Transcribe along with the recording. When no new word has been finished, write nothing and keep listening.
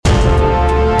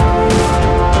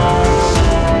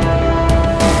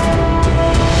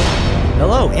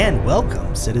and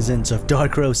welcome, citizens of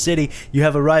Dark Rose City. You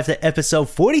have arrived at episode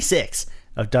 46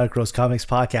 of Dark Rose Comics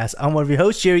Podcast. I'm one of your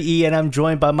hosts, Jerry E., and I'm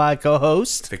joined by my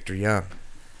co-host, Victor Young.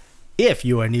 If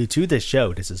you are new to this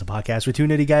show, this is a podcast where two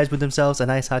nerdy guys with themselves a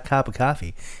nice hot cup of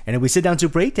coffee, and we sit down to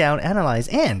break down, analyze,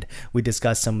 and we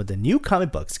discuss some of the new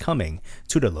comic books coming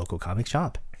to the local comic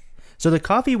shop. So the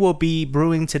coffee we'll be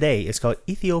brewing today is called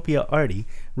Ethiopia Arty,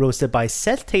 roasted by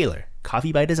Seth Taylor,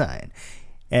 Coffee by Design.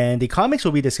 And the comics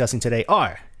we'll be discussing today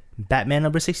are Batman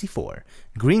number 64,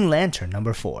 Green Lantern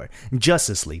number 4,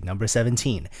 Justice League number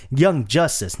 17, Young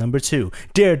Justice number 2,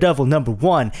 Daredevil number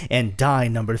 1, and Die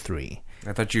number 3.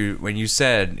 I thought when you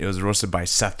said it was roasted by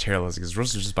Seth Taylor, it was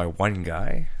roasted just by one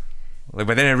guy. But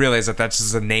then I realized that that's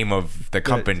just the name of the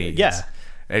company. Yeah.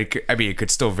 It could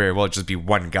still very well just be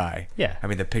one guy. Yeah. I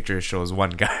mean, the picture shows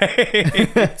one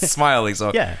guy smiling.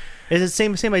 So yeah, it's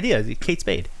the same idea. Kate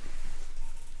Spade.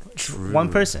 True.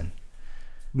 One person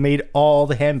made all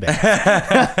the handbags.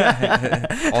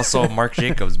 Also, Marc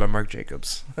Jacobs by Marc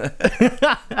Jacobs.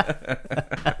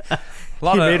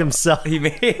 He made himself. He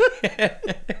made.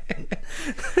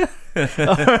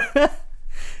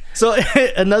 So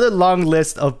another long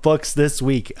list of books this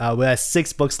week. We have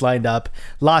 6 books lined up.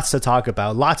 Lots to talk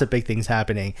about. Lots of big things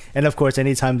happening. And of course,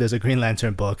 anytime there's a Green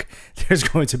Lantern book, there's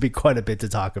going to be quite a bit to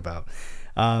talk about.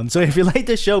 So if you like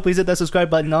this show, please hit that subscribe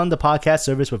button on the podcast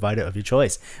service provider of your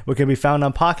choice. We can be found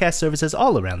on podcast services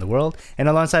all around the world. And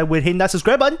alongside with hitting that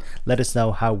subscribe button, let us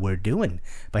know how we're doing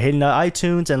by hitting the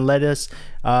iTunes and let us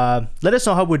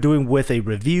know how we're doing with a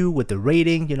review, with the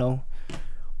rating,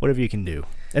 whatever you can do.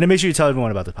 And then make sure you tell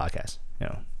everyone about the podcast,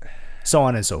 so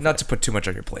on and so forth. Not to put too much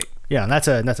on your plate. Yeah, not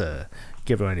to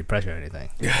give everyone any pressure or anything.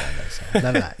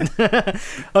 None of that.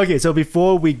 Okay, so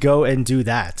before we go and do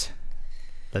that,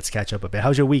 let's catch up a bit.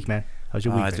 How's your week, man? How's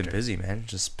your week? It's been busy, man.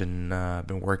 Just been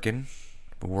working.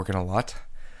 Been working a lot.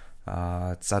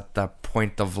 It's at that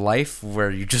point of life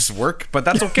where you just work, but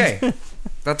that's okay.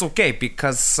 That's okay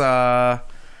because I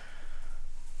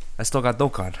still got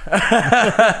Dokkan.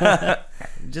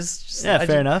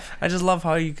 Fair enough. I just love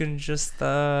how you can just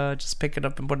pick it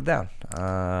up and put it down.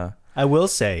 I will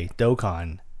say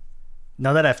Dokkan.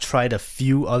 Now that I've tried a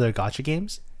few other gacha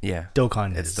games, yeah,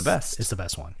 Dokkan is the best. It's the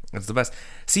best one. It's the best.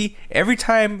 See, every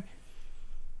time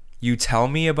you tell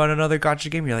me about another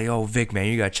gacha game, you're like, "Oh, Vic, man,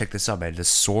 you gotta check this out, man. The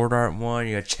Sword Art one,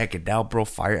 you gotta check it out, bro.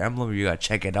 Fire Emblem, you gotta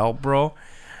check it out, bro."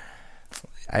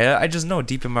 I just know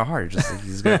deep in my heart, just like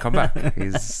he's gonna come back.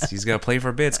 He's gonna play for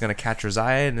a bit. It's gonna catch his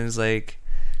eye, and it's like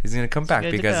he's gonna come back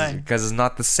because it's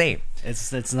not the same.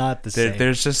 It's not the same.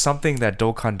 There's just something that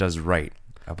Dokkan does right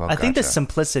about. I think the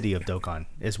simplicity of Dokkan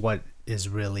is what is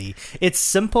really. It's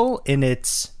simple in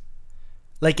its,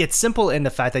 it's simple in the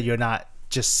fact that you're not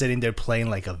just sitting there playing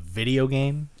like a video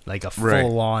game, like a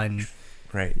full on,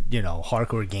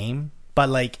 hardcore game, but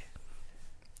like.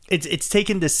 It's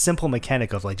taken this simple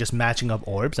mechanic of like just matching up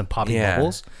orbs and popping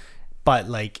bubbles, but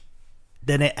like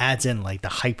then it adds in like the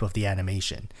hype of the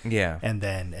animation,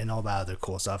 and all that other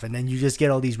cool stuff, and then you just get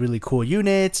all these really cool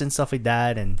units and stuff like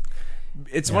that, and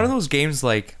it's one of those games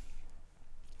like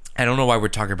I don't know why we're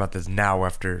talking about this now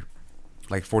after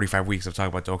like 45 weeks of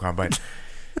talking about Dokkan,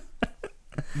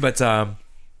 but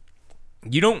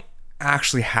you don't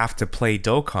actually have to play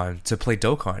Dokkan to play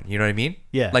Dokkan, you know what I mean?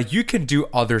 Yeah. Like you can do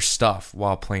other stuff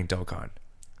while playing Dokkan.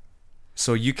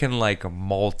 So you can like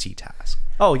multitask.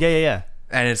 Oh, yeah.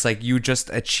 And it's like you just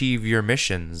achieve your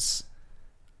missions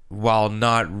while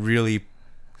not really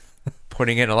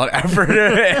putting in a lot of effort,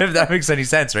 if that makes any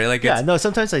sense, right? Like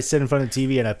sometimes I sit in front of the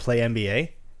TV and I play NBA.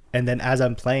 And then as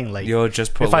I'm playing, like you'll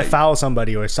just put if I foul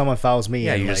somebody or someone fouls me, you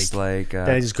then I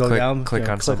just go down, click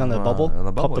on the bubble,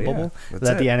 pop the bubble,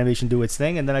 let the animation do its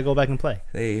thing, and then I go back and play.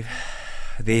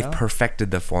 They've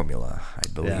perfected the formula, I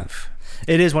believe.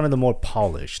 Yeah. It is one of the more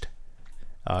polished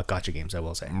gacha games, I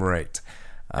will say. Right.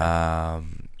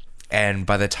 And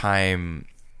by the time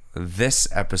this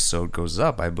episode goes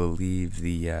up, I believe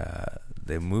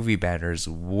the movie banners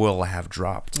will have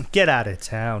dropped. Get out of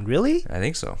town. Really? I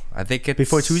think so. I think it's...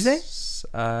 Before Tuesday?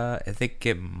 I think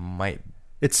it might...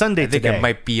 It's Sunday today. I think it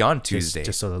might be on Tuesday.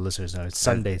 Just so the listeners know. It's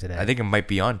Sunday today. I think it might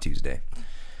be on Tuesday.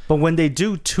 But when they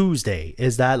do Tuesday,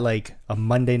 is that like a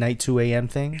Monday night 2 a.m.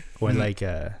 thing? Or like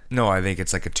a... No, I think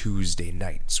it's like a Tuesday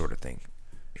night sort of thing.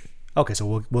 Okay,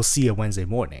 so we'll see a Wednesday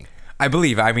morning. I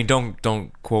believe. I mean,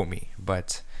 don't quote me.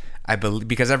 But I believe...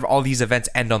 Because all these events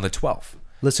end on the 12th.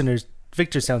 Listeners...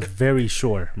 Victor sounds very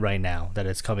sure right now that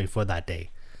it's coming for that day.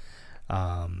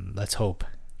 Let's hope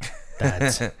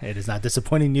that it is not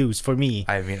disappointing news for me.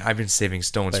 I mean, I've been saving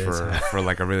stones for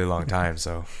like a really long time,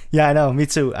 so Yeah, I know. Me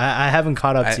too. I haven't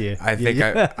caught up to you. I think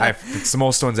it's the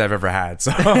most stones I've ever had.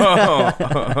 So,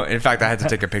 in fact, I had to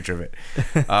take a picture of it.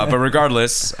 But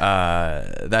regardless,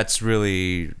 that's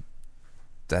really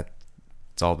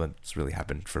that's all that's really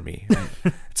happened for me.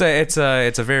 It's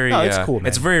a very it's cool, man.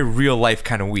 it's a very real life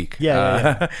kind of week.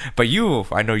 Yeah. But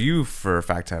I know you for a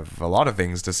fact have a lot of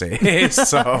things to say.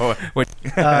 So,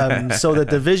 So the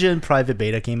Division private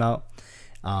beta came out.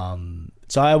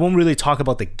 So I won't really talk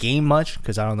about the game much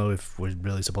because I don't know if we're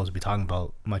really supposed to be talking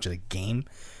about much of the game.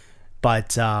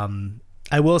 But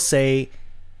I will say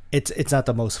it's not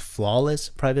the most flawless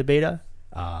private beta.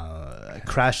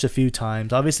 Crashed a few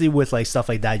times. Obviously, with like stuff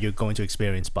like that, you're going to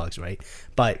experience bugs, right?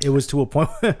 But it was to a point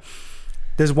where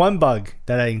there's one bug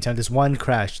that I encountered, this one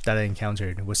crash that I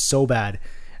encountered. It was so bad.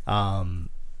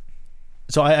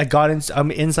 So I got in.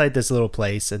 I'm inside this little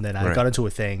place, and then I got into a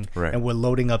thing, and we're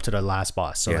loading up to the last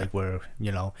boss. So like we're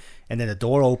and then the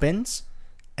door opens,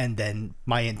 and then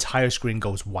my entire screen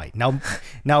goes white. Now,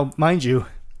 mind you,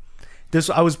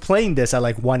 I was playing this at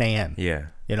like 1 a.m. Yeah.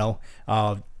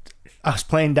 I was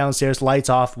playing downstairs, lights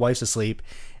off, wife's asleep,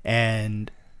 and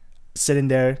sitting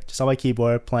there just on my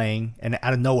keyboard playing, and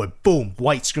out of nowhere, boom,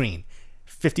 white screen,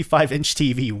 55-inch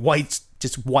TV,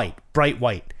 just white, bright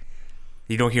white.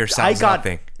 You don't hear sounds,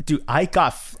 nothing. Dude, I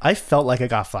felt like I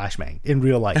got flashbanged in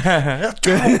real life.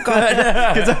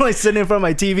 Because I'm like sitting in front of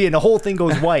my TV and the whole thing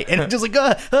goes white, and I'm just like,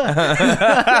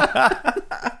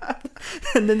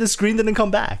 and then the screen didn't come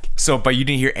back. So, but you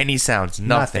didn't hear any sounds,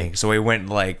 nothing. So it went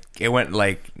like.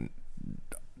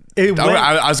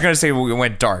 I was gonna say it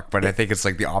went dark, but I think it's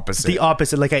like the opposite. The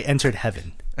opposite, like I entered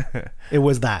heaven. It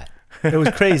was that. It was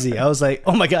crazy. I was like,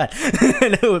 oh my god,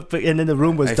 and then the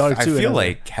room was dark too. I feel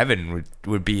like heaven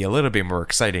would be a little bit more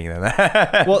exciting than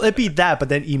that. Well, it'd be that, but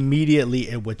then immediately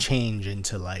it would change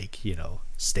into like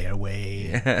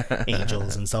stairway,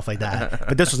 angels and stuff like that.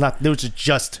 But this was not. It was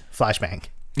just flashbang.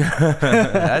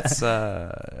 That's so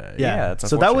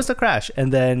that was the crash,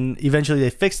 and then eventually they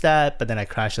fixed that, but then I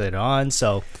crashed later on,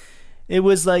 so it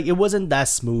was like it wasn't that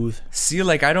smooth.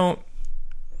 I don't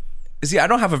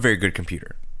have a very good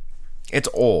computer. It's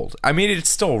old. I mean, it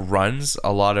still runs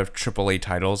a lot of AAA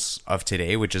titles of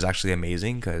today, which is actually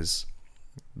amazing because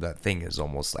that thing is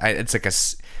almost it's like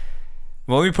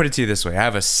well, let me put it to you this way. I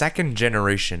have a second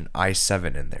generation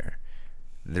i7 in there.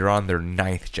 They're on their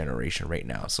 9th generation right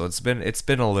now, so it's been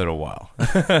a little while.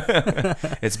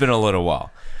 It's been a little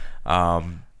while.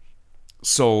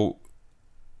 So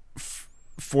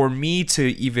for me to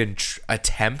even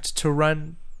attempt to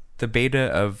run the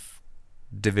beta of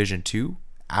Division 2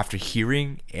 after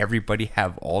hearing everybody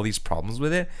have all these problems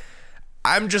with it,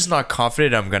 I'm just not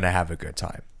confident I'm gonna have a good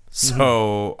time.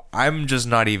 So I'm just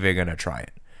not even gonna try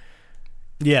it.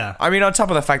 Yeah. I mean, on top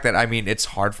of the fact that, it's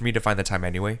hard for me to find the time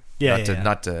anyway.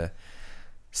 Not to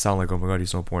sound like, oh my god,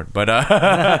 he's so important. But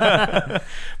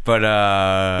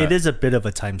it is a bit of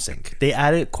a time sink. They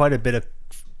added quite a bit of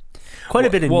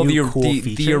new cool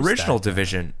features. The original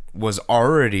Division was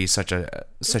already such a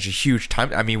huge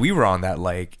time. I mean, we were on that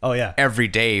every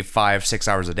day, 5-6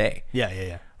 hours a day.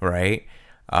 Yeah. Right?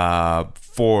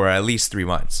 For at least 3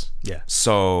 months. Yeah.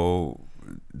 So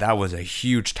that was a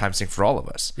huge time sink for all of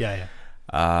us. Yeah.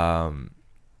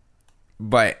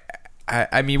 But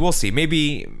I mean, we'll see.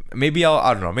 Maybe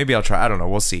I don't know. Maybe I'll try. I don't know.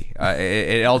 We'll see.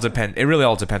 It all depends. It really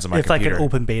all depends on my computer. If like an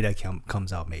open beta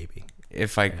comes out, maybe.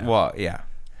 Well, yeah.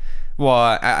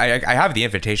 Well, I have the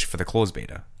invitation for the closed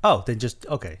beta. Oh, then just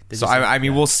okay. So I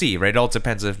mean, we'll see, right? It all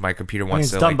depends if my computer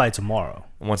wants to. It's done by tomorrow.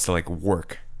 Wants to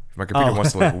work. If my computer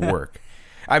wants to work.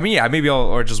 I mean, yeah, maybe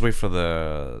I'll just wait for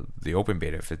the open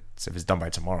beta if it's done by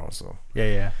tomorrow. So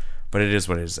yeah. But it is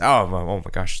what it is. Oh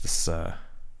my gosh, this I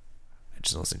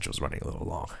just noticed the intro was running a little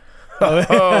long.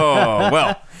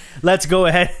 Well, let's go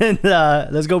ahead and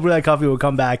let's go brew that coffee. We'll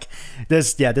come back.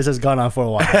 This has gone on for a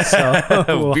while, so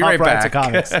we'll be right back. To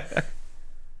comics.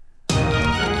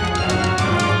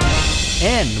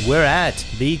 And we're at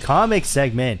the comic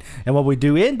segment. And what we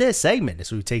do in this segment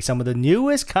is we take some of the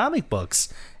newest comic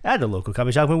books at the local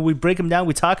comic shop. When we break them down,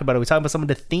 we talk about it. We talk about some of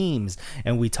the themes,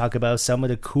 and we talk about some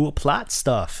of the cool plot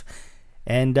stuff.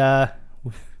 And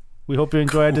we hope you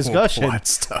enjoy our discussion. Plot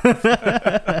stuff.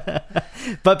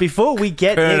 But before we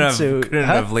get couldn't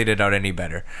have laid it out any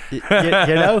better.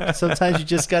 Sometimes you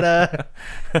just gotta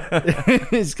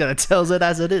tell it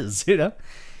as it is,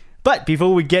 But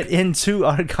before we get into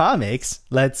our comics,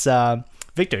 let's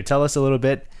Victor, tell us a little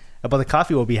bit about the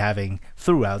coffee we'll be having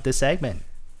throughout this segment.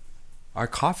 Our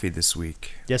coffee this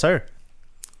week, yes, sir,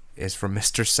 is from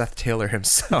Mr. Seth Taylor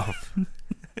himself.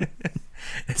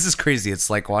 This is crazy. It's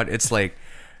like what? It's like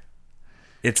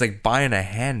buying a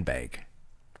handbag,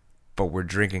 but we're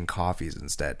drinking coffees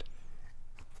instead.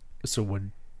 So what?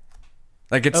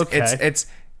 Like Okay.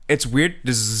 it's weird.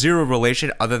 There's zero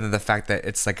relation other than the fact that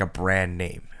it's like a brand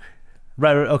name.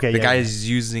 Right. Okay. The Yeah. guy is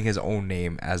using his own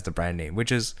name as the brand name,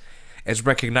 which is it's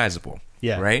recognizable.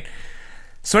 Yeah. Right.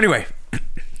 So anyway,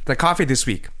 the coffee this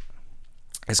week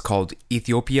is called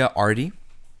Ethiopia Ardi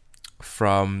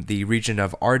from the region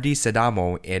of Ardi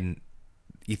Sedamo in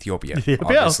Ethiopia,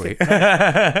 obviously.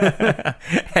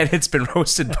 And it's been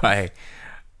roasted by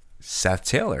Seth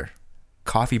Taylor,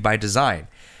 Coffee by Design.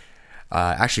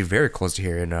 Actually, very close to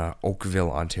here in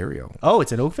Oakville, Ontario. Oh,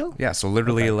 it's in Oakville. Yeah, so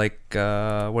literally like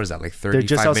what is that? Like 35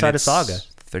 just outside minutes, of Saga.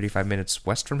 35 minutes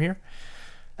west from here.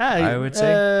 I would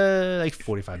say. like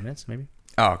 45 minutes, maybe.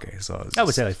 Oh, okay. So I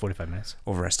would say like 45 minutes,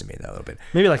 overestimate that a little bit.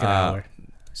 maybe like an hour,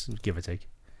 give or take.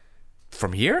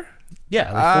 From here?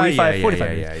 Yeah, like 45, yeah, 45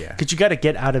 yeah, minutes. yeah. Because you got to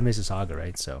get out of Mississauga,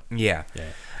 right? So Yeah.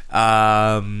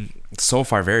 yeah. So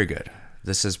far, very good.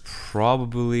 This is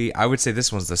probably, I would say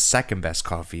this one's the second best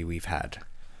coffee we've had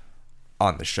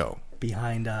on the show.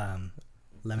 Behind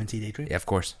Lemon Tea Day Tree. Yeah, of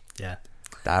course. Yeah.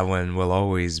 That one will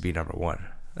always be number one.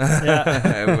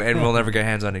 Yeah. And we'll never get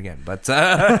hands on it again. But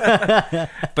that's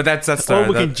Or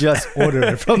we can just order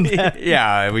it from them.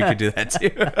 yeah, we could do that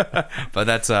too. But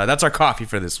that's our coffee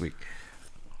for this week.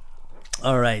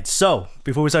 All right. So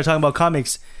before we start talking about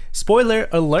comics, spoiler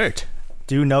alert.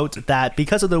 Do note that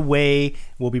because of the way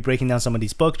we'll be breaking down some of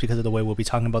these books, because of the way we'll be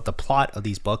talking about the plot of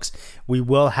these books, we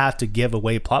will have to give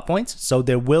away plot points. So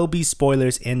there will be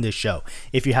spoilers in the show.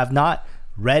 If you have not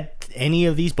read any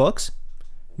of these books,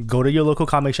 go to your local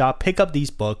comic shop, pick up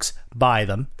these books, buy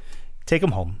them, take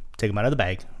them home, take them out of the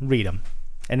bag, read them.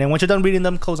 And then once you're done reading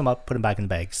them, close them up, put them back in the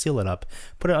bag, seal it up,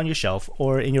 put it on your shelf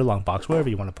or in your long box, wherever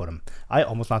you want to put them. I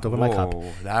almost knocked over my cup.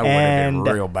 That would have been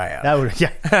real bad. That would,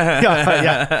 yeah,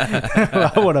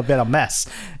 yeah. I would have been a mess.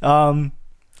 So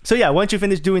yeah, once you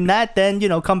finish doing that, then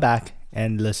come back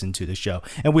and listen to the show.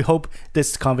 And we hope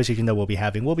this conversation that we'll be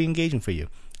having will be engaging for you.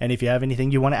 And if you have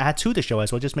anything you want to add to the show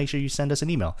as well, just make sure you send us an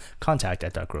email,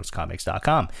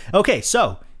 contact@darkrosecomics.com. Okay,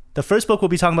 so the first book we'll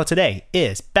be talking about today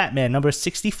is Batman number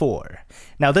 64.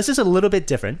 Now, this is a little bit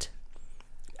different,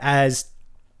 as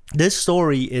this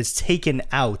story is taken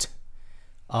out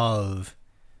of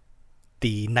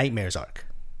the Nightmares arc.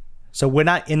 So we're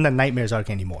not in the Nightmares arc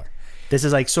anymore. This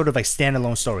is like sort of like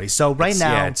standalone story. So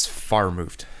now, it's far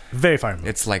removed. Very far removed.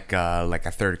 It's like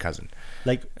a third cousin.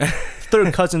 Like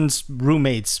third cousin's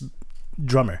roommate's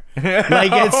drummer.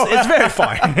 Like it's very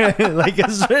far. Like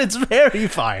it's very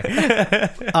far.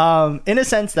 In a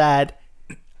sense that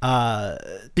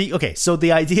okay, so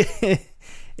the idea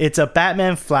it's a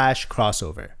Batman Flash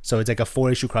crossover. So it's like a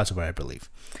 4-issue crossover, I believe.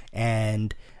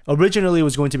 And originally it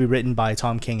was going to be written by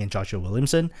Tom King and Joshua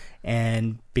Williamson,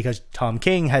 and because Tom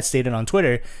King had stated on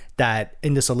Twitter that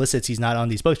in the solicits he's not on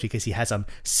these books because he has some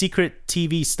secret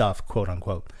TV stuff, quote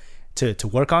unquote, to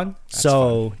work on. That's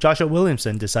so fun. Joshua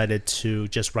Williamson decided to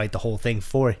just write the whole thing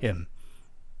for him,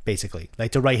 basically,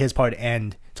 like to write his part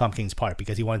and Tom King's part,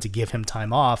 because he wanted to give him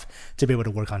time off to be able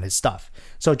to work on his stuff.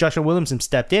 So Joshua Williamson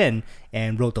stepped in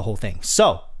and wrote the whole thing.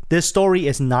 So this story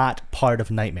is not part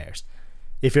of Nightmares.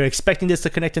 If you're expecting this to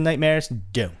connect to Nightmares,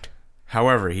 don't.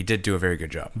 However, he did do a very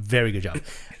good job. Very good job.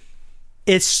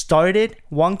 It started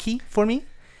wonky for me,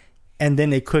 and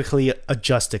then it quickly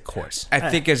adjusted course. I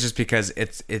think it's just because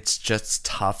it's just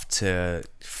tough to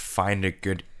find a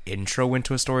good intro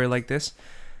into a story like this.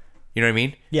 You know what I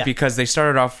mean? Yeah. Because they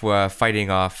started off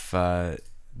fighting off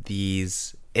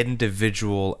these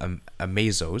individual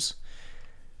Amazos,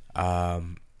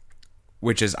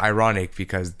 which is ironic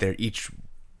because they're each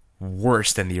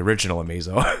worse than the original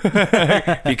Amazo.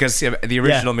 Because the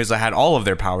original Amazo had all of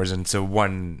their powers into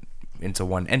one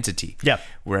entity. Yeah.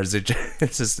 Whereas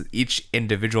it's just each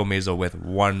individual Amazo with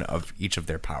one of each of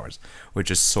their powers, which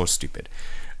is so stupid.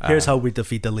 Here's how we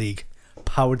defeat the League.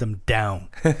 Power them down.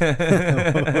 We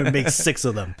make 6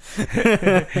 of them.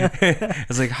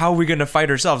 It's like, how are we going to fight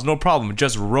ourselves? No problem.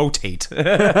 Just rotate.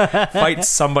 Fight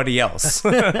somebody else.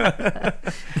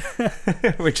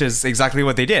 Which is exactly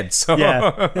what they did. So,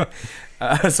 yeah.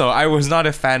 So I was not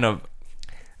a fan of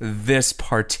this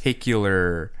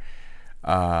particular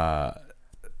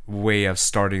way of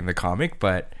starting the comic,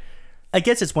 but I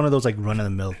guess it's one of those like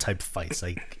run-of-the-mill type fights.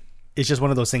 Like, it's just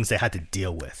one of those things they had to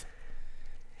deal with.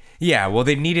 Yeah, well,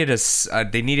 they needed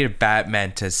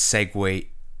Batman to segue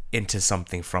into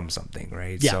something from something,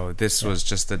 right? Yeah. So this was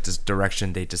just this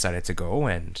direction they decided to go,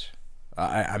 and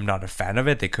I'm not a fan of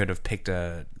it. They could have picked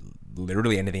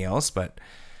literally anything else, but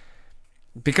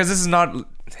because this is not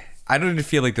I didn't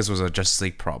feel like this was a Justice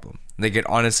League problem. Like, it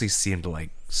honestly seemed like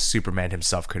Superman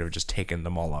himself could have just taken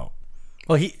them all out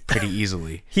Well, he pretty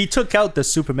easily. he took out the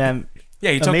Superman.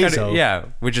 Yeah, he took out,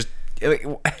 Amazo, which is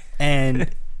and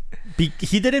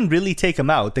he didn't really take him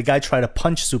out. The guy tried to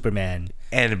punch Superman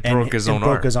and broke his own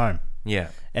broke arm. his arm. Yeah,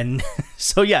 And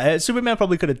so yeah, Superman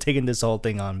probably could have taken this whole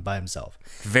thing on by himself.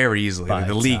 very easily. But,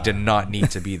 the League did not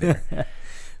need to be there.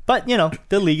 But you know,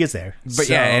 the League is there. But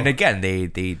yeah, and again,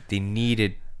 they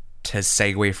needed to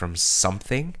segue from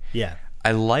something. yeah,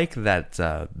 I like that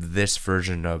this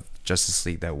version of Justice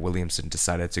League that Williamson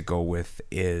decided to go with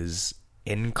is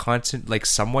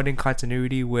somewhat in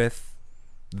continuity with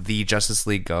the Justice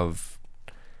League of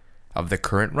the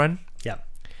current run, yeah,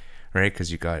 right?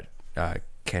 Because you got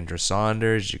Kendra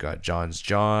Saunders, you got John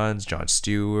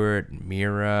Stewart,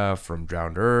 Mira from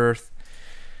Drowned Earth.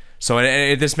 So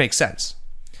this makes sense.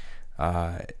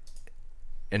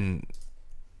 And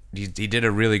he did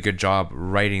a really good job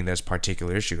writing this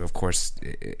particular issue. Of course,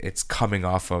 it's coming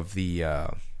off of the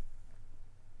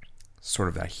sort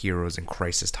of that Heroes in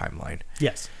Crisis timeline.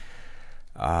 yes,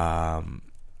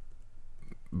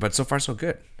 But so far, so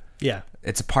good. yeah.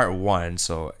 It's a part 1,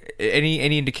 so any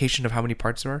indication of how many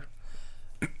parts there are?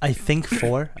 I think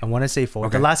 4. I want to say 4.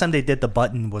 Okay. The last time they did the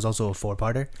button was also a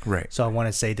 4-parter. Right. So I want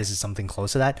to say this is something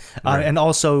close to that. Right. And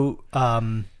also,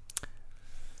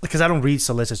 because I don't read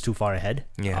solicits too far ahead.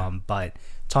 Yeah. But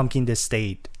Tom King did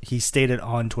he stated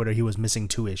on Twitter he was missing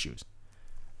 2 issues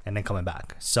and then coming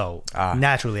back. So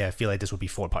naturally, I feel like this would be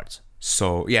 4 parts.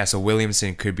 So yeah, so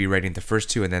Williamson could be writing the first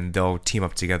 2, and then they'll team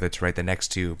up together to write the next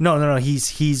 2. No.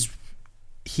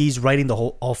 He's writing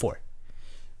all 4.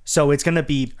 So it's gonna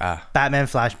be Batman,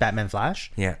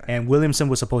 Flash. Yeah. And Williamson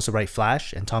was supposed to write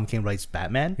Flash, and Tom King writes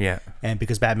Batman. Yeah. And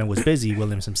because Batman was busy,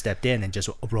 Williamson stepped in and just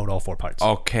wrote all 4 parts.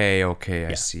 Okay,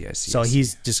 I see. So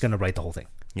he's just gonna write the whole thing.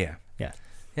 Yeah, Yeah.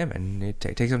 man.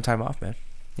 Take some time off, man.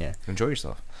 Yeah. Enjoy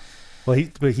yourself. Well,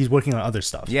 he's working on other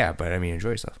stuff Yeah, but I mean, enjoy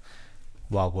yourself.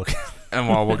 while working. And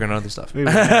while working on other stuff.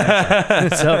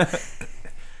 So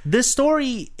this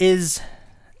story is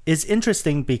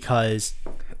interesting because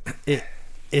it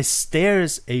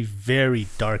stares a very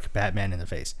dark Batman in the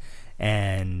face,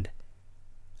 and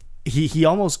he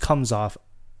almost comes off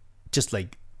just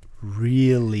like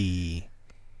really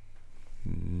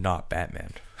Not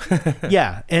Batman.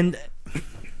 yeah. And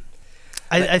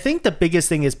I think the biggest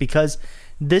thing is because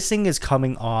this thing is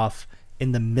coming off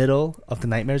in the middle of the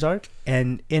Nightmares arc,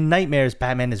 and in Nightmares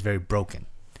Batman is very broken,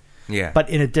 Yeah. but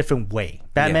in a different way.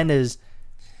 Batman is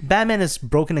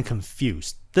broken and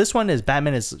confused. This one is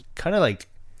Batman is kind of like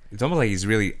It's almost like he's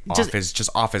really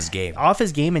off his game. off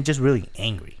his game and just really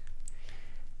angry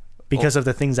because of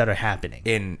the things that are happening.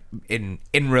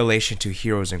 In relation to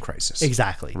Heroes in Crisis.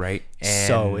 Exactly. Right?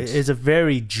 So And it's a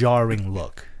very jarring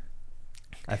look,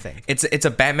 I think. it's a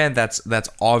Batman that's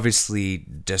obviously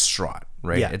distraught,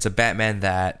 right? Yeah. It's a Batman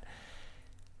that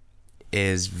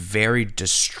is very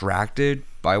distracted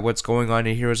by what's going on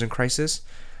in Heroes in Crisis.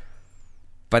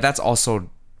 But that's also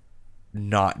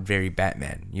not very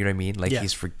Batman. You know what I mean? Like, Yeah.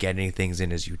 he's forgetting things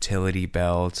in his utility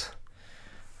belt,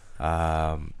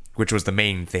 which was the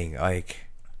main thing. Like,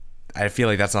 I feel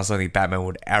like that's not something Batman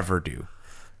would ever do.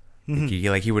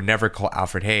 Like, he would never call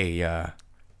Alfred, hey,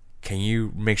 can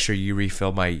you make sure you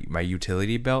refill my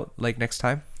utility belt like next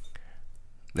time?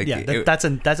 Like, Yeah, that's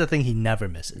a thing he never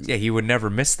misses. yeah, he would never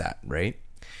miss that, right?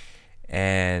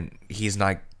 And he's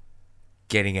not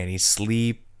getting any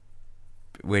sleep,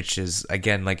 which is,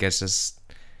 again, like, it's just,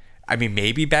 I mean,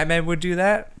 maybe Batman would do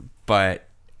that, but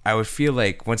I would feel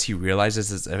like once he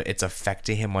realizes it's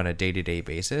affecting him on a day-to-day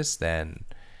basis, then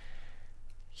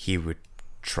he would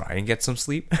try and get some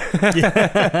sleep.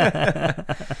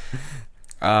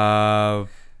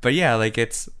 But yeah, like,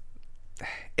 it's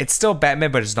still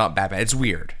Batman, but it's not Batman. It's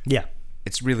weird. Yeah.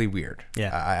 It's really weird.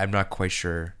 Yeah. I'm not quite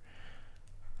sure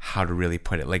how to really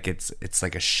put it. Like, it's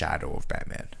like a shadow of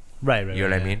Batman. Right. You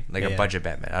know what I mean? Like a budget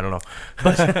Batman. I don't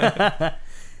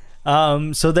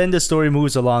know. So then the story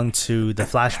moves along to the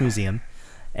Flash Museum,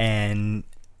 and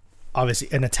obviously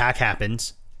an attack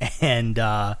happens, and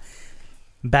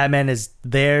Batman is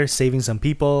there saving some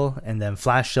people, and then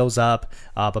Flash shows up,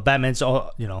 but Batman's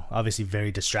obviously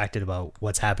very distracted about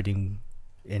what's happening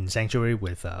in Sanctuary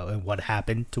with what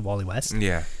happened to Wally West.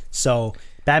 Yeah. So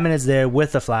Batman is there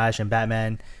with the Flash, and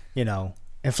Batman,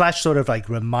 and Flash sort of like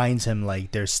reminds him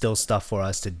like there's still stuff for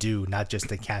us to do, not just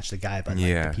to catch the guy, but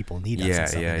like the people need us. Yeah, and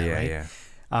stuff like that, right?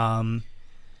 yeah.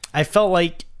 I felt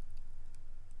like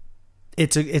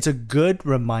it's a good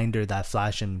reminder that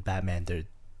Flash and Batman,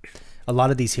 a lot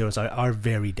of these heroes are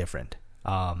very different,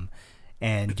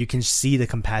 and you can see the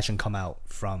compassion come out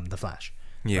from the Flash,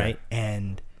 Yeah. right?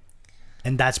 And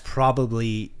And that's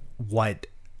probably what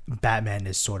Batman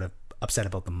is sort of upset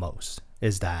about the most,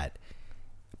 is that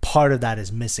part of that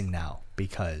is missing now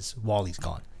because Wally's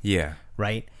gone, Yeah.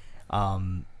 right?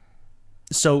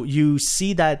 So you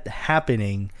see that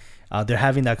happening. They're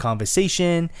having that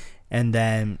conversation, and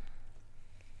then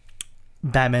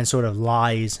Batman sort of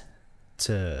lies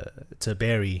to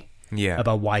Barry Yeah.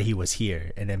 about why he was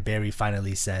here, and then Barry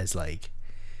finally says, like,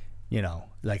 you know,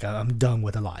 like, I'm done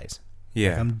with the lies. Yeah.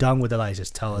 Like, I'm done with the lies.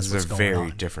 Just tell us This what's is a going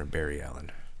very on. different Barry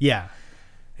Allen. Yeah,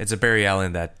 It's a Barry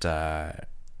Allen that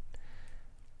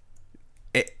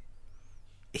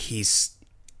he's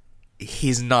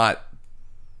not.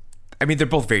 I mean, they're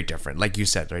both very different, like you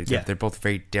said, right? Yeah. They're both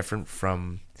very different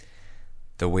from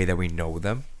the way that we know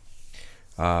them.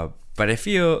 But I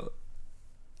feel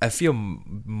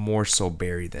more so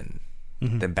Barry than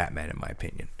Batman, in my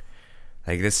opinion.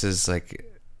 Like this is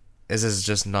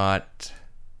just not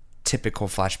typical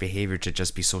Flash behavior to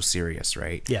just be so serious,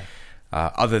 right? yeah,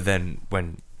 Other than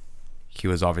when he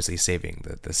was obviously saving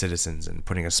the citizens and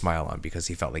putting a smile on because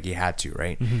he felt like he had to,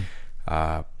 right?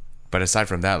 But aside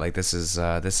from that, like this is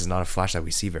not a Flash that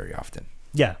we see very often.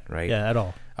 yeah, Right. Yeah, at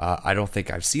all. I don't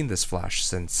think I've seen this Flash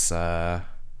since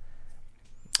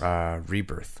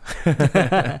Rebirth.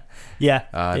 Yeah,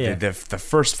 The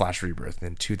first Flash Rebirth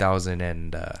in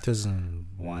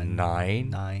 2001,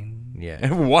 nine. Yeah,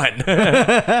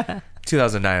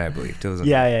 2009, I believe.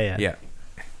 2009. Yeah.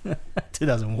 Yeah.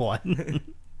 2001.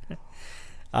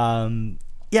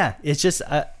 Yeah, it's just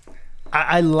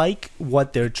I like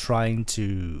what they're trying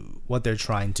to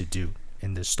do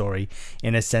in this story,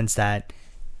 in a sense that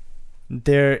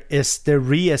they're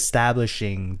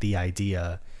reestablishing the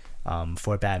idea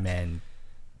for Batman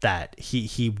that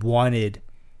he wanted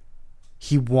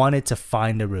to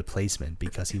find a replacement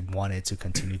because he wanted to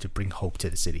continue to bring hope to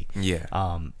the city. Yeah.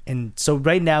 And so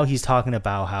right now he's talking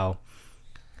about how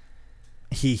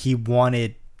he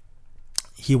wanted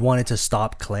to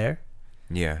stop Claire,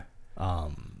 Yeah.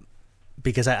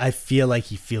 because I feel like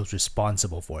he feels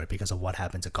responsible for it because of what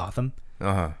happened to Gotham.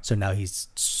 So now he's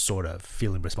sort of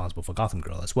feeling responsible for Gotham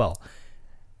Girl as well.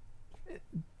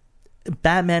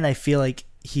 Batman, I feel like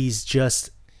he's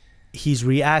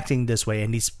reacting this way,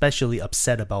 and he's especially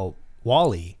upset about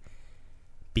Wally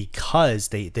because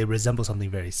they resemble something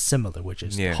very similar, which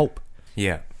is hope,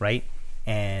 Yeah. right?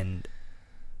 And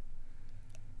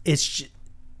it's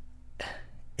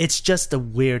just a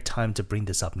weird time to bring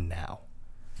this up now.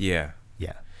 Yeah.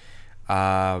 Yeah.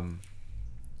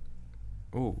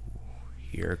 Oh,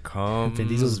 here comes Vin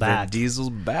Diesel's back.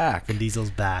 Vin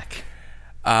Diesel's back.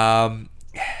 Yeah,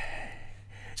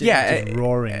 Just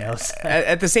roaring outside.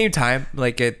 at the same time,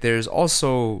 like there's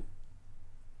also,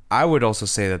 I would also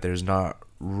say that there's not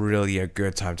really a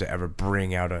good time to ever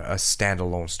bring out a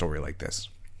standalone story like this,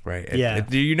 right?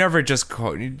 You never just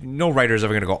no writer's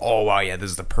ever gonna go, oh wow, yeah,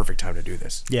 this is the perfect time to do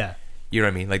this. Yeah. You know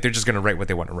what I mean? Like they're just gonna write what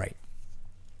they want to write.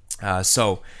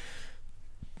 So,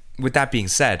 with that being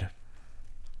said,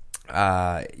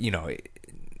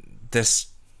 this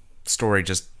story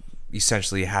just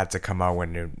essentially had to come out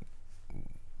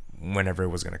whenever it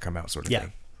was going to come out, sort of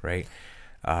thing, right?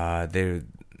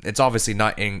 It's obviously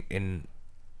not in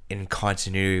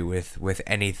continuity with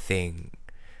anything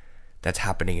that's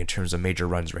happening in terms of major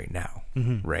runs right now,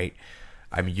 right?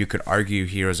 I mean, you could argue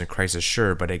Heroes in Crisis,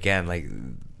 sure, but again, like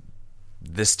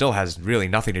this still has really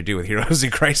nothing to do with Heroes in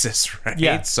Crisis, right?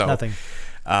 Yeah, so nothing.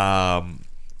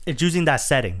 It's using that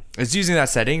setting. It's using that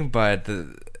setting, but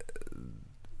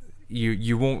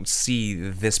you won't see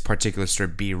this particular story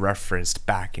be referenced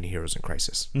back in Heroes in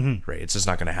Crisis, right? It's just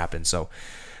not going to happen. So,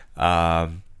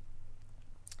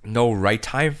 no right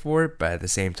time for it, but at the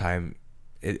same time,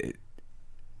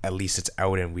 at least it's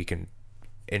out and we can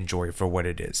enjoy it for what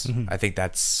it is. I think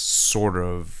that's sort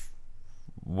of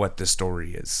what the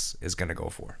story is going to go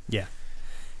for. Yeah.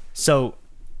 So,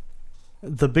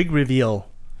 the big reveal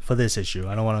for this issue,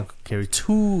 I don't want to carry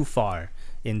too far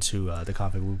into the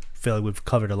conflict. We feel like we've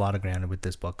covered a lot of ground with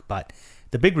this book, but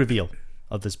the big reveal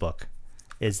of this book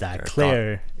is that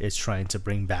Claire is trying to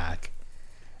bring back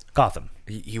Gotham.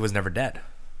 He was never dead,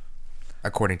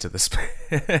 according to this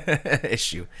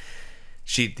issue.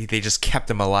 They just kept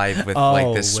him alive with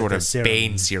like this sort of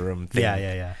Bane serum thing.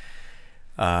 Yeah.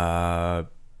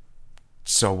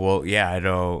 So I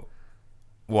know.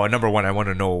 Well, number one, I want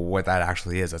to know what that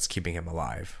actually is that's keeping him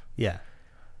alive. Yeah.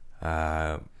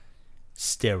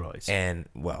 Steroids. And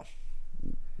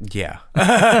yeah.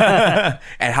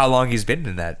 And how long he's been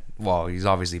in that? Well, he's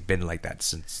obviously been like that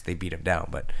since they beat him down.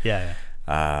 But yeah.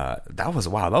 That was a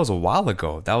while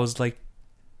ago. That was like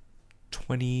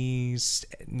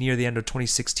near the end of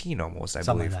 2016 almost, I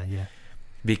believe. Something like that, yeah.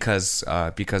 because I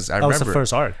That was remember the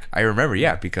first arc. I remember,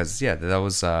 yeah, because that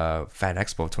was Fan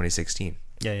Expo 2016.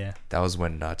 Yeah. That was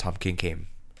when Tom King came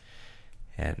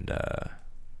and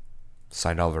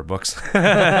signed all of our books,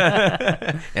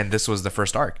 and this was the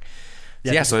first arc.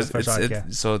 Yeah, So this is the first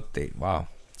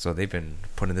arc, so they've been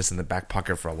putting this in the back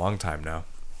pocket for a long time now.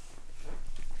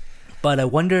 But I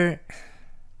wonder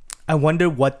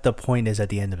what the point is at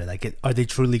the end of it. Like, are they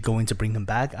truly going to bring him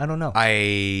back? I don't know.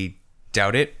 I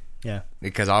doubt it. Yeah.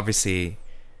 Because obviously,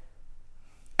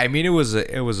 I mean, it was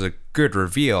a good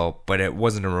reveal, but it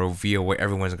wasn't a reveal where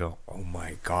everyone's going, "Oh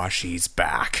my gosh, he's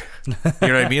back." You know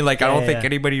what I mean? Like, I don't think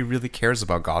anybody really cares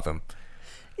about Gotham.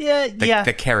 Yeah,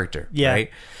 The character,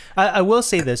 right? I will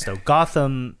say this though,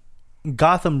 Gotham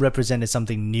represented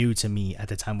something new to me at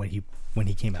the time when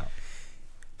he came out.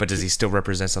 But does he still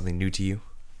represent something new to you?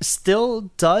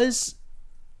 Still does,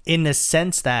 in the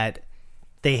sense that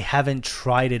they haven't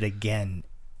tried it again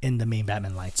in the main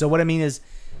Batman line. So what I mean is,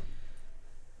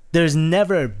 there's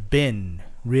never been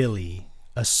really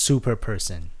a super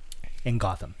person in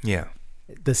Gotham. Yeah.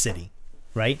 The city,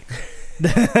 right?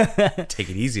 Take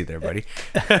it easy there, buddy.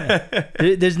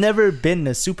 There's never been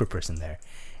a super person there.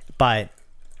 But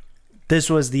this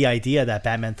was the idea that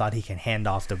Batman thought he can hand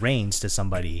off the reins to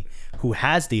somebody who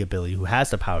has the ability, who has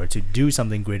the power to do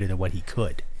something greater than what he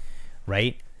could,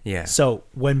 right? Yeah. So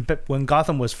when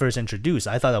Gotham was first introduced,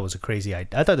 I thought that was a crazy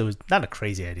idea. I thought it was not a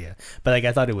crazy idea, but like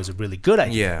I thought it was a really good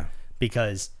idea. Yeah.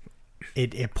 Because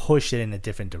it pushed it in a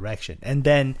different direction. And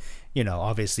then,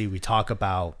 obviously we talk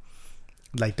about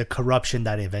like the corruption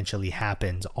that eventually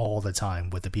happens all the time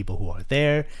with the people who are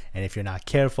there, and if you're not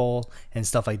careful and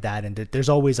stuff like that, and there's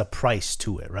always a price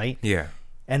to it, right? Yeah.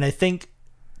 And I think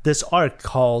this arc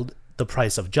called The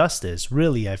Price of Justice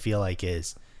really, I feel like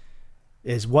is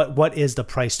what is the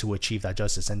price to achieve that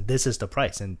justice, and this is the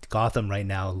price. And Gotham right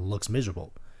now looks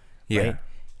miserable, Yeah. right?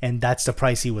 And that's the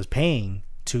price he was paying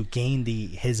to gain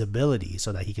his ability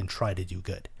so that he can try to do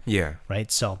good. Yeah. Right.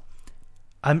 So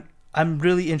I'm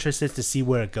really interested to see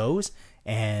where it goes,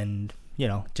 and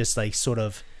just like sort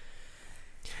of.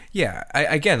 Yeah.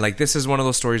 Again, like this is one of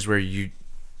those stories where you're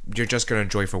just gonna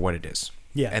enjoy for what it is.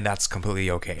 Yeah. And that's completely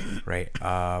okay, right?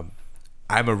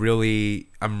 I'm a really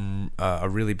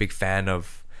big fan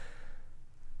of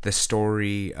the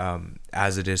story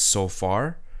as it is so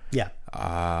far. Yeah.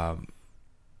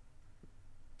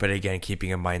 But again, keeping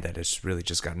in mind that it's really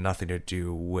just got nothing to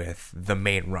do with the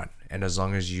main run. And as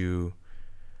long as you're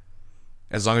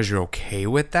okay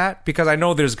with that, because I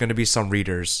know there's going to be some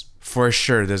readers, for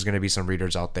sure there's going to be some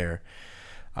readers out there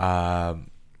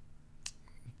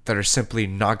that are simply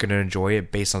not going to enjoy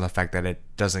it based on the fact that it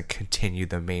doesn't continue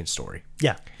the main story.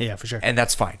 Yeah, for sure. And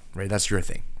that's fine, right? That's your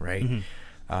thing, right?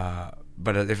 Mm-hmm.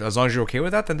 But as long as you're okay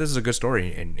with that, then this is a good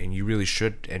story, and you really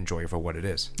should enjoy it for what it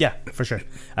is. Yeah, for sure.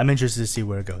 I'm interested to see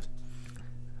where it goes.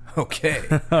 Okay.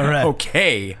 All right.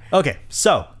 Okay.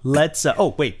 So let's.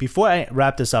 Before I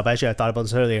wrap this up, actually, I thought about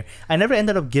this earlier. I never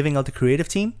ended up giving out the creative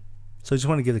team, so I just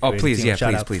want to give the creative team a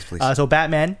shout out. Please. So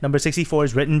Batman number 64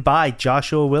 is written by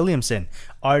Joshua Williamson,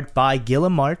 art by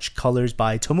Gilliam March, colors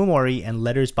by Tomomori, and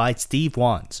letters by Steve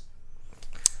Wands.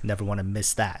 Never want to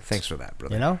miss that. Thanks for that,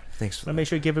 brother. Thanks for that. Make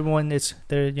sure you give everyone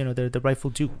their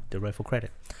rightful due, their rightful credit.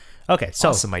 Okay, so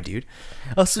awesome, my dude.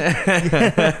 Oh,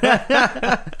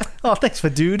 thanks for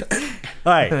dude.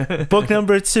 All right, book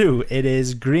number 2. It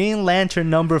is Green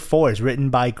Lantern number 4. It's written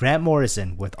by Grant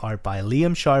Morrison with art by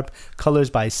Liam Sharp,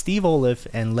 colors by Steve Olive,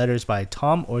 and letters by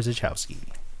Tom Orzechowski.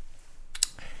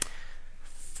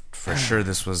 For sure,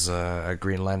 this was a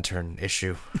Green Lantern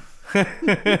issue.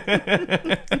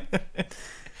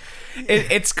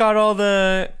 It's got all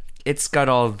the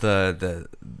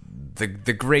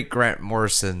great Grant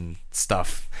Morrison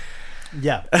stuff.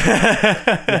 Yeah.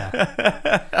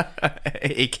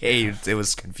 AKA, it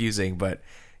was confusing, but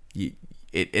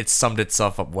it summed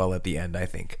itself up well at the end, I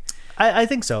think. I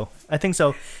think so.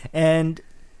 And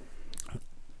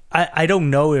I don't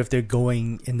know if they're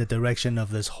going in the direction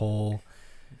of this whole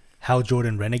Hal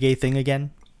Jordan Renegade thing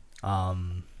again.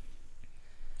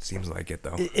 Seems like it,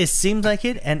 though. It seems like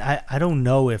it, and I don't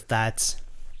know if that's...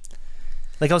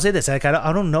 Like, I'll say this. Like,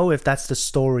 I don't know if that's the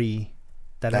story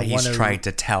that I want to... he's trying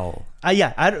to tell. I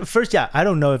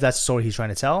don't know if that's the story he's trying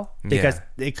to tell, because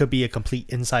it could be a complete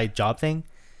inside job thing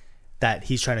that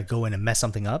he's trying to go in and mess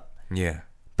something up. Yeah.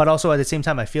 But also, at the same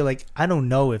time, I feel like I don't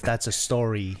know if that's a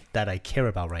story that I care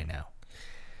about right now.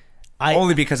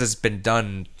 Only because it's been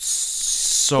done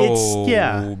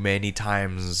many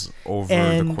times over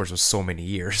the course of so many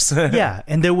years. Yeah,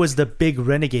 and there was the big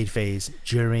Renegade phase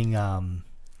during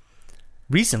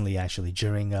recently, actually,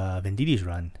 during Venditti's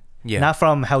run. Yeah. Not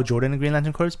from Hal Jordan and Green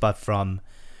Lantern Corps, but from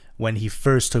when he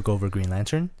first took over Green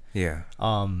Lantern. Yeah.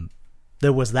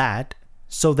 There was that.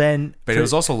 So then, But it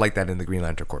was also like that in the Green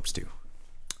Lantern Corps too.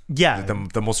 yeah,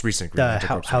 The most recent Green Lantern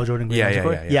Corps. Hal Jordan Green Lantern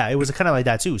Corps. Yeah, it was kind of like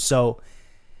that too. So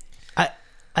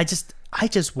I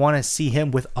just want to see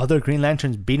him with other Green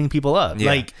Lanterns beating people up.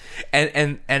 Yeah. Like,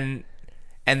 and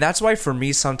that's why for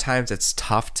me sometimes it's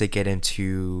tough to get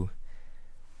into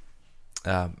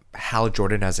Hal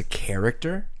Jordan as a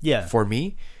character. Yeah. For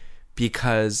me,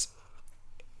 because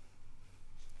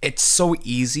it's so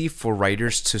easy for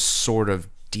writers to sort of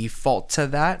default to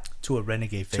that, to a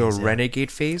renegade phase.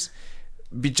 renegade phase,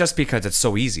 just because it's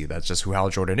so easy. That's just who Hal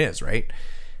Jordan is, right?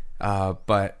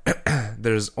 But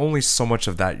there's only so much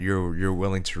of that you're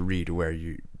willing to read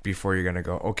before you're gonna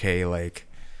go, okay, like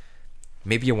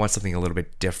maybe you want something a little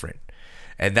bit different.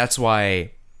 And that's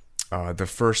why the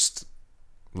first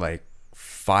like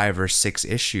 5 or 6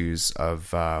 issues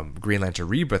of Green Lantern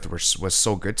Rebirth was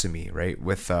so good to me, right?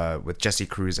 With Jesse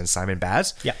Cruz and Simon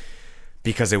Baz. Yeah.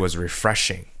 Because it was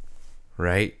refreshing,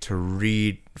 right?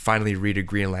 To finally read a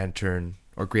Green Lantern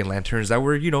or Green Lanterns that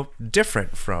were,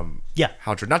 different from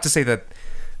Hal Jordan. Not to say that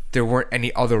there weren't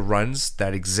any other runs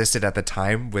that existed at the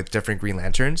time with different Green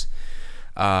Lanterns.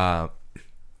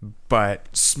 But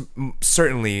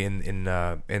certainly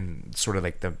in sort of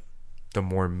like the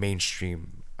more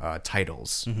mainstream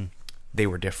titles, they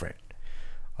were different.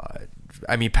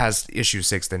 I mean, past issue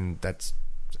 6, then that's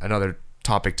another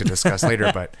topic to discuss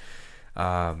later. But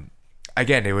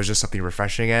again, it was just something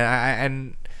refreshing,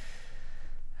 and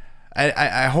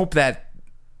I hope that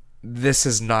this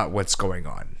is not what's going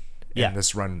on in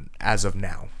this run as of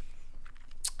now.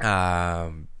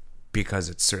 Because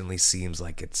it certainly seems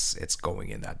like it's going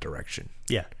in that direction.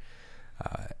 Yeah.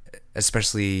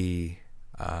 Especially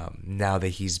now that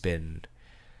he's been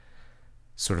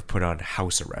sort of put on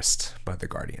house arrest by the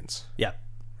Guardians. Yeah.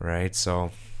 Right?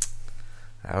 So,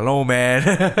 I don't know,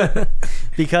 man.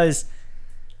 Because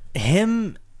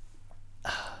I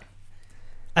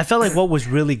felt like what was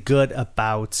really good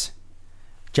about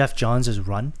Jeff Johns'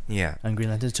 run on Green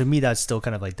Lantern, to me, that's still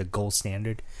kind of like the gold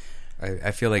standard.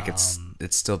 I feel like it's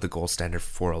still the gold standard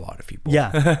for a lot of people.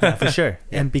 Yeah, for sure.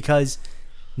 Yeah. And because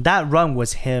that run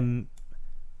was him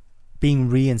being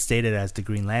reinstated as the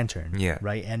Green Lantern. Yeah.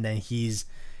 Right? And then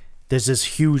there's this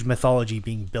huge mythology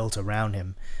being built around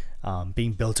him,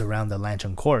 being built around the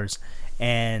Lantern Corps.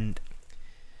 And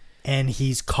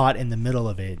he's caught in the middle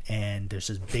of it. And there's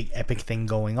this big epic thing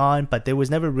going on. But there was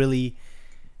never really...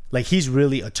 Like, he's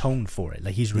really atoned for it.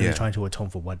 Like, he's really trying to atone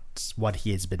for what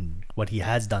he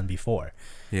has done before,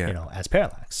 as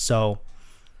Parallax. So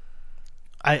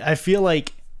I feel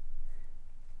like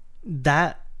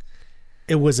that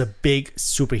it was a big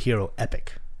superhero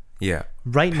epic. Yeah.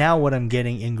 Right now, what I'm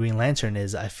getting in Green Lantern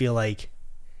is I feel like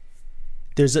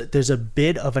there's a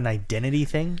bit of an identity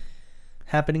thing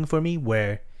happening for me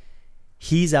where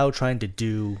he's out trying to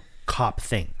do cop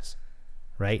things,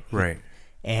 right? Right.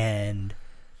 And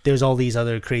there's all these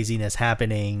other craziness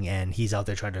happening, and he's out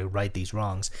there trying to right these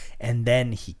wrongs, and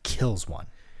then he kills one.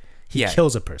 He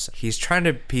kills a person. He's trying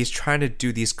to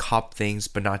do these cop things,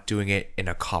 but not doing it in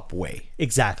a cop way.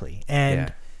 Exactly.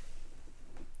 And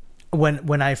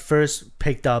when I first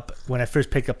picked up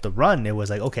the run, it was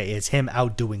like, okay, it's him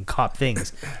out doing cop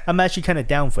things. I'm actually kind of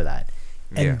down for that.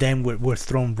 And then we're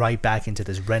thrown right back into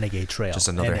this renegade trail. Just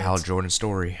another Hal Jordan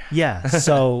story. Yeah.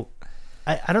 So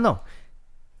I don't know.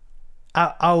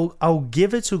 I'll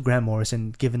give it to Grant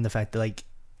Morrison, given the fact that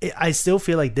I still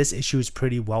feel like this issue is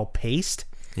pretty well paced.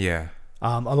 Yeah.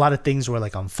 A lot of things were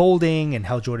like unfolding, and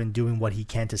Hal Jordan doing what he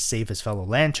can to save his fellow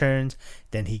Lanterns.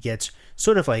 Then he gets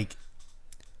sort of like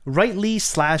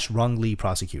rightly/wrongly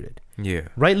prosecuted. Yeah.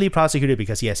 Rightly prosecuted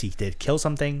because yes, he did kill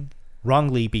something.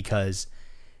 Wrongly because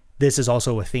this is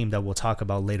also a theme that we'll talk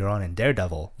about later on in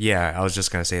Daredevil. Yeah, I was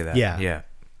just gonna say that. Yeah. Yeah.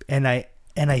 And I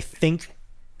think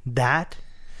that.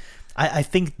 I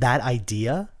think that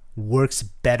idea works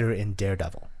better in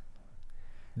Daredevil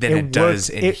than it does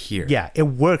in here. Yeah, it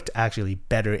worked actually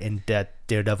better in that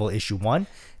Daredevil issue 1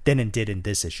 than it did in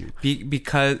this issue.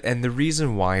 Because the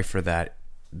reason why for that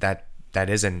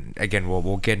is, and again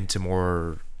we'll get into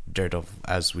more Daredevil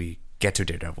as we get to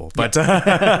Daredevil, but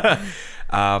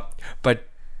but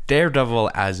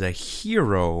Daredevil as a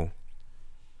hero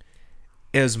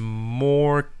is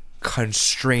more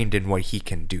constrained in what he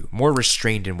can do, more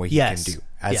restrained in what he can do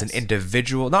as an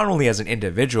individual, not only as an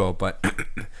individual, but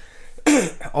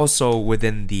also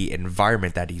within the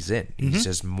environment that he's in. He's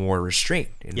just more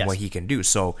restrained in what he can do.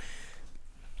 So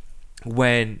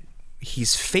when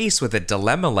he's faced with a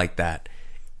dilemma like that,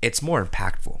 it's more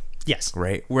impactful. Yes.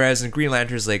 Right? Whereas in Green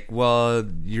Lantern's like, well,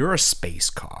 you're a space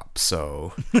cop,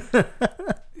 so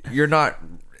you're not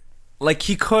like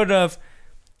he could have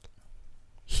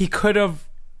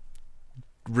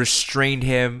restrained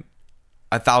him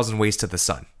 1,000 ways to the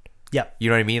sun. Yep. You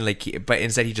know what I mean? Like, but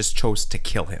instead he just chose to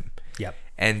kill him. Yep.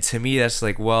 And to me, that's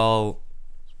like, well,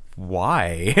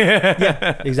 why?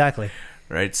 Yeah, exactly.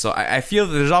 Right. So I feel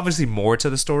that there's obviously more to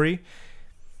the story.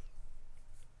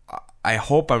 I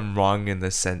hope I'm wrong in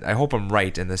the sense. I hope I'm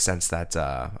right in the sense that.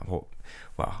 Well,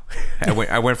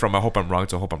 I went from I hope I'm wrong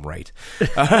to I hope I'm right.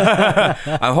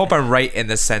 I hope I'm right in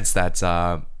the sense that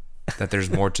that there's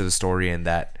more to the story and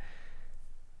that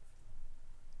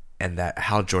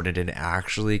Hal Jordan didn't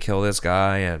actually kill this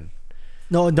guy and.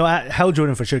 No, Hal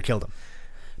Jordan for sure killed him.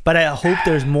 But I hope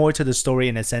there's more to the story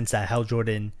in a sense that Hal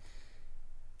Jordan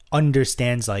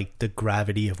understands like the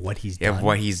gravity of what he's done. Of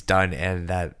what he's done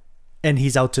and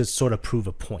he's out to sort of prove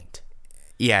a point.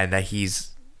 Yeah, and that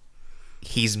he's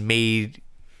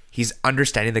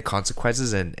understanding the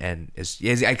consequences and is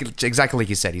exactly like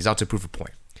you said, he's out to prove a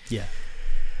point. Yeah.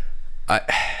 I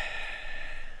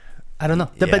don't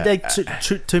know. But like,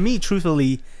 to me,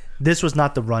 truthfully, this was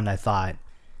not the run I thought.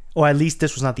 Or at least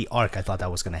this was not the arc I thought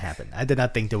that was going to happen. I did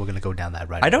not think they were going to go down that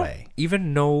right away. I don't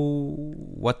even know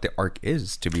what the arc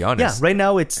is, to be honest. Yeah, right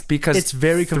now it's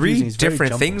very confusing. Three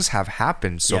different things have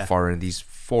happened so far in these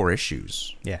 4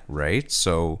 issues. Yeah. Right?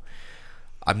 So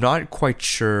I'm not quite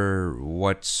sure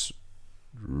what's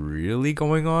really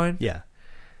going on. Yeah.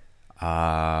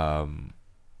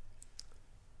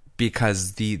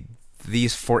 Because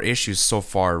these 4 issues so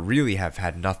far really have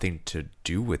had nothing to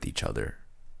do with each other.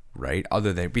 Right,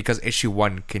 other than because issue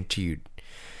 1 continued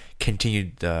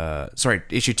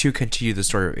issue 2 continued the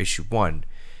story of issue 1,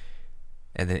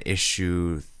 and then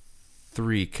issue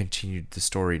 3 continued the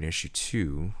story in issue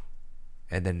 2,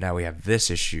 and then now we have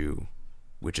this issue,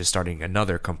 which is starting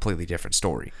another completely different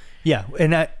story. Yeah,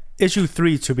 and issue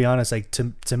 3, to be honest, like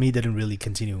to me, didn't really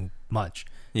continue much.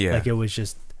 Yeah, like it was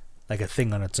just like a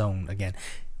thing on its own again.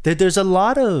 There's a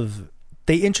lot of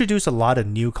they introduce a lot of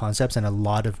new concepts and a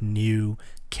lot of new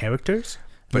characters,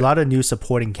 a lot of new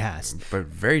supporting cast, but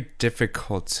very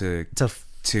difficult to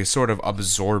sort of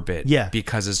absorb it. Yeah,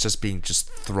 because it's just being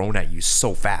thrown at you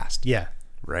so fast. Yeah,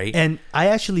 right. And I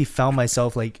actually found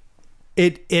myself like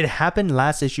it happened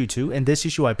last issue too, and this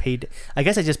issue I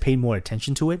guess I just paid more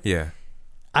attention to it. Yeah,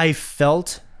 I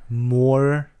felt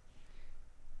more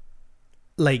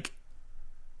like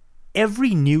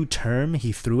every new term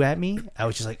he threw at me, I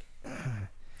was just like,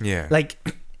 yeah, like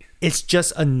it's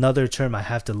just another term I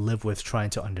have to live with trying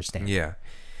to understand. Yeah.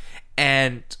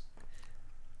 And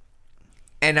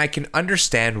I can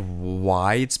understand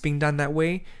why it's being done that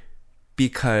way,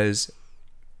 because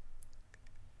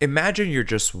imagine you're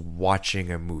just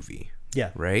watching a movie.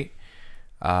 Yeah. Right?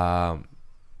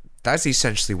 That's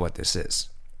essentially what this is,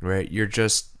 right?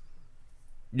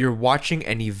 You're watching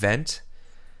an event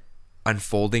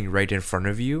unfolding right in front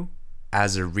of you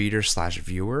as a reader /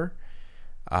 viewer.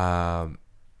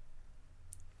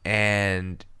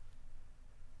 And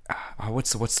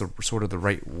what's the sort of the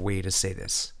right way to say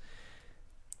this?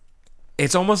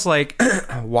 It's almost like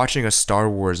watching a Star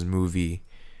Wars movie,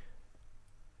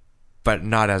 but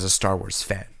not as a Star Wars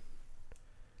fan.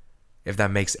 If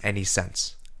that makes any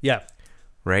sense. Yeah.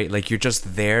 Right? Like you're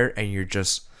just there and you're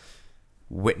just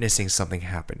witnessing something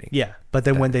happening. Yeah. But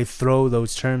then when they throw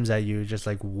those terms at you, you're just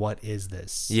like, what is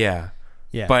this? Yeah.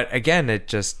 Yeah. But again,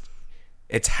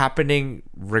 it's happening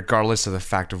regardless of the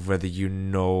fact of whether you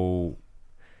know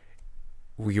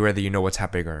what's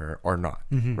happening or not,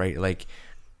 mm-hmm. right? Like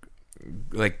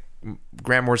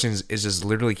Grant Morrison is just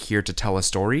literally here to tell a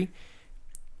story,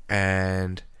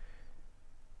 and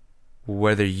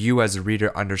whether you as a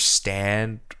reader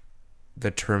understand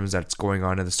the terms that's going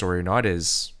on in the story or not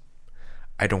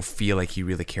I don't feel like he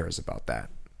really cares about that.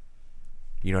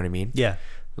 You know what I mean? Yeah.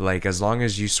 Like as long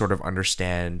as you sort of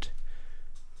understand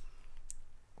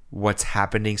what's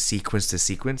happening sequence to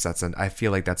sequence, I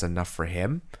feel like that's enough for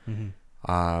him, mm-hmm.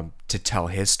 To tell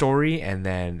his story, and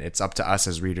then it's up to us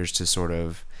as readers to sort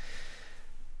of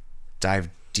dive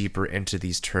deeper into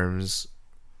these terms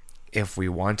if we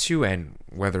want to, and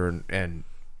whether and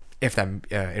if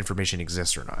that information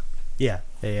exists or not. Yeah.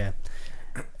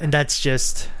 And that's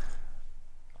just,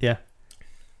 yeah.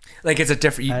 Like it's a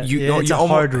different. It's a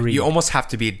hard read. You almost have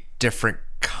to be a different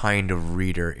kind of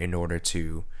reader in order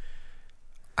to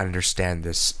understand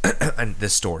this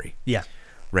this story. Yeah.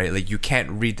 Right? Like you can't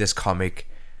read this comic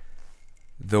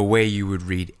the way you would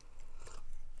read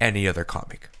any other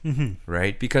comic. Mm-hmm.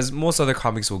 Right? Because most other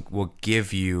comics will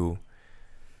give you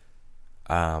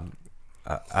some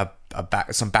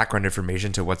background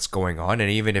information to what's going on, and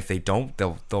even if they don't,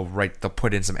 they'll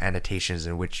put in some annotations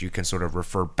in which you can sort of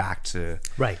refer back to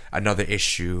right. another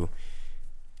issue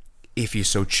if you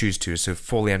so choose to, so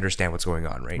fully understand what's going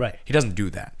on, right? Right. He doesn't do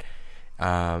that,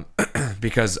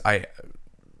 because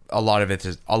a lot of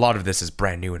this is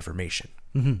brand new information,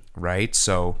 right?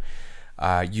 So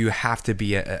you have to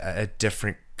be a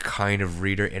different kind of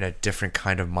reader in a different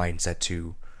kind of mindset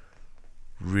to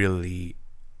really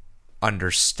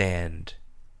understand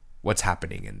what's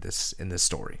happening in this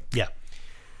story. Yeah.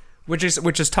 Which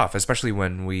is tough, especially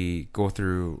when we go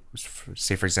through,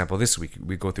 say for example, this week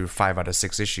we go through 5 out of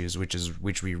 6 issues,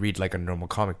 which we read like a normal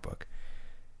comic book,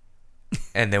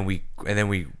 and then we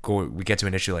get to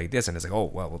an issue like this, and it's like,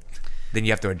 oh well, then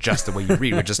you have to adjust the way you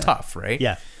read, which is tough, right?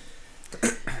 Yeah.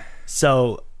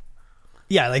 So,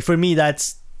 yeah, like for me,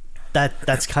 that's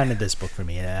kind of this book for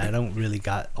me. I don't really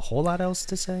got a whole lot else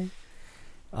to say.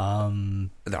 The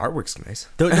artwork's nice.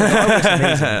 The artwork's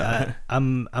amazing.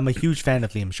 I'm a huge fan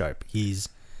of Liam Sharp. He's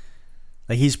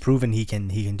proven he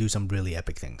can do some really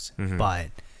epic things. But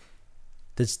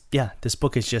this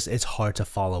book is just, it's hard to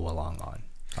follow along on.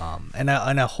 And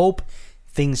I hope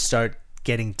things start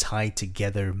getting tied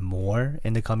together more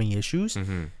in the coming issues,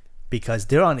 because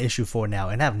they're on issue 4 now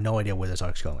and I have no idea where this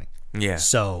arc's going. Yeah.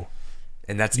 So,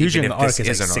 and that's usually even an if arc this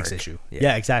is like an 6 arc. issue.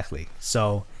 Yeah, exactly.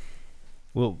 So,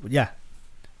 we'll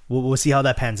see how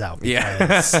that pans out.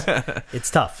 Because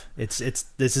it's tough. This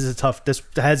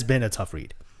has been a tough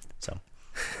read. So,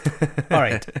 all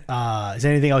right. Is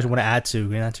there anything else you want to add to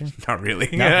Green Lantern? Not really.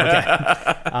 No?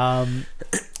 Okay.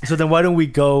 So then why don't we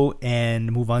go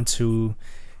and move on to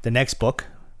the next book,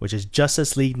 which is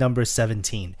Justice League number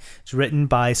 17. It's written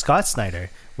by Scott Snyder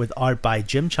with art by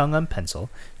Jim Chung on pencil,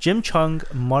 Jim Chung,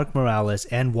 Mark Morales,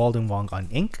 and Walden Wong on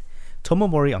ink,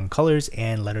 Tomomori on colors,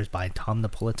 and letters by Tom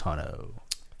Napolitano.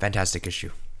 Fantastic issue.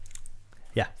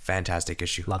 Yeah. Fantastic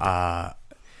issue. Loved it.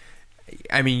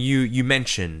 I mean, you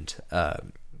mentioned either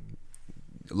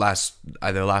last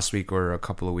week or a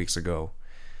couple of weeks ago,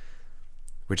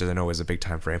 which I know is a big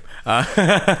time frame,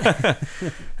 that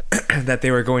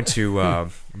they were going to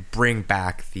bring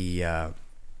back the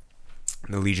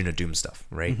Legion of Doom stuff,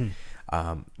 right?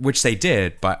 Which they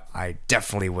did, but I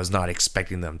definitely was not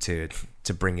expecting them to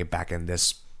bring it back in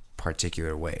this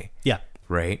particular way. Yeah.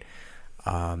 Right?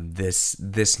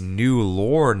 This new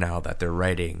lore now that they're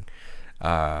writing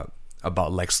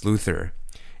about Lex Luthor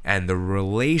and the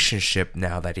relationship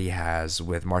now that he has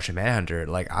with Martian Manhunter,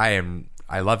 like I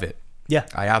love it. Yeah.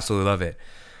 I absolutely love it.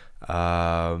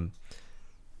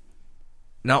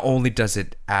 Not only does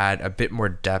it add a bit more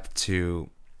depth to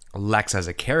Lex as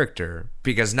a character,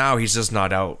 because now he's just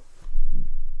not out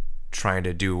trying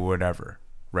to do whatever,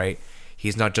 right?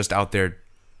 He's not just out there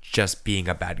just being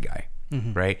a bad guy,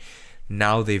 right?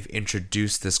 Now they've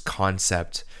introduced this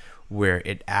concept where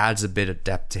it adds a bit of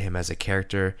depth to him as a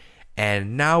character,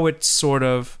 and now it's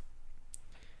going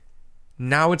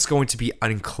to be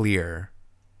unclear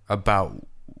about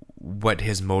what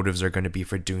his motives are going to be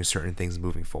for doing certain things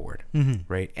moving forward,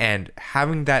 right? And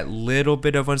having that little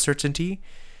bit of uncertainty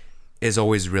is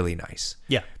always really nice.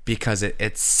 Yeah. Because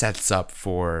it sets up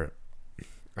for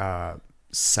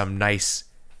some nice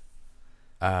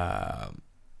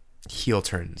heel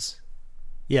turns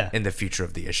in the future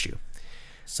of the issue.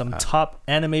 Some top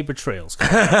anime betrayals.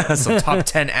 Some top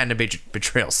 10 anime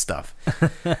betrayal stuff.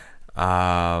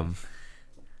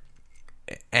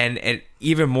 And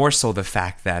even more so the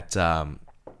fact that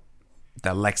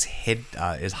that Lex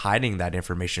is hiding that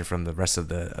information from the rest of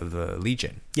the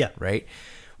Legion. Yeah. Right?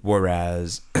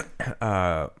 Whereas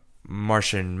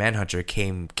Martian Manhunter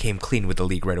came clean with the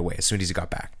League right away as soon as he got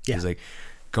back. Yeah. He's like,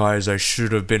 guys, I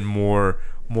should have been more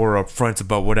upfront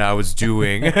about what I was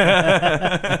doing. Like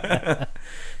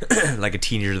a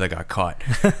teenager that got caught.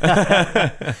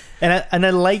 And I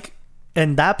like,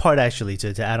 and that part actually,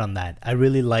 to add on that, I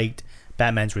really liked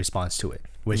Batman's response to it,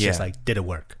 which is like, did it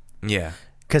work? Yeah.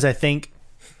 Because I think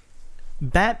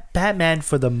Batman,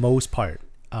 for the most part,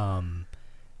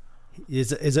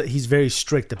 he's very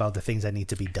strict about the things that need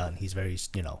to be done. He's very,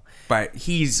 But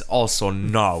he's also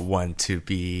not one to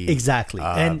be... Exactly.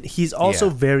 And he's also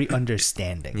very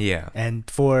understanding. Yeah. And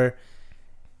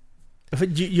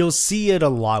you'll see it a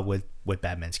lot with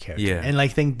Batman's character. Yeah. And I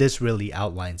think this really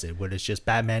outlines it, where it's just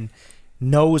Batman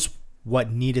knows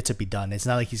what needed to be done. It's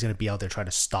not like he's going to be out there trying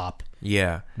to stop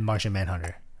Martian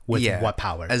Manhunter with what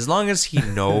power. As long as he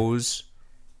knows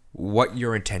what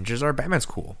your intentions are, Batman's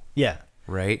cool. Yeah.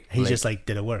 Right? He's just like,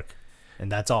 did it work?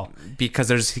 And that's all.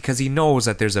 Because he knows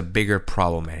that there's a bigger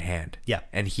problem at hand. Yeah.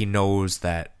 And he knows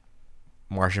that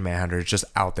Martian Manhunter is just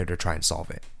out there to try and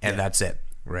solve it. And that's it.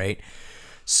 Right?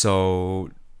 So,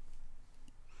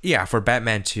 yeah, for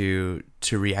Batman to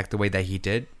react the way that he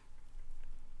did,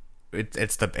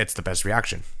 it's the best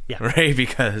reaction. Yeah. Right?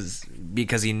 Because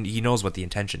he knows what the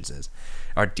intentions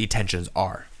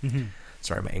are. Mm-hmm.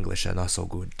 Sorry, my English is not so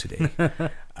good today.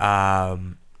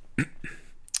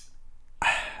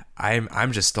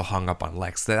 I'm just still hung up on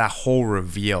Lex. That whole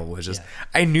reveal was just,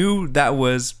 I knew that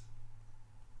was,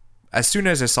 as soon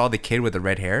as I saw the kid with the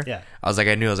red hair, I was like,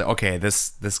 okay,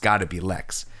 this got to be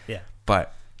Lex. Yeah.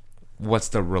 But what's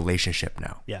the relationship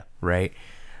now? Yeah. Right.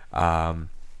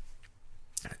 I'm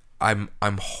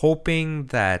hoping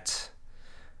that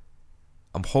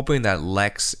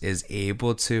Lex is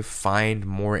able to find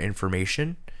more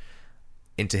information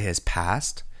into his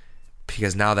past,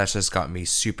 because now that's just got me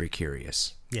super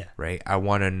curious. Yeah. Right. I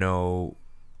want to know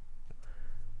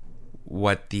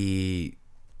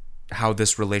how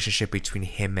this relationship between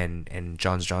him and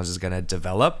Johns is going to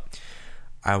develop.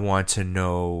 I want to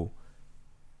know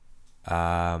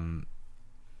how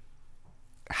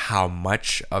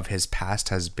much of his past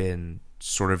has been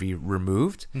sort of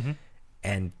removed. Mm-hmm.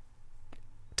 And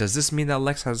does this mean that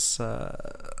Lex has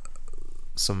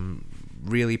some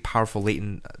really powerful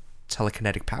latent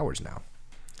telekinetic powers now?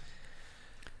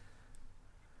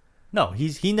 No,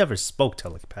 he never spoke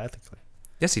telepathically.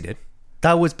 Yes, he did.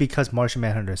 That was because Martian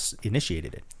Manhunter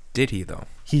initiated it. Did he, though?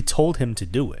 He told him to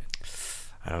do it.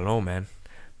 I don't know, man.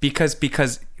 Because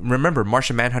remember,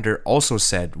 Martian Manhunter also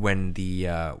said when the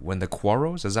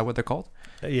Quaros, is that what they're called?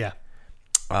 Yeah.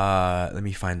 Let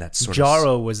me find that sort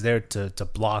Jaro was there to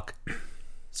block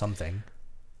something.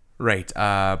 Right.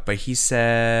 But he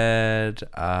said,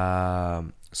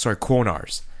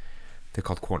 Quonars. They're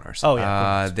called Quonars. Oh,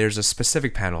 yeah. There's a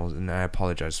specific panel, and I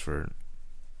apologize for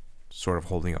sort of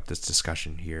holding up this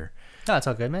discussion here. No, it's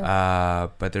all good, man.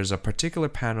 But there's a particular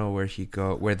panel where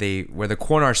the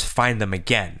Quonars find them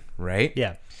again, right?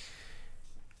 Yeah.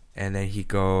 And then he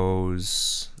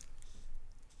goes,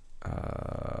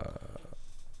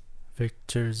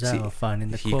 Victor Zhao finding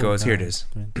the he quote. goes, here it is.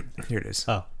 Here it is.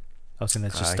 Oh. I was going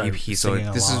to just start so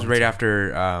this is right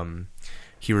after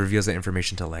he reveals the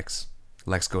information to Lex.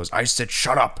 Lex goes, I said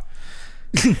shut up.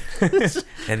 And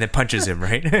then punches him,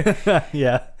 right?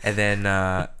 Yeah. And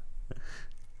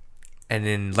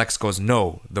then Lex goes,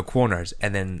 no, the Quonars.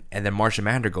 And then Martian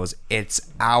Manhunter goes, it's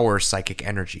our psychic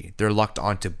energy. They're locked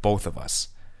onto both of us.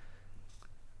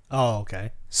 Oh,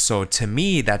 okay. So to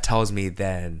me, that tells me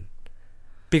then,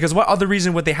 because what other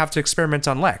reason would they have to experiment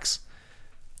on Lex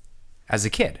as a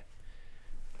kid?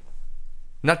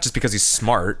 Not just because he's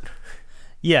smart.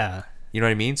 Yeah. You know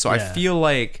what I mean? So I feel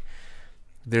like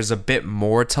there's a bit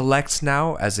more to Lex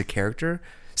now as a character.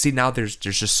 See, now there's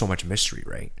just so much mystery,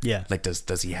 right? Yeah. Like,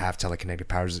 does he have telekinetic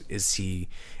powers?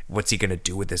 What's he gonna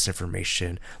do with this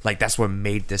information? Like, that's what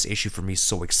made this issue for me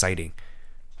so exciting,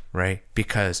 right?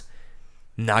 Because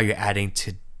now you're adding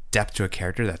to depth to a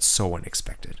character that's so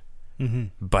unexpected,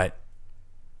 but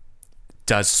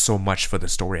does so much for the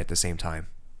story at the same time.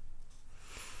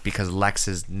 Because Lex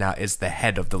is the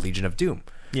head of the Legion of Doom.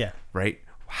 Yeah. Right?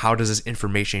 How does this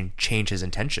information change his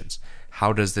intentions?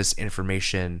 How will this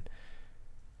information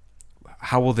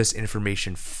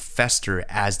fester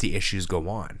as the issues go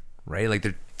on? Right? Like,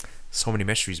 there's so many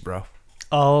mysteries, bro.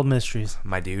 All mysteries.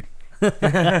 My dude.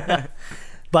 But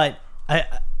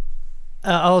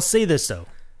I'll say this, though.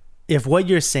 If what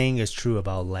you're saying is true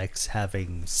about Lex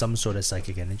having some sort of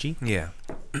psychic energy,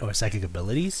 or psychic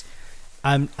abilities,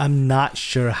 I'm not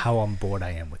sure how on board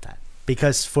I am with that.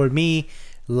 Because for me,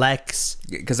 Lex,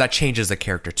 because that changes the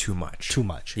character too much.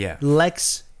 Yeah.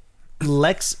 Lex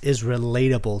is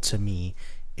relatable to me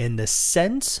in the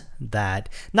sense that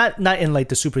not in like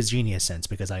the super genius sense,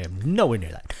 because I am nowhere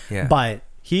near that. Yeah. But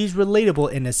he's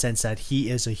relatable in the sense that he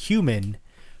is a human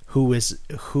who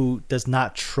does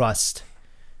not trust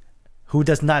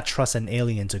an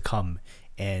alien to come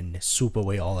and swoop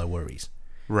away all our worries.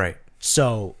 Right.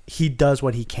 So he does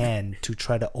what he can to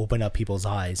try to open up people's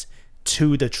eyes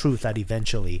to the truth that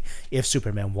eventually, if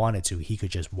Superman wanted to, he could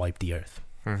just wipe the earth.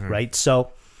 Right? So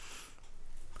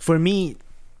for me,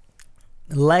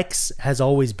 Lex has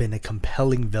always been a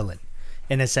compelling villain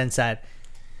in a sense that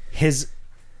his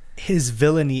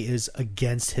villainy is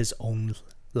against his own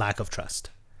lack of trust.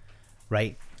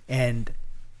 Right? And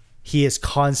he is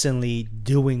constantly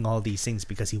doing all these things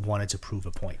because he wanted to prove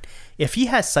a point. If he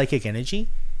has psychic energy,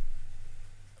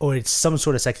 or it's some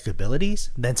sort of psychic abilities,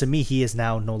 then to me he is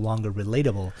now no longer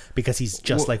relatable because he's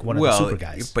just like one of the super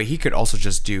guys. But he could also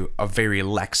just do a very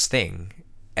Lex thing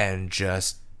and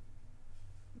just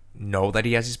know that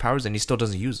he has these powers and he still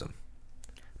doesn't use them.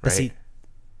 Right? But see,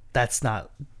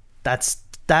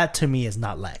 that to me is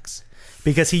not Lex,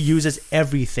 because he uses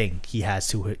everything he has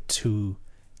to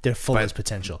their fullest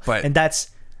potential, and that's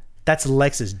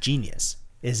Lex's genius.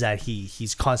 is that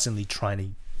he's constantly trying to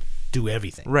do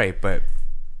everything. Right, but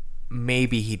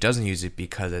maybe he doesn't use it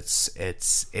because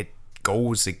it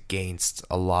goes against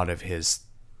a lot of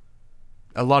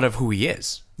who he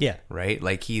is. Yeah. Right?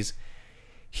 Like he's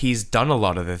done a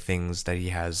lot of the things that he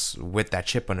has with that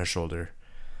chip on his shoulder.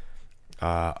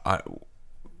 That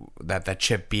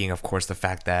chip being, of course, the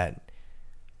fact that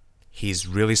he's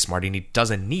really smart and he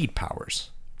doesn't need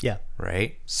powers. Yeah.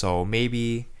 Right? So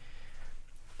maybe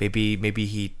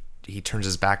he turns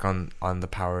his back on the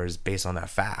powers based on that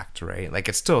fact, right? Like,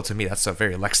 it's still, to me, that's a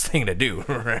very Lex thing to do,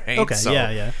 right? Okay, So,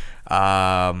 yeah.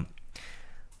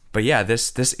 But yeah,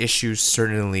 this issue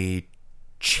certainly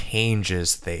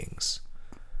changes things,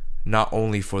 not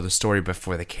only for the story but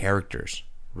for the characters,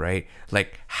 right?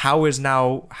 Like,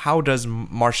 how does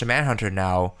Martian Manhunter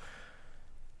now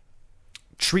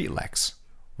treat Lex,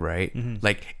 right?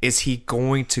 Like, is he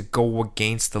going to go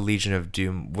against the Legion of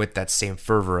Doom with that same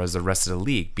fervor as the rest of the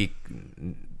League?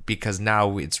 Because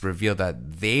now it's revealed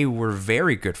that they were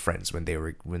very good friends when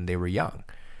they were young,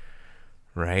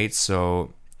 right?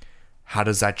 So how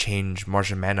does that change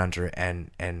Martian Manhunter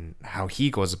and how he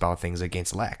goes about things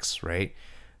against Lex, right?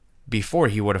 Before,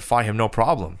 he would have fought him no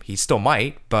problem. He still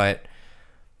might, but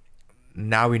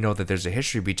now we know that there's a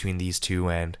history between these two,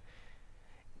 and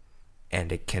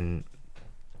it can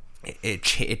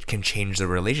change the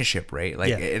relationship, right?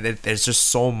 Like, there's just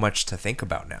so much to think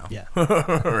about now. Yeah.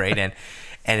 Right? And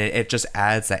it just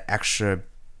adds that extra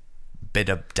bit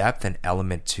of depth and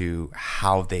element to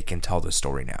how they can tell the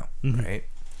story now, right?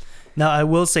 Now, I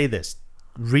will say this.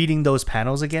 Reading those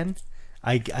panels again,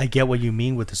 I get what you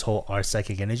mean with this whole our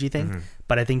psychic energy thing,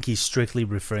 but I think he's strictly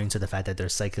referring to the fact that they're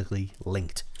psychically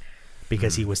linked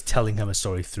because he was telling him a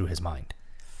story through his mind.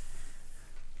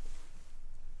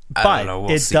 But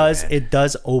it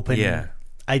does open. Yeah.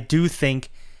 I do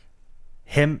think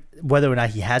him, whether or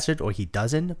not he has it or he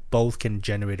doesn't, both can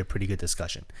generate a pretty good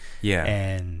discussion. Yeah.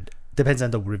 And depends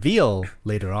on the reveal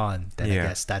later on, then I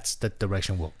guess that's the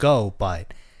direction we'll go.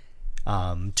 But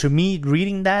to me,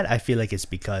 reading that, I feel like it's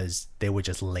because they were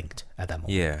just linked at that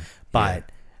moment. Yeah.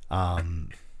 But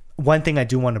one thing I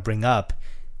do want to bring up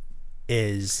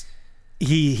is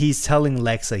he's telling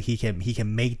Lex like he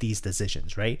can make these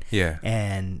decisions, right? Yeah.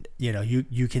 And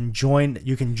you can join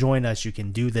us, you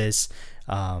can do this,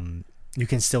 you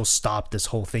can still stop this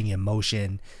whole thing in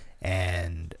motion,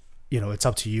 and it's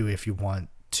up to you if you want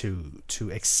to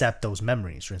accept those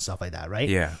memories and stuff like that, right?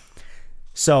 Yeah.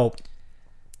 So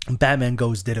Batman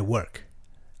did it work?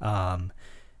 And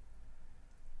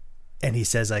he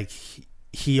says like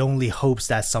he only hopes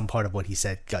that some part of what he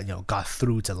said got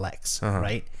through to Lex,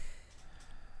 right?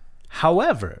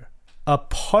 However, a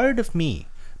part of me,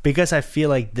 because I feel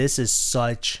like this is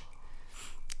such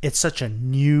a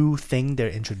new thing they're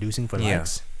introducing for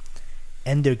Lex,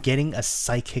 and they're getting a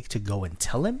psychic to go and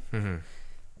tell him,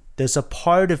 there's a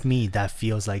part of me that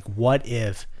feels like, what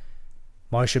if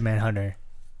Martian Manhunter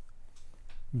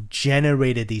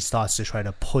generated these thoughts to try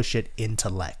to push it into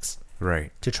Lex,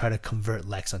 right? To try to convert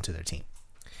Lex onto their team.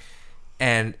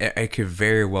 And it could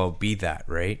very well be that,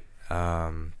 right?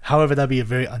 However, that'd be a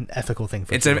very unethical thing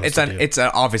for to do. It's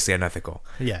obviously unethical.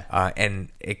 Yeah.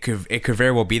 And it could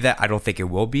very well be that. I don't think it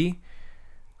will be.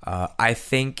 I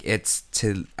think this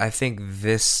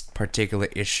particular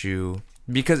issue,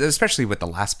 because especially with the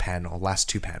last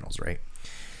two panels, right?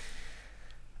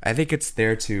 I think it's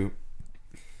there to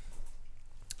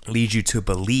lead you to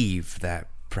believe that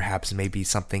perhaps maybe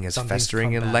something's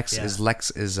festering in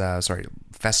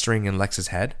festering in Lex's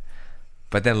head.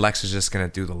 But then Lex is just going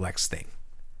to do the Lex thing,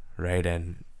 right?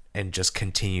 And just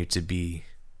continue to be,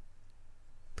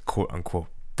 quote unquote,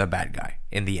 the bad guy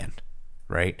in the end,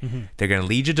 right? They're going to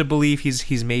lead you to believe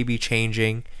he's maybe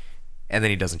changing, and then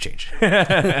he doesn't change.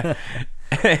 and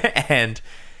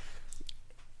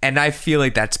I feel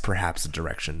like that's perhaps the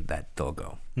direction that they'll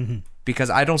go. Because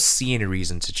I don't see any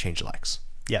reason to change Lex.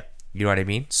 Yeah. You know what I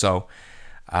mean? So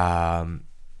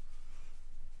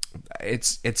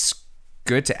it's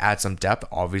good to add some depth.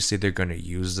 Obviously, they're going to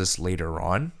use this later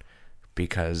on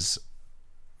because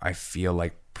I feel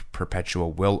like Perpetua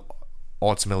will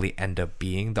ultimately end up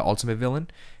being the ultimate villain,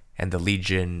 and the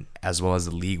Legion as well as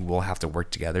the League will have to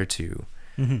work together to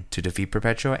defeat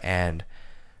Perpetua, and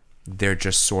they're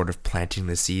just sort of planting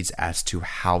the seeds as to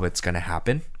how it's going to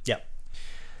happen. Yeah.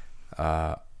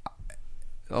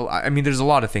 I mean, there's a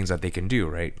lot of things that they can do,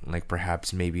 right? Like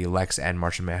perhaps maybe Lex and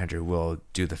Martian Manhunter will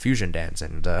do the fusion dance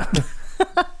and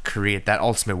create that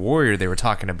ultimate warrior they were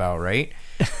talking about, right?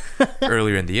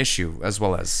 Earlier in the issue, as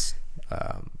well as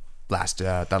the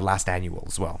last annual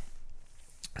as well.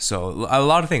 So a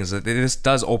lot of things. This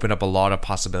does open up a lot of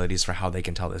possibilities for how they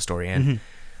can tell this story, and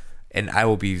and I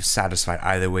will be satisfied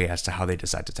either way as to how they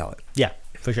decide to tell it. Yeah,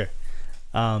 for sure.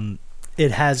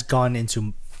 It has gone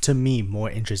into, to me, more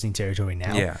interesting territory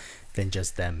now than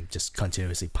just them just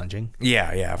continuously punching.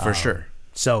 Yeah, for sure.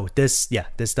 So this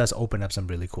does open up some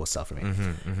really cool stuff for me.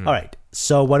 All right,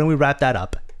 so why don't we wrap that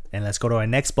up and let's go to our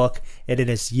next book. It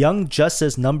is Young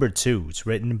Justice #2. It's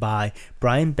written by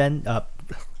Brian. I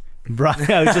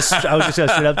was just gonna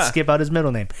straight up skip out his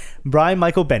middle name, Brian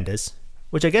Michael Bendis.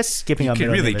 Which I guess skipping you out could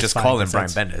middle really name just is call fine, him Brian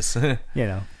Bendis. You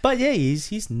know, but yeah,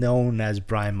 he's known as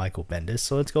Brian Michael Bendis,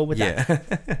 so let's go with that.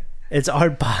 Yeah. It's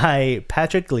art by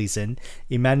Patrick Gleason,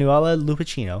 Emanuela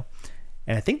Lupacino,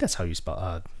 and I think that's how you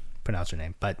pronounce her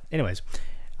name. But anyways,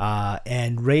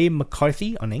 and Ray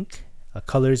McCarthy on ink.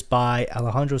 Colors by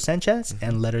Alejandro Sanchez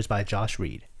and letters by Josh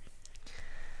Reed.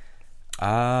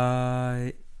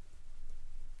 I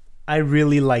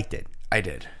really liked it. I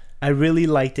did. I really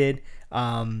liked it.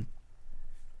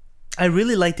 I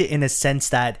really liked it in a sense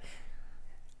that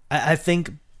I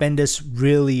think Bendis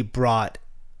really brought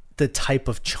the type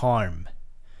of charm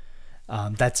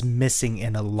that's missing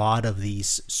in a lot of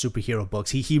these superhero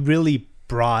books. He really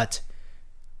brought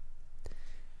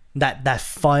that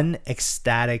fun,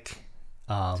 ecstatic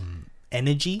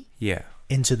energy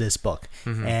into this book.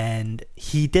 And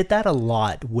he did that a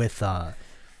lot with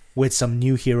some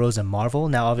new heroes in Marvel.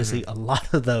 Now, obviously, a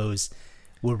lot of those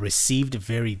were received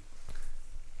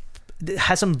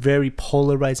has some very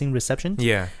polarizing reception.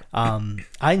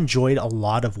 I enjoyed a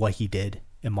lot of what he did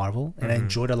in Marvel, and I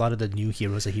enjoyed a lot of the new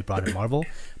heroes that he brought in Marvel,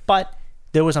 but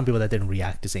there were some people that didn't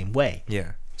react the same way.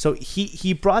 So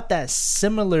he brought that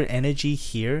similar energy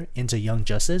here into Young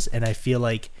Justice, and I feel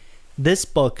like this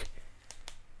book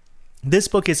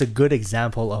is a good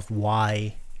example of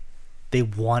why they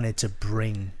wanted to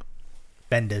bring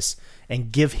Bendis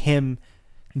and give him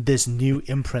this new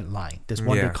imprint line, this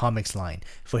Wonder Comics line,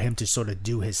 for him to sort of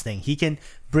do his thing. He can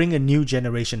bring a new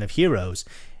generation of heroes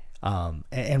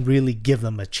and really give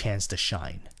them a chance to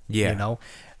shine. You know?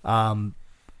 And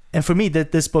for me,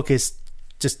 this book is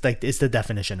just like, it's the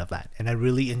definition of that. And I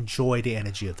really enjoy the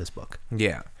energy of this book.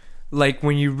 Yeah. Like,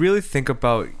 when you really think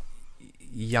about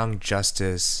Young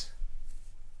Justice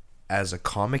as a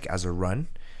comic, as a run,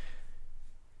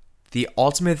 the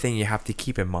ultimate thing you have to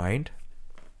keep in mind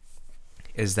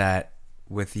is that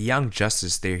with Young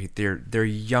Justice, they're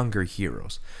younger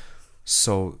heroes.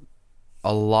 So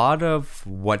a lot of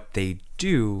what they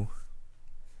do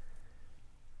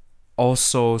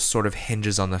also sort of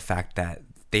hinges on the fact that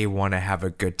they want to have a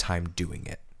good time doing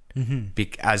it.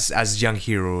 As young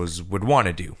heroes would want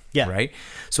to do. Right?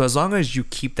 So as long as you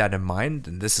keep that in mind,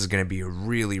 then this is going to be a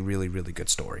really, really, really good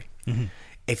story.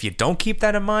 If you don't keep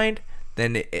that in mind,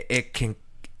 then it can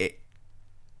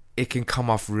come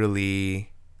off really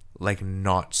like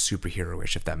not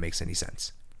superhero-ish, if that makes any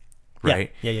sense,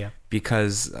 right? Yeah.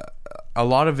 Because a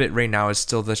lot of it right now is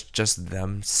still just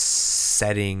them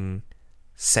setting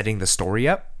the story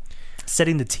up,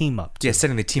 setting the team up too.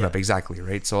 Setting the team up, exactly,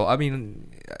 right? So I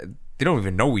mean, they don't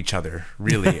even know each other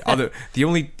really.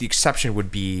 The exception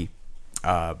would be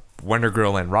Wonder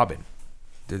Girl and Robin.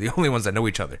 They're the only ones that know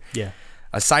each other.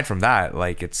 Aside from that,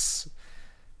 like, it's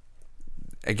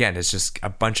just a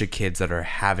bunch of kids that are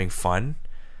having fun.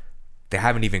 They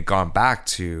haven't even gone back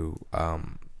to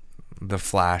the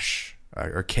Flash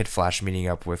or Kid Flash meeting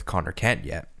up with Connor Kent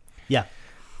yet.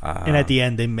 And at the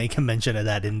end, they make a mention of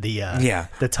that in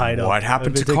the title. What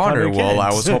happened to Connor? Well, I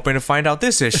was hoping to find out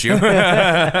this issue.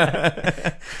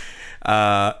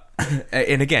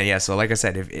 And again, so like I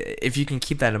said, if you can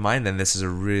keep that in mind, then this is a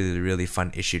really, really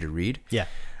fun issue to read.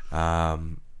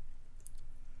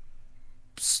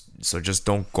 So just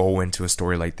don't go into a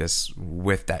story like this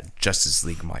with that Justice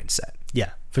League mindset.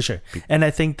 Yeah, for sure. And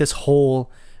I think this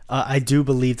whole, I do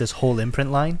believe this whole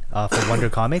imprint line for Wonder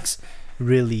Comics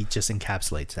really just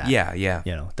encapsulates that. Yeah.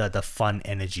 You know, the fun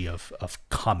energy of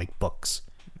comic books.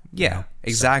 Yeah, you know?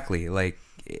 Exactly. So, like,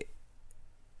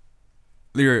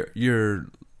 you're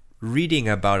reading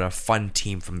about a fun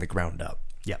team from the ground up.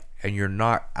 Yeah. And you're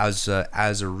not, as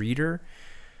a reader,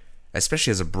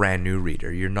 especially as a brand new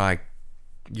reader, you're not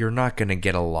going to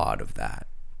get a lot of that,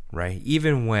 right?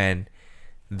 Even when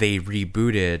they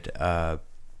rebooted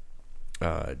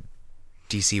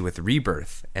DC with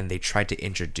Rebirth and they tried to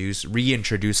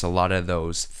reintroduce a lot of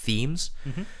those themes,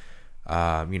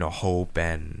 hope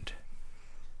and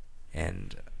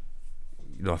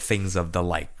things of the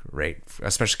like, right?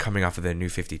 Especially coming off of the New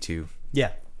 52.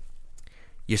 Yeah.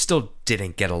 You still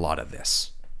didn't get a lot of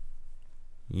this.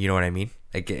 You know what I mean?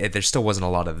 Like, there still wasn't a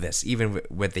lot of this, even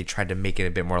when they tried to make it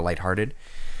a bit more lighthearted.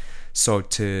 So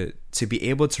to be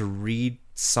able to read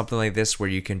something like this where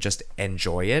you can just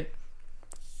enjoy it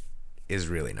is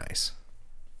really nice.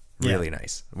 Yeah. Really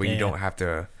nice. Where you don't have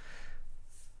to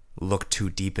look too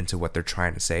deep into what they're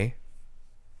trying to say.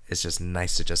 It's just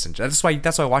nice to just enjoy.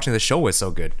 That's why watching the show is so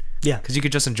good. Yeah. Because you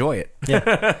could just enjoy it.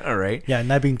 Yeah. All right. Yeah,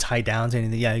 not being tied down to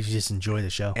anything. Yeah, you just enjoy the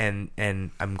show. And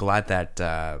I'm glad that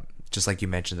just like you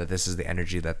mentioned, that this is the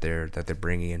energy that they're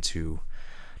bringing into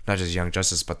not just Young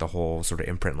Justice, but the whole sort of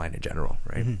imprint line in general,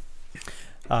 right?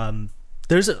 Mm-hmm.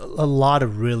 There's a lot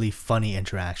of really funny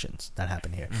interactions that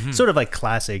happen here. Sort of like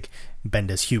classic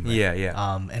Bendis humor. Yeah,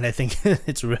 yeah. And I think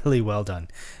it's really well done.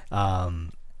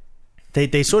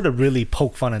 They sort of really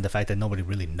poke fun at the fact that nobody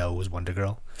really knows Wonder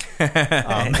Girl.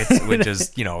 Which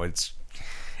is,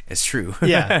 it's true.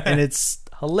 Yeah, and it's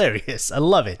hilarious. I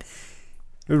love it.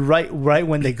 Right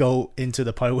when they go into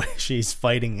the part where she's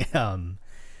fighting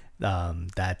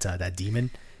that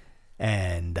demon,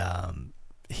 and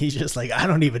he's just like, I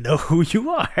don't even know who you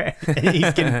are. And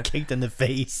he's getting kicked in the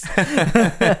face.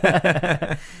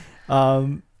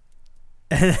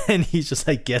 And then he's just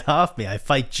like, get off me. I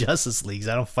fight Justice Leagues.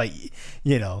 I don't fight,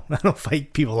 I don't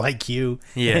fight people like you.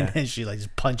 Yeah. And then she like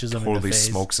just punches him in the face.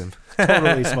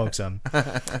 Totally smokes him.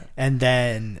 And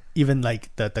then even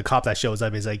like the cop that shows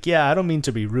up is like, yeah, I don't mean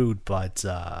to be rude, but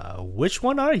which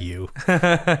one are you?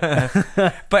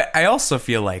 But I also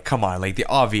feel like, come on, like the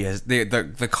obvious,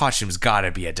 the costume's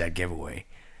gotta be a dead giveaway.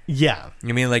 Yeah.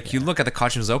 I mean, like you look at the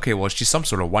costumes, okay, well, she's some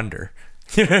sort of wonder.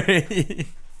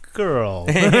 Girl.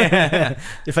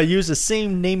 If I use the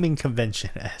same naming convention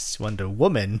as Wonder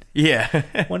Woman,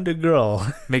 Wonder Girl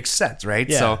makes sense, right?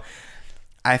 Yeah. So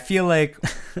I feel like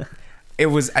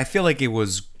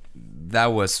that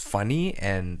was funny,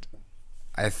 and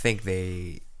I think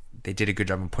they did a good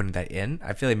job of putting that in.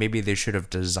 I feel like maybe they should have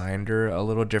designed her a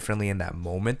little differently in that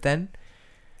moment then.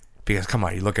 Because come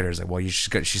on, you look at her, it's like, well,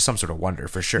 she's some sort of wonder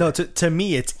for sure. No, to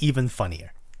me, it's even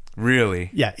funnier.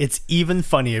 Really? Yeah, it's even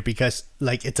funnier because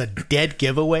like it's a dead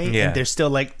giveaway, and they're still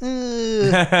like,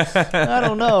 I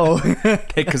don't know.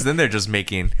 Because then they're just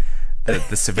making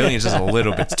the civilians just a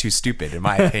little bit too stupid, in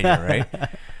my opinion, right?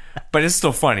 But it's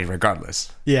still funny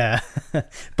regardless. Yeah,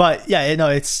 but yeah,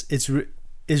 it's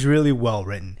really well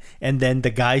written. And then the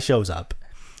guy shows up,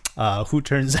 who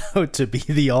turns out to be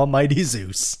the Almighty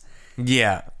Zeus.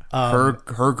 Yeah, her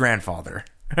grandfather.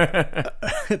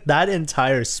 That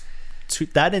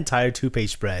entire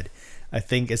 2-page spread, I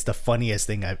think, is the funniest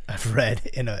thing I've read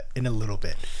in a little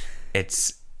bit.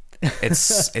 It's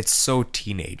so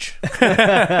teenage.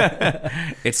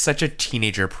 It's such a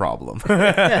teenager problem.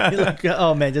 Like,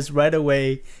 oh man, just right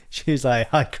away she's like,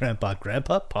 hi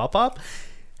grandpa, pop.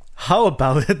 How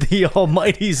about the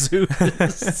Almighty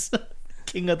Zeus,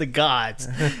 king of the gods?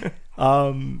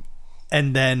 And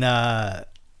then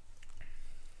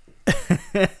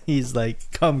he's like,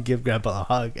 come give grandpa a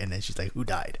hug. And then she's like, who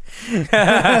died? She's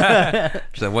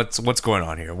like, what's going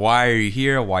on here? Why are you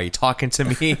here? Why are you talking to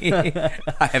me?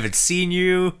 I haven't seen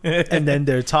you. And then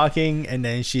they're talking, and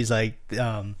then she's like,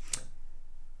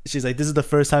 this is the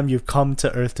first time you've come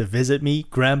to Earth to visit me,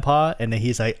 grandpa. And then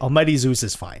he's like, Almighty Zeus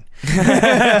is fine.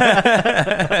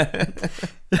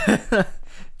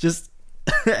 Just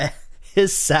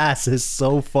his sass is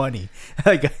so funny.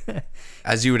 Like,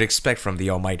 as you would expect from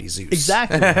the Almighty Zeus.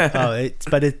 Exactly.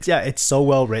 It's so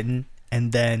well written.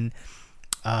 And then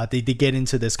they get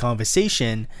into this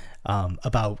conversation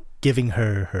about giving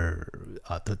her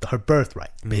her birthright,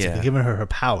 basically giving her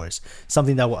powers,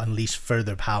 something that will unleash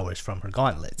further powers from her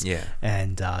gauntlets. Yeah.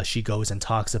 And she goes and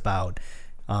talks about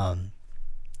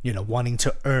wanting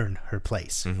to earn her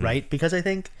place, right? Because I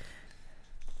think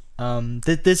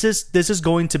this is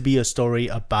going to be a story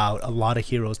about a lot of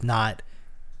heroes not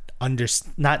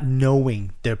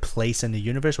knowing their place in the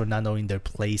universe, or not knowing their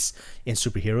place in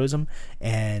superheroism,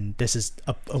 and this is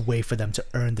a way for them to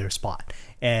earn their spot.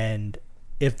 And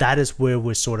if that is where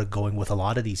we're sort of going with a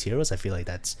lot of these heroes, I feel like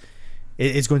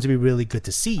it's going to be really good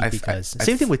to see. Because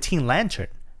same thing with Teen Lantern,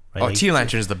 right? Oh, like, Teen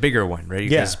Lantern is the bigger one, right?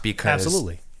 Because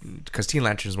absolutely. Because Teen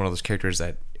Lantern is one of those characters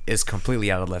that is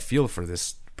completely out of left field for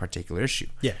this particular issue.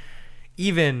 Yeah.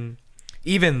 Even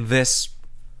this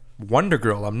Wonder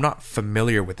Girl, I'm not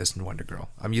familiar with this Wonder Girl.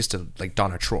 I'm used to like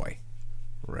Donna Troy,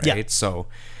 right? Yeah. So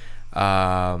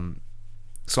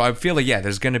I feel like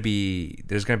there's gonna be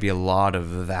a lot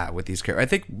of that with these characters. I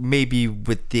think maybe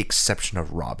with the exception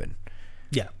of Robin.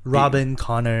 Yeah, Robin,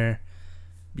 Connor.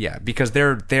 Yeah, because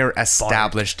they're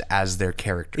established as their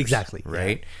characters. Exactly.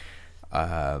 Right.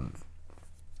 Yeah.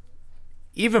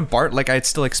 Even Bart, like I'd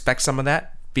still expect some of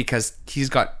that because he's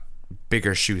got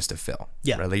bigger shoes to fill.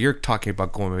 Yeah. Right? Like you're talking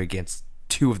about going against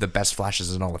two of the best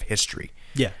Flashes in all of history.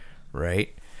 Yeah.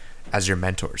 Right? As your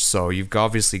mentors. So you've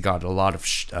obviously got a lot of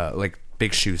like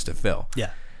big shoes to fill.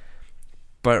 Yeah.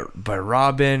 but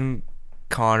Robin,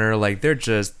 Connor, like they're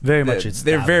just Very much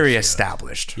they're very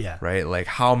established, established. Yeah. Right? Like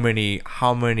how many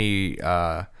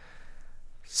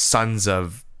sons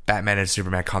of Batman and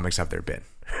Superman comics have there been?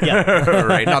 Yeah.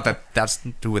 Right? Not that that's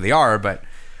who they are, but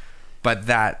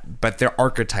their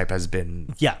archetype has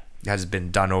been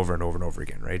done over and over and over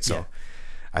again, right? So Yeah.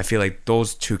 I feel like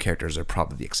those two characters are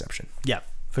probably the exception. Yeah,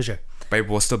 for sure. But it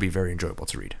will still be very enjoyable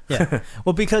to read. Yeah.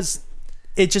 Well, because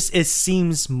it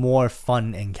seems more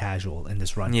fun and casual in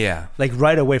this run. Yeah. Like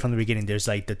right away from the beginning, there's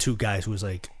like the two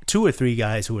or three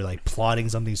guys who are like plotting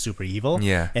something super evil.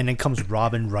 Yeah. And then comes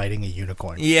Robin riding a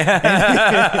unicorn.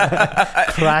 Yeah.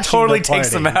 Crashing Totally the takes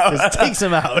party. them out. Just takes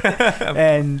them out.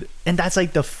 And that's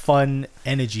like the fun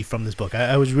energy from this book.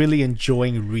 I was really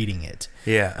enjoying reading it.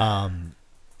 Yeah.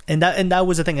 And that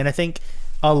was the thing. And I think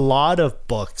a lot of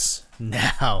books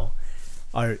now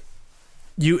are,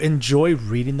 you enjoy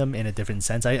reading them in a different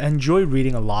sense. I enjoy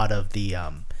reading a lot of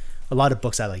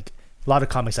books that like, a lot of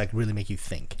comics like really make you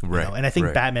think, you Right, know? And I think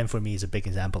right. Batman for me is a big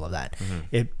example of that.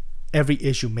 Every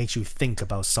issue makes you think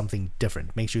about something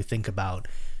different, makes you think about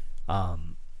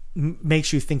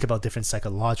different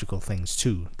psychological things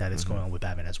too that is going on with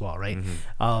Batman as well, right?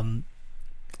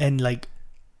 And like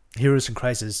Heroes in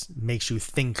Crisis makes you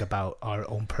think about our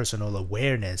own personal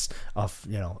awareness of,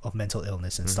 you know, of mental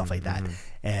illness and stuff like that.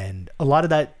 And a lot of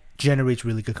that generates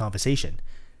really good conversation.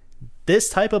 This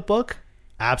type of book,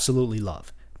 absolutely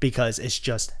love, because it's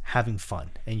just having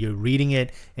fun and you're reading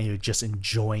it and you're just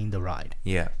enjoying the ride.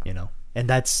 Yeah. You know, and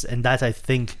that's I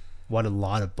think what a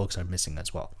lot of books are missing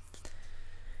as well.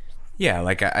 Yeah,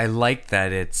 like I like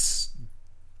that it's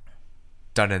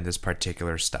done in this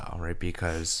particular style, right?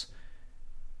 Because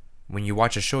when you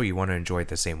watch a show, you want to enjoy it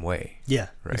the same way. Yeah,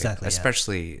 right? exactly.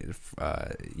 Especially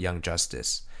Young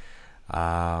Justice.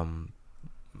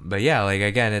 But yeah, like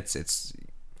again, it's.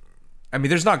 I mean,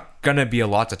 there's not gonna be a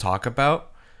lot to talk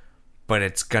about, but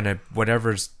it's gonna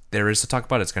whatever's there is to talk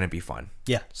about, it's gonna be fun.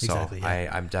 Yeah, So exactly. Yeah.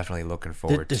 I'm definitely looking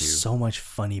forward to. There's so much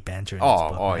funny banter in Oh,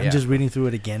 this book. oh, I'm yeah. just reading through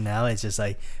it again now. It's just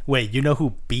like, wait, you know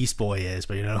who Beast Boy is,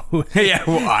 but you know who. Yeah,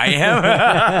 well, I am.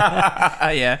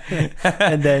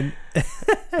 Yeah.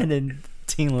 and then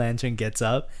Teen Lantern gets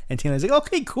up, and Teen Lantern's like,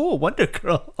 okay, cool, Wonder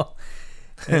Girl.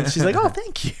 And she's like, oh,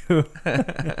 thank you.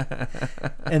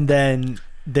 And then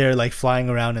they're like flying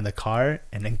around in the car,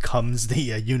 and then comes the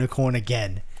unicorn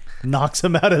again, knocks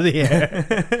him out of the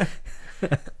air.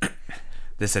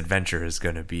 This adventure is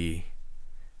gonna be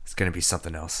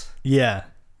something else. Yeah.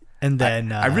 And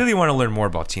then I really want to learn more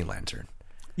about Teen Lantern.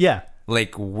 yeah.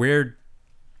 Like, where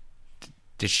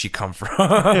did she come from?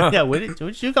 Yeah, where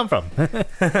did you come from?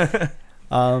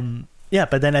 Yeah,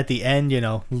 but then at the end, you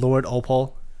know, Lord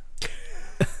Opal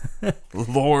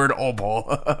Lord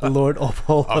Opal. Lord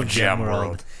Opal of Gemworld.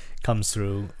 Gemworld comes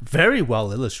through. Very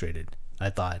well illustrated, I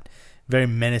thought. Very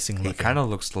menacing looking. He kind of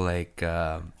looks like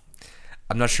I'm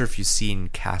not sure if you've seen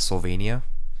Castlevania,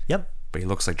 Yep. but he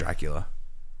looks like Dracula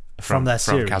From that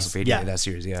series. Castlevania. Yeah. That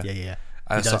series, yeah. Yeah, yeah, yeah.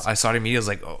 I He does. saw it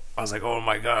immediately. I was like, oh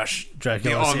my gosh, Dracula's the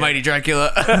here. almighty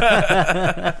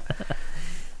Dracula.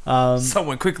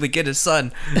 Someone quickly get his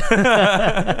son.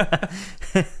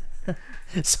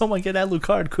 Someone get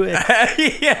Alucard quick.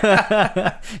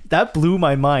 Yeah. That blew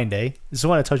my mind, eh? Just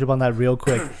want to touch upon that real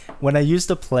quick. When I used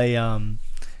to play, I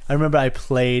remember I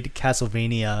played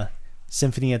Castlevania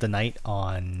Symphony of the Night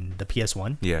on the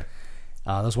PS1. Yeah.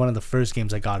 That was one of the first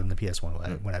games I got in the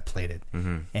PS1 when I played it.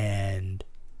 Mm-hmm. And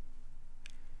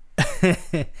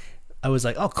I was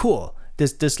like, oh, cool.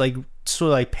 This like sort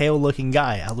of like pale looking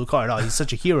guy, Alucard. Oh, he's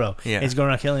such a hero. Yeah. And he's going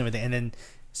around killing everything. And then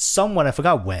someone, I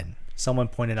forgot when, someone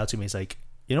pointed out to me, he's like,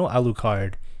 you know,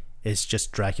 Alucard is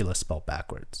just Dracula spelled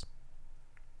backwards.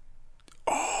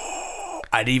 I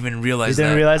didn't even realize You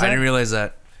didn't realize that? I didn't realize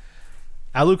that.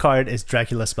 Alucard is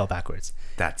Dracula spelled backwards.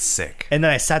 That's sick. And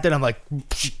then I sat there and I'm like,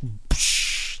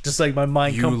 just like my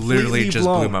mind You completely literally just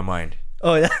blown. blew my mind.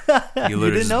 Oh, yeah. You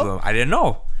literally didn't know? I didn't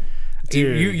know.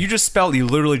 Dude. You just spelled. You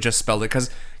literally just spelled it because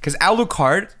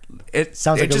Alucard. It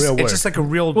Sounds like a just, real word. It's just like a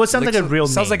real. Well, it sounds like a real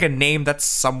Sounds name. like a name that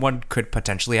someone could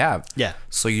potentially have. Yeah.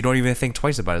 So you don't even think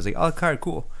twice about it. It's like Alucard,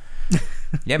 cool.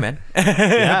 Yeah, man.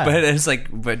 Yeah. But it's like,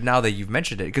 but now that you've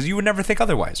mentioned it, because you would never think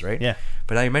otherwise, right? Yeah.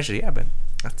 But now you mentioned it, yeah, but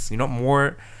that's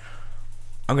more.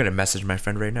 I'm gonna message my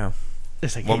friend right now.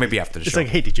 It's like, Well, hey, maybe after the it's show. like,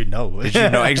 hey, did you know? Did you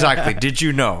know exactly? Did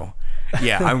you know?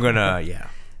 Yeah, I'm gonna. Yeah.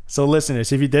 So,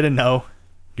 listeners, if you didn't know,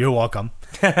 you're welcome.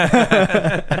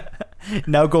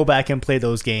 Now go back and play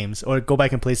those games, or go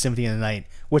back and play Symphony of the Night,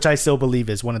 which I still believe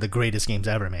is one of the greatest games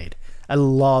ever made. I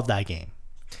love that game.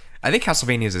 I think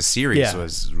Castlevania as a series Yeah.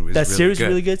 was That really series good. is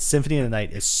really good. Symphony of the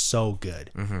Night is so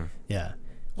good. Mm-hmm. Yeah.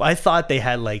 Well, I thought they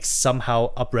had like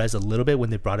somehow up-res a little bit when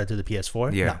they brought it to the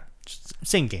PS4. Yeah. No,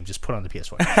 same game, just put on the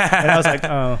PS4. And I was like,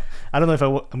 oh, I don't know if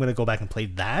I'm going to go back and play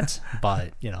that,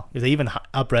 but you know, if they even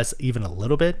up-res even a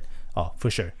little bit, oh, for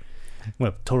sure. I'm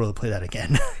going to totally play that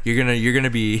again. You're gonna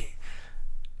be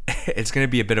it's gonna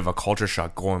be a bit of a culture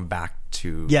shock going back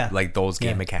to like those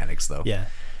game mechanics though. Yeah.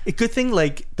 A good thing,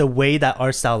 like the way that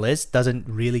art style is doesn't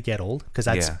really get old because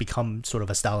that's become sort of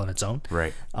a style on its own.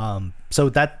 Right. So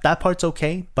that part's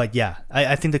okay, but yeah,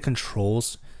 I think the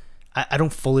controls, I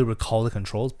don't fully recall the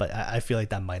controls, but I feel like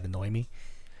that might annoy me.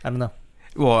 I don't know.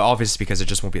 Well, obviously because it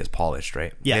just won't be as polished,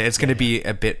 right? Yeah. It's gonna be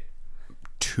a bit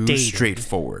too dated.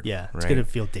 Straightforward. Yeah, it's right? gonna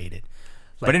feel dated.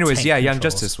 Like but anyways, tank yeah, Young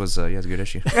controls. Justice was a good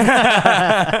issue.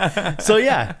 So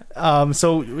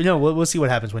you know we'll see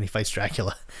what happens when he fights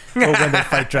Dracula, or when they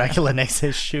fight Dracula next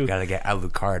issue. Gotta get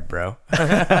Alucard, bro.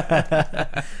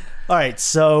 All right,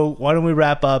 so why don't we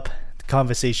wrap up the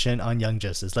conversation on Young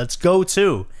Justice? Let's go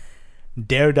to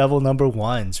Daredevil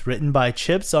 #1s, written by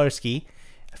Chip Zdarsky.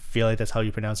 I feel like that's how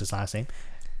you pronounce his last name.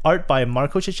 Art by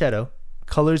Marco Cicchetto,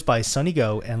 colors by Sonny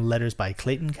Go, and letters by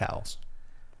Clayton Cowles.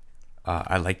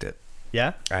 I liked it.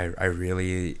 Yeah? I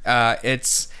really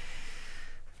it's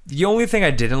the only thing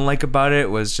I didn't like about it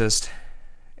was just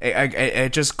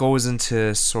it just goes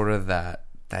into sort of that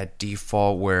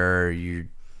default where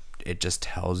it just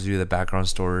tells you the background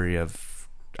story of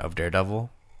Daredevil,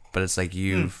 but it's like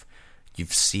you've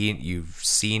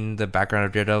seen the background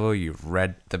of Daredevil, you've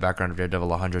read the background of Daredevil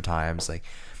 100 times. Like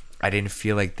I didn't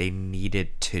feel like they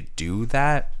needed to do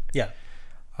that. Yeah.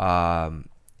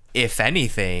 If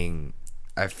anything,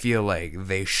 I feel like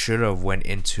they should have went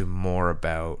into more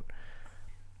about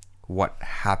what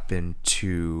happened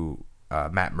to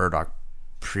Matt Murdock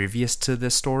previous to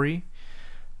this story,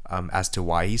 as to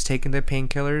why he's taking the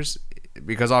painkillers.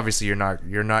 Because obviously you're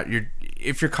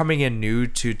if you're coming in new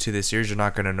to this series, you're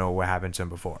not gonna know what happened to him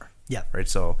before. Yeah. Right.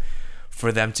 So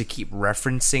for them to keep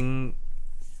referencing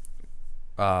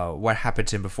what happened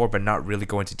to him before, but not really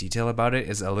go into detail about it,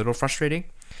 is a little frustrating.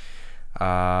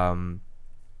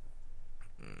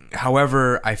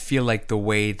 However, I feel like the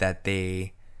way that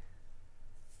they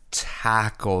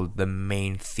tackled the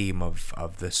main theme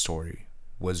of the story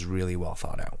was really well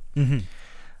thought out. Mm-hmm.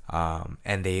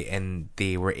 And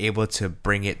they were able to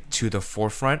bring it to the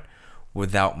forefront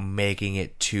without making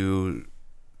it too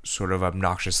sort of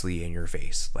obnoxiously in your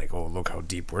face. Like, oh, look how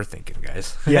deep we're thinking,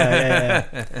 guys.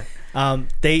 Yeah.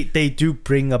 They do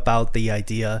bring about the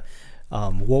idea,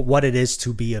 what it is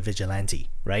to be a vigilante,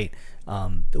 right?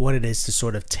 What it is to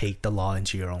sort of take the law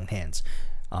into your own hands.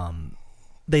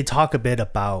 They talk a bit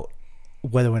about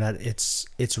whether or not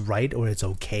it's right or it's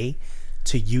okay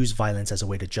to use violence as a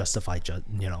way to justify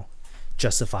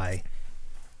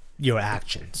your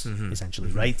actions,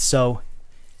 essentially, right? So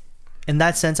in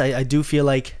that sense, I do feel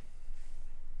like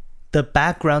the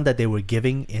background that they were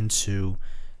giving into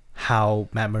how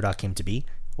Matt Murdock came to be,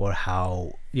 or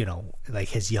how, like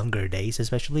his younger days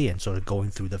especially, and sort of going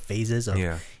through the phases of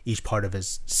each part of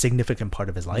his significant part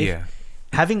of his life. Yeah.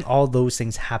 Having all those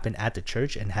things happen at the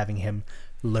church and having him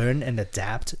learn and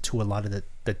adapt to a lot of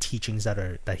the teachings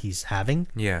that he's having.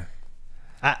 Yeah.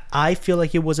 I feel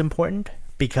like it was important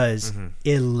because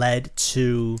it led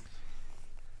to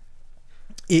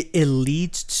it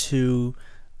leads to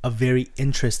a very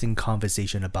interesting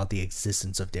conversation about the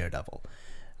existence of Daredevil.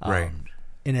 Right.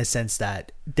 In a sense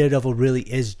that Daredevil really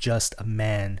is just a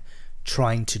man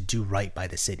trying to do right by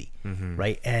the city,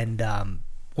 right? And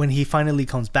when he finally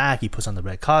comes back, he puts on the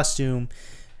red costume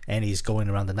and he's going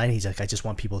around the night. He's like, I just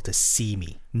want people to see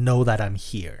me, know that I'm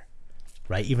here,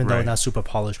 right? Even though not super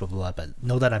polished, blah, blah, blah, but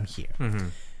know that I'm here.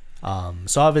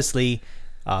 So obviously,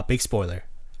 big spoiler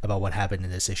about what happened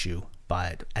in this issue.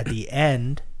 But at the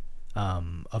end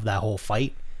of that whole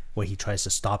fight where he tries to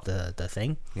stop the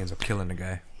thing, he ends up killing the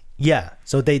guy. Yeah,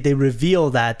 so they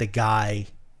reveal that the guy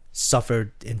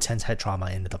suffered intense head trauma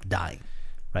and ended up dying,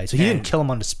 right? So he didn't kill him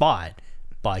on the spot,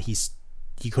 but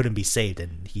he couldn't be saved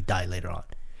and he died later on.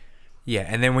 Yeah,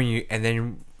 and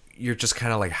then you're just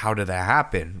kind of like, how did that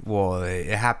happen? Well,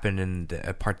 it happened in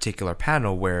a particular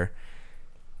panel where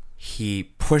he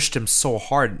pushed him so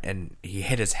hard and he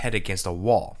hit his head against a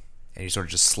wall and he sort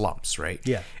of just slumps, right?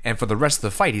 Yeah. And for the rest of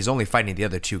the fight, he's only fighting the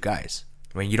other two guys.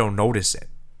 I mean, you don't notice it,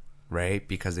 right?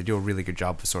 Because they do a really good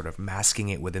job of sort of masking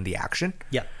it within the action.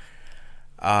 Yeah.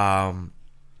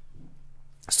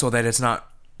 So that it's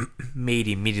not made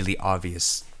immediately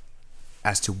obvious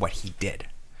as to what he did,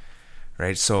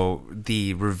 right? So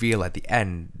the reveal at the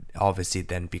end obviously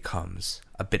then becomes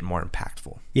a bit more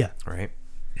impactful. Yeah. Right?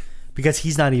 Because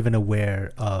he's not even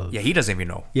aware of... Yeah, he doesn't even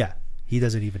know. Yeah, he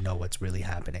doesn't even know what's really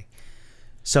happening.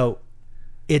 So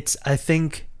I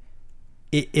think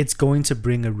it's going to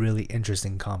bring a really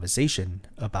interesting conversation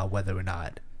about whether or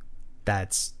not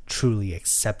that's truly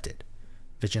accepted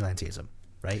vigilantism,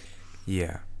 right?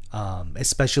 Yeah.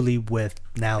 Especially with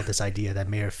now this idea that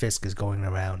Mayor Fisk is going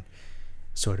around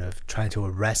sort of trying to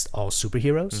arrest all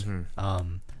superheroes.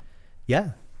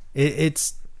 Yeah,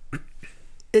 it's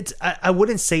I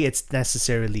wouldn't say it's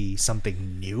necessarily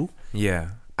something new.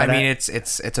 Yeah. I mean, it's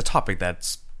a topic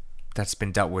that's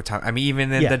been dealt with. I mean,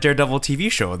 even in the Daredevil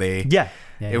TV show,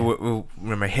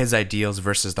 remember his ideals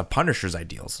versus the Punisher's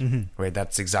ideals, right?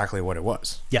 That's exactly what it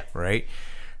was. Yeah. Right.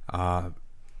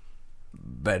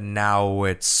 But now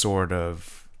they're sort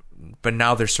of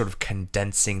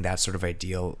condensing that sort of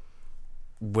ideal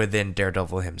within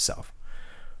Daredevil himself,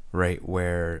 right?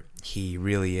 Where he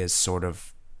really is sort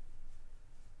of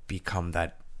become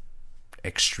that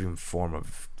extreme form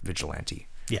of vigilante.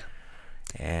 Yeah.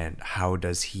 And how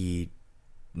does he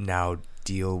now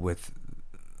deal with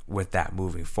that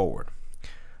moving forward?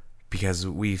 Because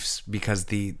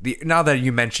the now that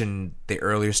you mentioned the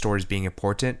earlier stories being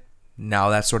important, now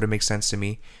that sort of makes sense to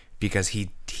me, because he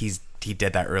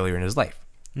did that earlier in his life.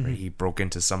 Right? He broke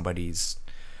into somebody's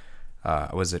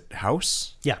was it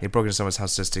house? Yeah. He broke into someone's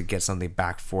house just to get something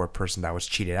back for a person that was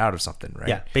cheated out of something, right?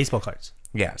 Yeah, baseball cards.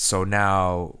 Yeah, so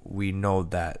now we know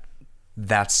that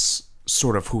that's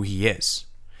sort of who he is.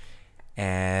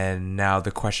 And now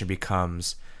the question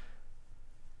becomes,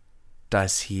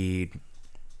 does he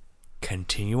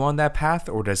continue on that path,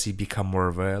 or does he become more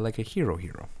of a hero?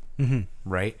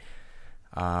 Right?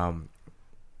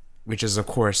 Which is, of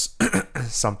course,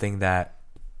 something that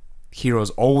heroes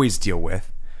always deal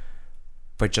with,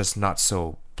 but just not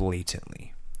so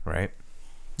blatantly, right?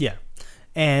 Yeah.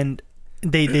 And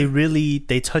they really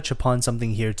touch upon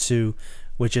something here too,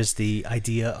 which is the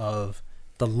idea of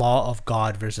the law of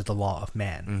God versus the law of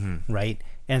man, right?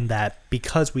 And that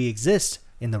because we exist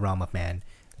in the realm of man,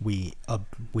 we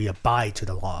abide to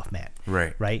the law of man,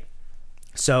 right?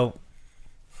 So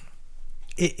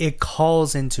it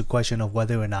calls into question of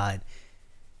whether or not,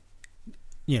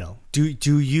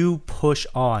 do you push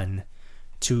on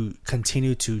to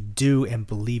continue to do and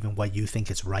believe in what you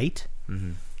think is right,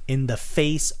 in the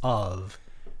face of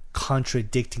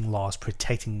contradicting laws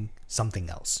protecting something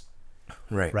else,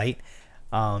 right?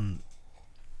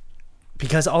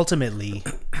 Because ultimately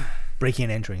breaking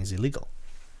and entering is illegal,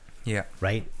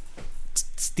 right?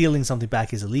 Stealing something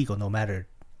back is illegal no matter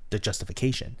the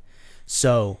justification.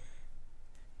 So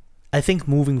I think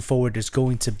moving forward there's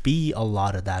going to be a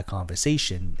lot of that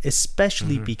conversation,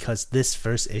 especially because this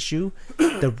first issue,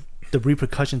 the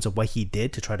repercussions of what he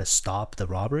did to try to stop the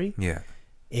robbery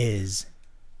is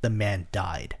the man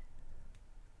died.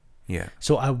 Yeah.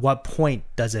 So at what point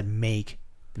does it make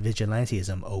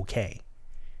vigilantism okay?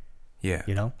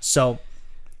 Yeah. So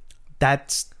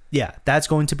that's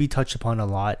going to be touched upon a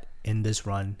lot in this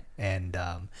run, and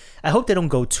I hope they don't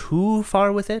go too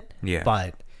far with it. Yeah.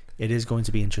 But it is going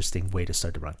to be an interesting way to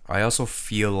start the run. I also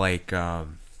feel like a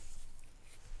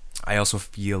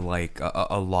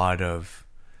lot of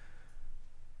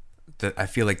I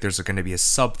feel like there's going to be a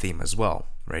sub theme as well,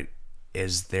 right?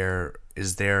 Is there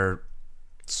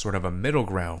sort of a middle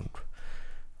ground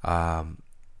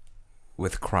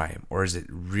with crime, or is it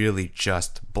really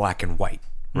just black and white,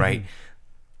 right?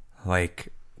 Like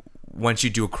once you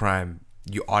do a crime,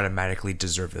 you automatically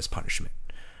deserve this punishment,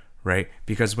 right?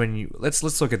 Because when you let's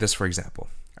look at this for example.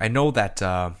 I know that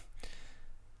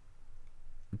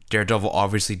Daredevil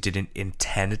obviously didn't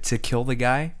intend to kill the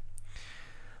guy,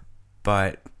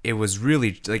 but it was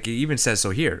really, like it even says so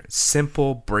here,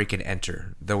 simple break and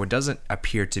enter, though it doesn't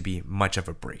appear to be much of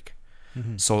a break.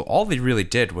 So all they really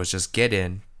did was just get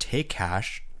in, take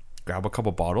cash, grab a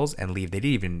couple bottles, and leave. They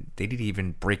didn't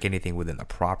even break anything within the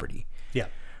property. Yeah.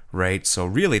 Right. So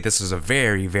really, this is a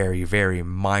very, very, very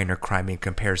minor crime in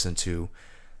comparison to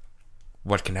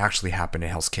what can actually happen in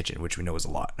Hell's Kitchen, which we know is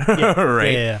a lot.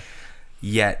 Right. Yeah.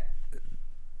 Yet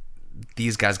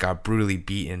these guys got brutally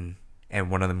beaten, and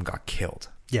one of them got killed.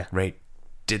 Yeah. Right.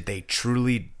 Did they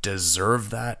truly deserve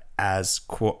that as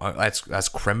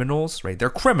criminals? Right. They're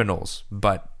criminals,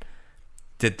 but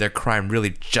did their crime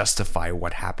really justify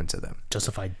what happened to them?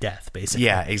 Justify death, basically.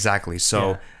 Yeah, exactly.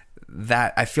 So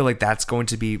that, I feel like that's going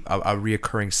to be a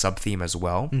reoccurring sub theme as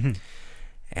well,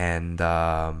 and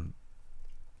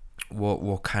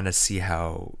we'll kind of see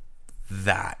how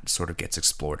that sort of gets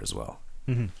explored as well.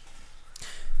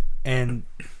 And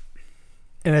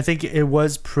I think it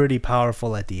was pretty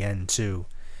powerful at the end too.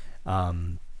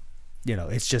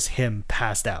 It's just him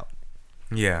passed out.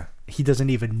 Yeah, he doesn't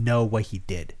even know what he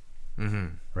did.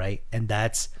 Right, and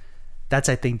that's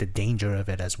I think the danger of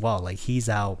it as well. Like he's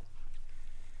out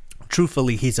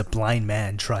truthfully, he's a blind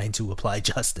man trying to apply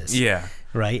justice. Yeah.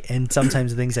 Right. And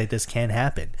sometimes things like this can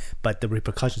happen, but the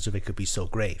repercussions of it could be so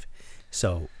grave.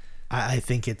 So I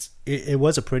think it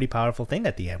was a pretty powerful thing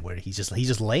at the end where he's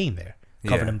just laying there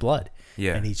covered in blood.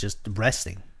 Yeah. And he's just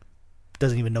resting.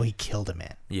 Doesn't even know he killed a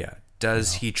man. Yeah.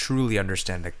 Does he truly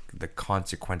understand the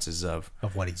consequences of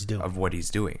what he's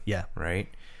doing? Yeah. Right.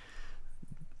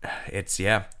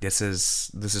 This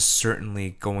is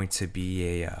certainly going to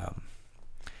be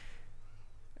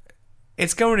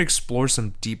it's going to explore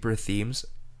some deeper themes,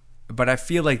 but I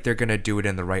feel like they're going to do it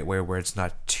in the right way where it's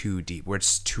not too deep, where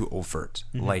it's too overt.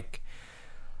 Mm-hmm. Like,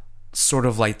 sort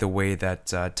of like the way that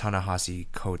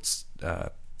Ta-Nehisi Coates'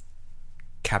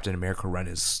 Captain America run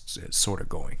is sort of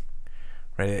going.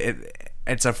 Right?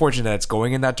 It's unfortunate that it's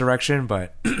going in that direction,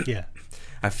 but yeah,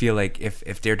 I feel like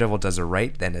if Daredevil does it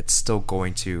right, then it's still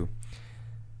going to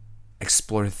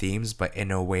explore themes, but in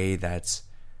a way that's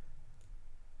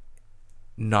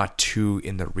not too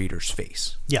in the reader's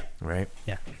face. Yeah. Right.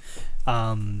 Yeah.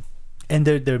 And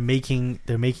they're making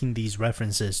these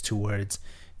references towards,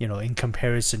 in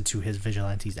comparison to his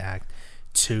Vigilantes Act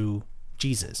to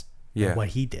Jesus. Yeah. And what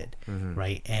he did. Mm-hmm.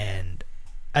 Right. And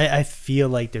I feel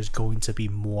like there's going to be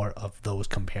more of those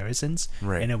comparisons.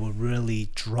 Right. And it will really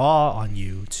draw on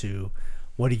you to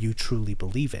what do you truly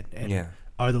believe in? And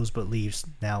are those beliefs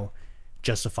now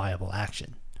justifiable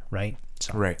action? Right.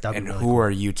 So right. And really who cool. are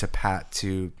you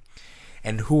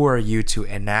to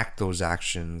enact those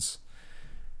actions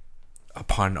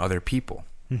upon other people?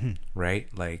 Mm-hmm. Right?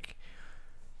 Like,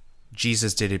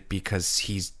 Jesus did it because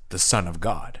he's the Son of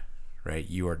God, right?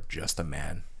 You are just a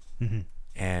man. Mm-hmm.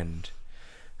 And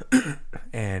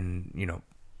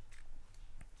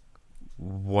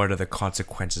what are the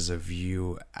consequences of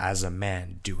you as a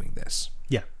man doing this?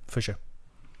 Yeah, for sure.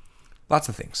 Lots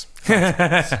of things.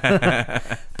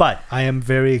 But I am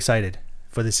very excited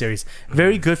for this series.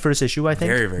 Very good first issue, I think.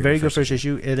 Very, very good first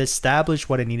issue. It established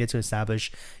what it needed to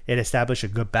establish. It established a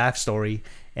good backstory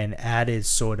and added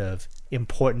sort of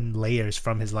important layers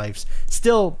from his life.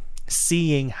 Still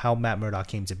seeing how Matt Murdock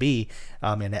came to be,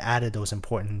 and it added those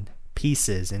important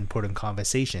pieces, important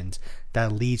conversations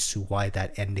that leads to why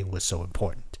that ending was so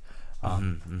important.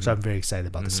 So I'm very excited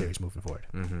about the series moving forward.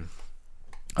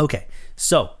 Okay,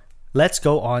 so let's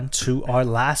go on to our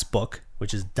last book,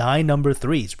 which is Die Number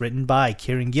 3. It's written by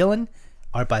Kieran Gillen,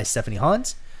 art by Stephanie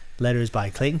Hans, letters by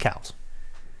Clayton Cowles.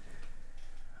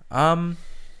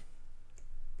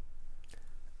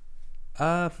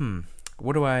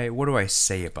 What do I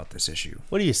say about this issue?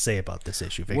 What do you say about this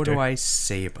issue, Victor? What do I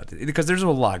say about this? Because there's a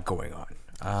lot going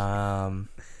on.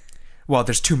 Well,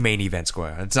 there's two main events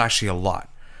going on. It's actually a lot.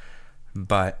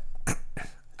 But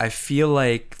I feel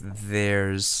like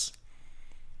there's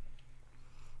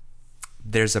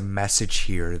a message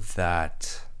here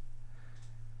that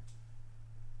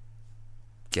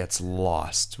gets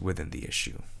lost within the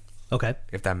issue. Okay.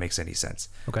 If that makes any sense.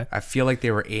 Okay. I feel like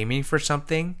they were aiming for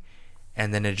something,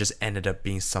 and then it just ended up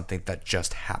being something that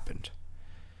just happened.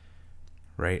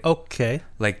 Right? Okay.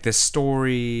 Like this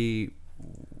story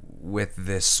with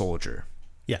this soldier.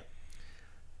 Yeah.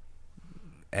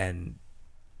 And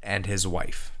his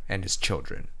wife and his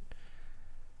children.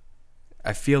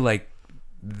 I feel like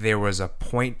there was a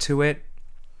point to it,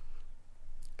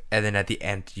 and then at the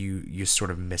end you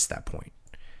sort of miss that point.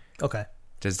 Okay.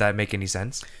 Does that make any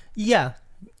sense? Yeah.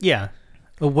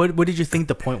 What did you think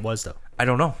the point was, though? I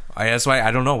don't know. That's why I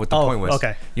don't know what the point was.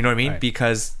 Okay. You know what I mean? Right.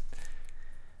 Because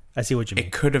I see what you mean.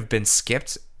 it could have been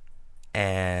skipped,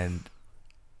 and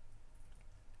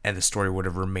the story would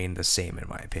have remained the same, in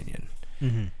my opinion.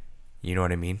 Mm-hmm. You know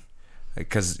what I mean?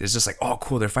 Because it's just like, oh,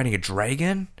 cool, they're fighting a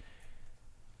dragon,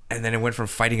 and then it went from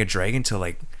fighting a dragon to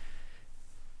like,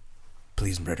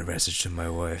 please murder message to my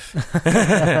wife.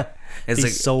 It's These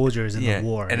like soldiers in the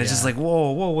war, and it's just like,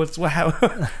 whoa,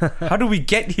 how do we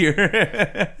get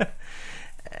here?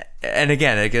 And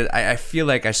again, I feel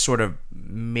like I sort of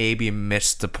maybe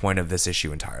missed the point of this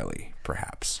issue entirely,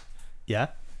 perhaps. Yeah.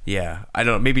 I don't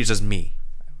know. Maybe it's just me,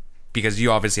 because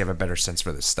you obviously have a better sense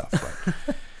for this stuff. But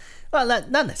Well,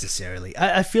 not necessarily.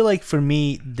 I feel like for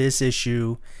me, this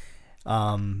issue,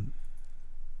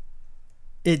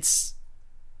 it's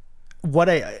what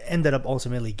I ended up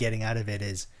ultimately getting out of it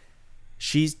is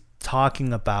Ash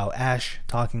talking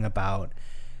about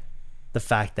the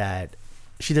fact that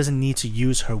she doesn't need to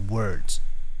use her words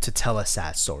to tell a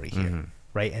sad story here,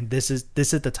 right? And this is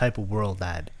the type of world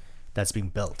that's being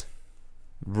built,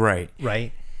 right,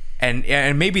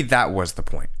 and maybe that was the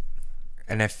point.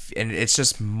 And it's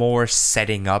just more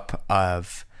setting up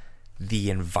of the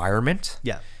environment.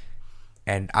 Yeah.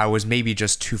 And I was maybe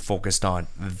just too focused on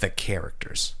the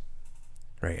characters,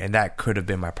 right? And that could have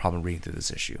been my problem reading through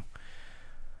this issue.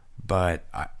 But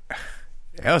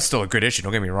it was still a good issue.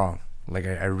 Don't get me wrong. Like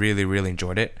I really, really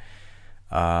enjoyed it.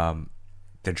 The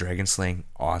dragon slaying,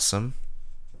 awesome.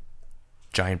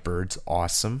 Giant birds,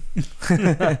 awesome.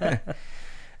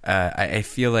 I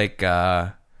feel like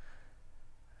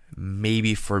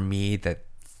maybe for me that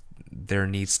there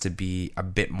needs to be a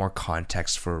bit more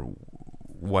context for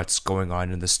what's going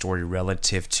on in the story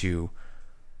relative to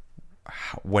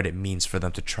what it means for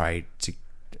them to try to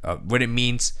what it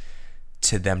means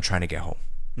to them trying to get home.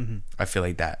 Mm-hmm. I feel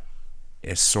like that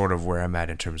is sort of where I'm at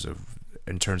in terms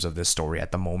of this story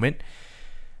at the moment,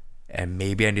 and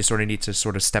maybe I need to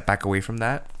sort of step back away from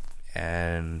that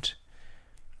and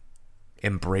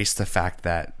embrace the fact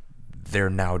that they're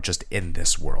now just in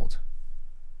this world,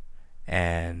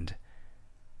 and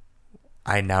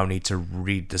I now need to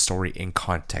read the story in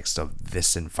context of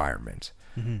this environment,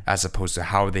 mm-hmm. as opposed to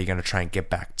how are they going to try and get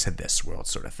back to this world,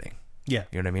 sort of thing. Yeah,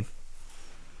 you know what I mean?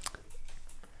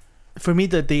 For me,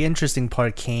 the interesting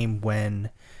part came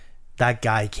when that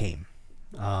guy came.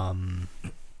 What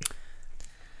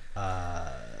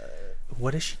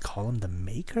does she call him? The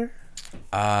Maker?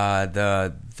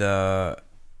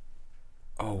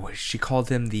 She called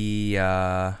him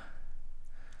the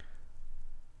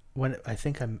when I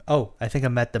think I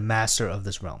met the Master of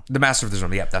this realm. The Master of this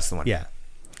realm. Yeah, that's the one. Yeah.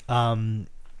 And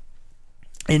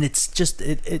it's just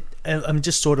I'm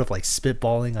just sort of like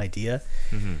spitballing idea,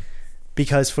 mm-hmm.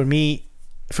 because for me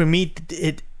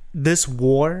this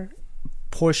war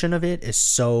portion of it is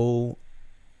so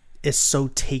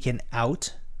taken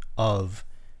out of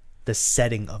the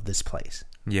setting of this place.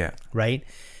 Yeah. Right?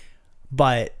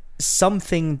 But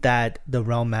something that the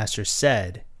Realm Master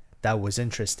said that was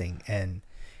interesting, and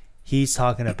he's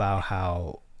talking about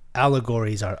how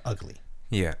allegories are ugly.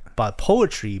 Yeah. But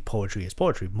poetry is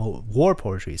poetry. War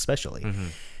poetry especially. Mm-hmm.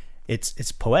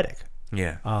 It's poetic.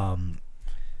 Yeah.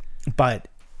 But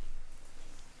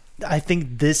I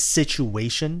think this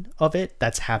situation of it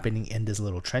that's happening in this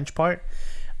little trench part,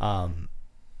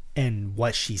 and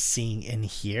what she's seeing in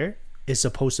here is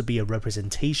supposed to be a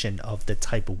representation of the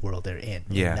type of world they're in.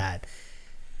 Yeah. In that,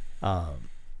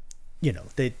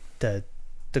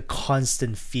 the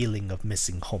constant feeling of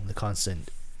missing home, the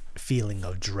constant feeling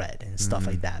of dread and stuff,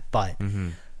 mm-hmm. like that. But mm-hmm.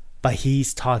 but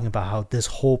he's talking about how this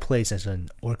whole place is an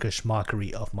orcish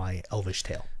mockery of my elvish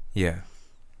tale. Yeah.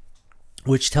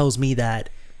 Which tells me that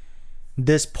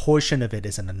this portion of it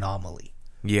is an anomaly.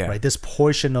 Yeah. Right. This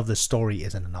portion of the story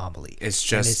is an anomaly. It's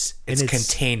just it's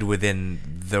contained within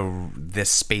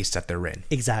this space that they're in.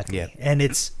 Exactly. Yeah.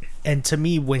 And to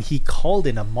me, when he called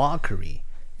it a mockery,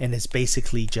 and it's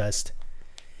basically just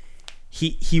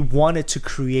he wanted to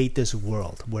create this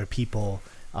world where people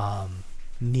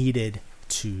needed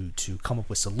to come up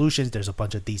with solutions. There's a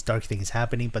bunch of these dark things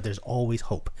happening, but there's always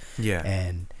hope. Yeah.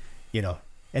 And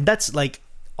and that's like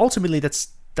ultimately that's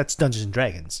Dungeons and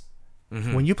Dragons.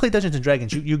 Mm-hmm. When you play Dungeons and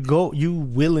Dragons, you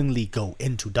willingly go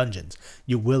into dungeons.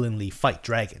 You willingly fight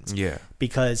dragons. Yeah.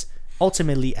 Because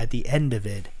ultimately, at the end of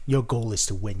it, your goal is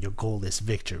to win. Your goal is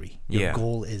victory. Your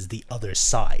goal is the other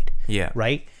side. Yeah.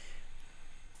 Right?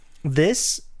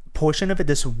 This portion of it,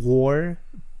 this war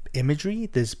imagery,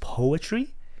 this poetry,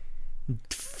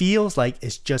 feels like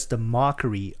it's just a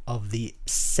mockery of the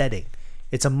setting.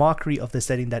 It's a mockery of the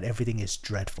setting that everything is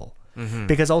dreadful. Mm-hmm.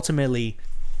 Because ultimately,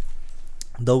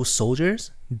 those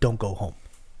soldiers don't go home.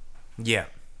 Yeah.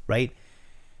 Right?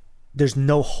 There's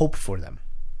no hope for them.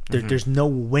 There's no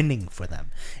winning for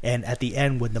them. And at the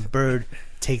end, when the bird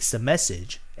takes the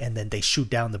message and then they shoot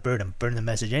down the bird and burn the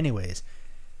message anyways,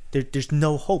 there's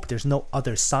no hope. There's no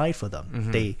other side for them.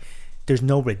 Mm-hmm. There's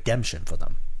no redemption for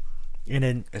them.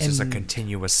 It's just a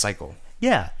continuous cycle.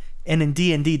 Yeah. And in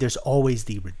D&D, there's always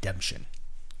the redemption.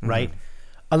 Right? Mm-hmm.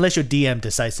 Unless your DM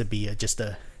decides to be just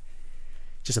a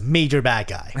major bad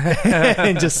guy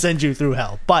and just send you through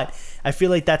hell. But I feel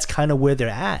like that's kind of where they're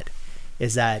at,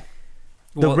 is that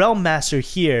the Realm Master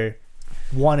here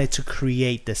wanted to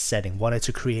create this setting, wanted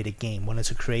to create a game, wanted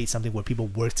to create something where people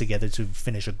work together to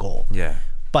finish a goal. Yeah.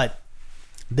 But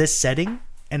this setting,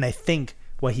 and I think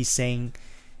what he's saying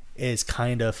is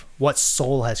kind of what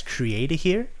Soul has created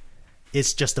here,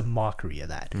 is just a mockery of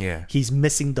that. Yeah. He's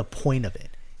missing the point of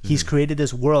it. He's created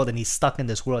this world and he's stuck in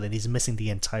this world and he's missing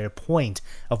the entire point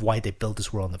of why they built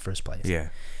this world in the first place. Yeah.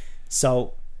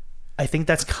 So I think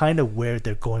that's kind of where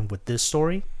they're going with this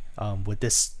story, with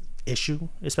this issue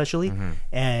especially. Mm-hmm.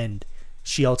 And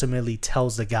she ultimately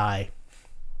tells the guy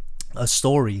a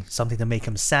story, something to make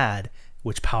him sad,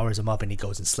 which powers him up and he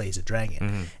goes and slays a dragon.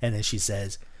 Mm-hmm. And then she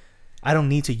says, I don't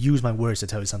need to use my words to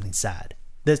tell you something sad.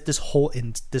 This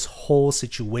whole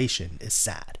situation is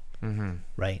sad. Mm-hmm.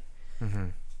 Right?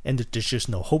 and there's just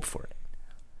no hope for it.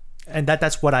 And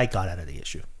that's what I got out of the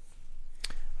issue.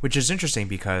 Which is interesting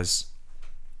because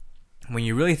when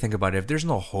you really think about it, if there's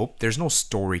no hope, there's no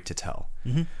story to tell,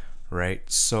 right?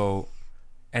 So,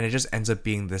 and it just ends up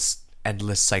being this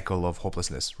endless cycle of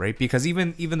hopelessness, right? Because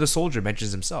even the soldier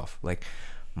mentions himself, like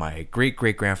my great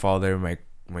grandfather, my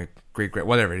great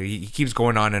whatever. He keeps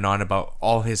going on and on about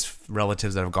all his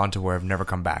relatives that have gone to war have never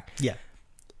come back. Yeah.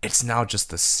 It's now just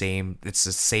the same. It's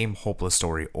the same hopeless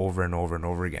story over and over and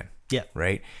over again. Yeah.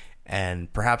 Right.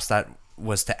 And perhaps that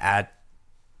was to add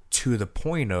to the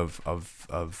point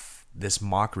of this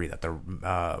mockery that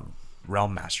the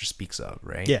Realm Master speaks of,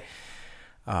 right? Yeah.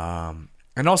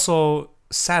 And also,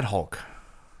 Sad Hulk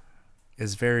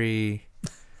is very.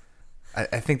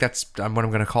 I think that's what I'm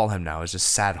going to call him now. Is just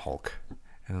Sad Hulk,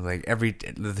 and like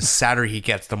the sadder he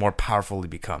gets, the more powerful he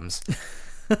becomes.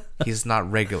 He's not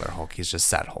regular Hulk. He's just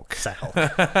Sad Hulk. Sad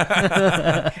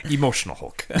Hulk. Emotional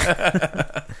Hulk.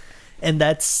 And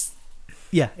that's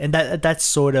that's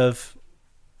sort of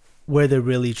where they're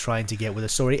really trying to get with the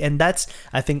story, and that's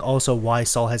I think also why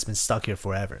Saul has been stuck here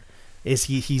forever. Is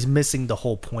he's missing the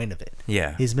whole point of it.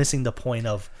 Yeah. He's missing the point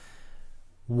of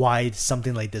why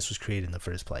something like this was created in the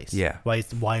first place. Yeah.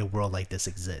 Why a world like this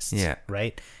exists. Yeah.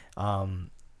 Right.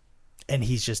 And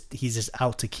he's just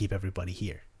out to keep everybody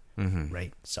here. Mm-hmm.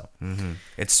 Right. So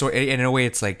it's so in a way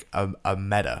it's like a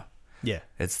meta. Yeah.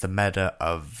 It's the meta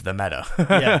of the meta.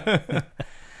 Yeah.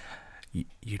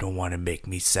 You don't want to make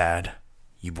me sad.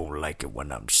 You won't like it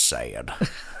when I'm sad.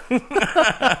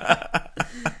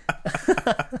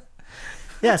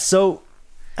 Yeah, so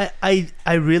I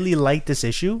really like this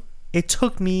issue. It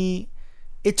took me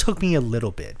a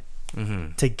little bit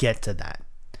to get to that.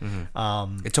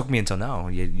 It took me until now.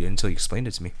 Until you explained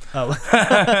it to me. Oh,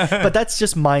 but that's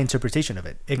just my interpretation of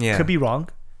it. It Yeah. could be wrong.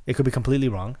 It could be completely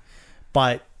wrong.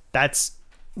 But that's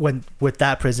with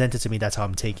that presented to me, that's how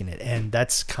I'm taking it. And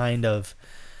that's kind of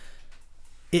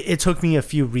it took me a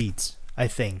few reads, I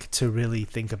think, to really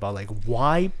think about like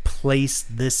why place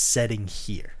this setting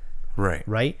here.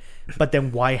 Right? But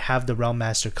then why have the Realm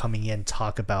Master coming in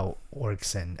talk about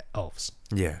orcs and elves?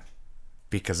 Yeah.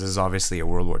 Because this is obviously a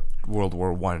World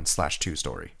War 1/2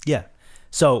 story. Yeah.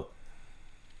 So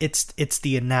it's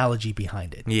the analogy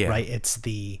behind it. Yeah. Right? It's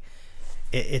the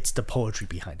poetry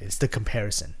behind it. It's the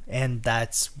comparison. And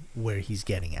that's where he's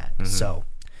getting at. So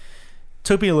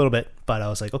took me a little bit, but I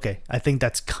was like, okay, I think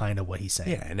that's kind of what he's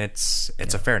saying. Yeah, and it's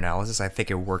a fair analysis. I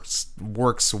think it works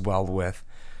well with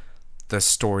the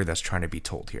story that's trying to be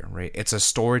told here, right? It's a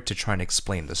story to try and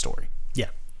explain the story. Yeah.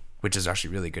 Which is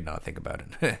actually really good now to think about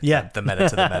it. Yeah. The meta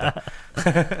to the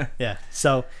meta. Yeah.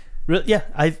 So,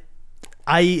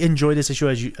 I enjoy this issue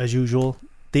as usual.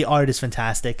 The art is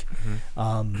fantastic.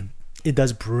 It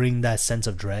does bring that sense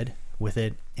of dread with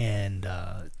it, and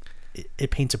it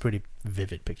paints a pretty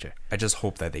vivid picture. I just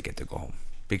hope that they get to go home,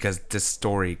 because this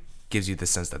story gives you the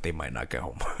sense that they might not get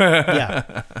home.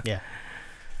 Yeah. Yeah.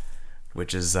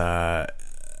 Which is, again,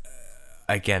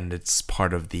 it's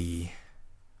part of the...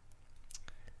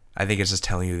 I think it's just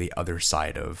telling you the other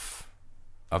side of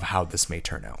how this may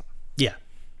turn out. Yeah.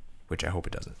 Which I hope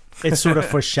it doesn't. It's sort of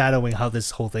foreshadowing how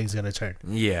this whole thing's going to turn.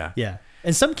 Yeah. Yeah.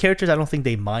 And some characters, I don't think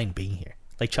they mind being here.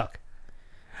 Like Chuck.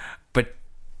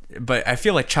 But I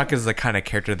feel like Chuck is the kind of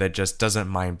character that just doesn't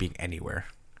mind being anywhere.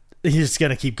 He's just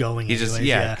going to keep going. He's just,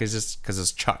 yeah, because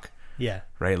it's Chuck. Yeah.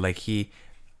 Right? Like he's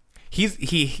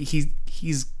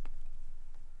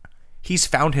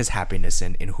found his happiness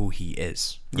in who he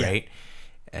is, right?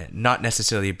 Yeah. Not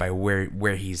necessarily by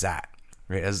where he's at,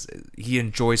 right? As he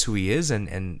enjoys who he is,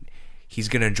 and he's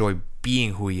gonna enjoy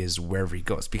being who he is wherever he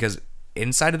goes, because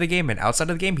inside of the game and outside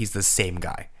of the game, he's the same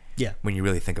guy. Yeah. When you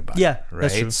really think about it. Yeah. Right.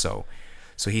 That's true.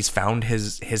 So he's found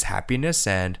his happiness,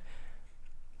 and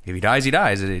if he dies, he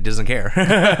dies. He doesn't care.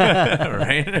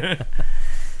 Right?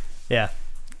 Yeah.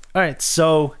 All right.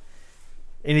 So,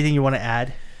 anything you want to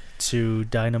add to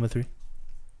die number 3?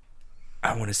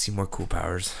 I want to see more cool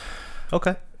powers.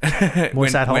 Okay. More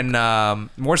Sad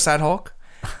Hulk. More Sad Hulk.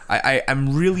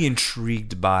 I'm really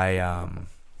intrigued by.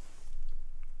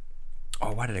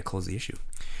 Why did I close the issue?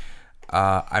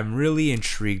 I'm really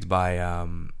intrigued by.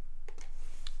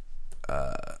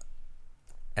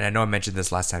 And I know I mentioned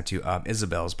this last time too.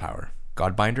 Isabel's power,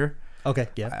 Godbinder. Okay.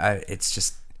 Yeah. It's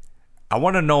just, I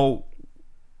want to know,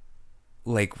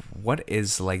 like, what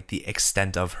is like the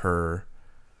extent of her,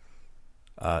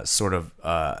 sort of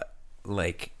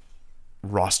like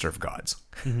roster of gods.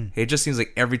 It just seems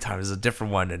like every time there's a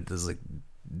different one, and there's like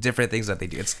different things that they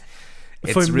do. It's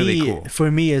really cool.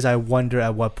 For me, is I wonder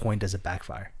at what point does it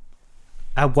backfire?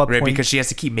 At what point? Because she has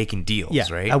to keep making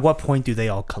deals, right? At what point do they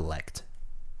all collect?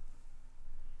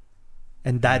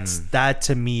 And that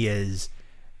to me is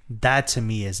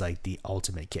like the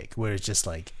ultimate kick, where it's just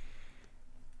like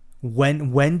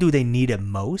when do they need it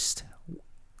most?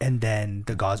 And then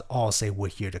the gods all say, we're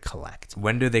here to collect.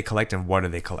 When do they collect and what are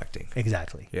they collecting?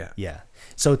 Exactly. Yeah. Yeah.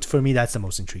 So for me, that's the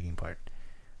most intriguing part.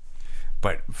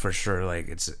 But for sure, like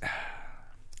it's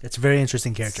a very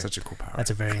interesting character. Such a cool power.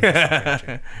 That's a very interesting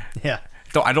character. Yeah.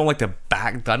 Though I don't like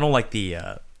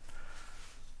the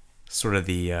sort of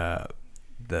the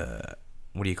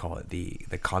what do you call it?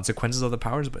 The consequences of the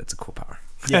powers, but it's a cool power.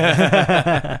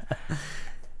 Yeah.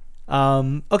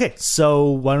 Okay,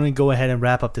 so why don't we go ahead and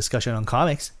wrap up discussion on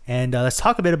comics, and let's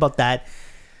talk a bit about that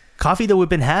coffee that we've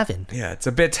been having. Yeah, it's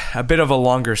a bit of a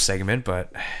longer segment,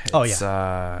 but it's,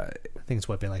 I think it's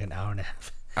been like an hour and a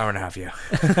half. Hour and a half, yeah.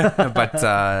 but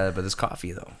this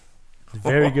coffee though,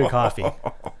 very good coffee,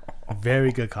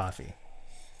 very good coffee,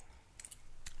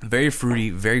 very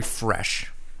fruity, very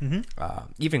fresh.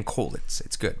 Mm-hmm. Even cold,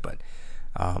 it's good, but.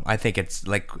 I think it's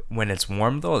like when it's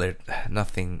warm though. There's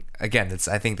nothing. Again,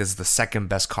 I think this is the second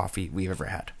best coffee we've ever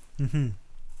had. Mm-hmm.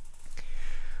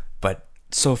 But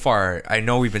so far, I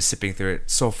know we've been sipping through it.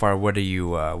 So far, what are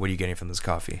you getting from this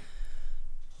coffee?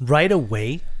 Right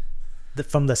away,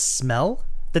 from the smell,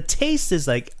 the taste is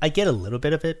like I get a little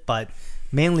bit of it, but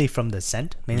mainly from the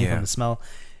scent, mainly from the smell.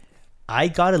 I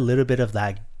got a little bit of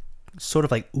that sort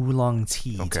of like oolong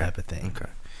tea type of thing. Okay,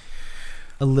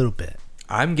 a little bit.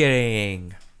 I'm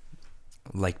getting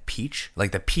like peach.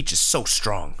 Like the peach is so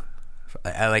strong.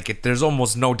 I like it. There's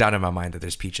almost no doubt in my mind that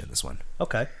there's peach in this one.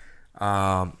 Okay.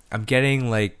 I'm getting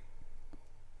like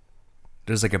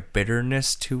there's like a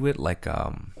bitterness to it. Like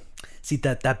see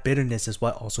that bitterness is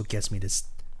what also gets me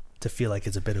to feel like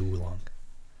it's a bit of oolong.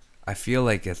 I feel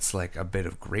like it's like a bit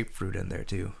of grapefruit in there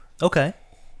too. Okay.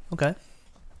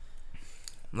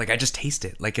 Like I just taste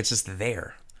it. Like it's just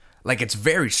there. Like it's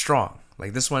very strong.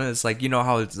 Like this one is like, you know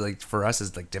how it's like for us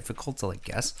it's like difficult to like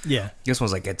guess. Yeah. This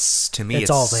one's like to me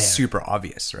it's all there. super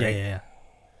obvious, right? Yeah.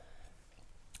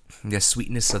 The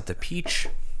sweetness of the peach,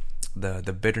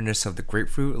 the bitterness of the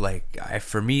grapefruit. Like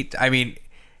for me, I mean,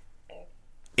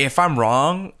 if I'm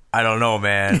wrong, I don't know,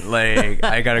 man. Like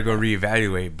I gotta go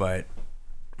reevaluate. But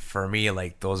for me,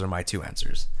 like those are my two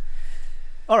answers.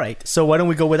 All right. So why don't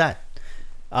we go with that?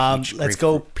 Let's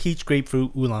go peach,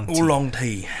 grapefruit, oolong tea. Oolong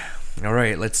tea. All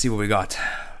right, let's see what we got.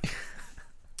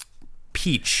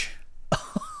 Peach.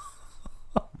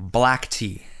 Black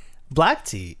tea. Black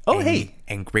tea. Oh, hey.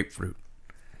 And grapefruit.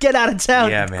 Get out of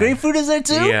town. Yeah, man. Grapefruit is there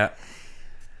too? Yeah.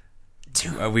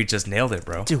 Dude, we just nailed it,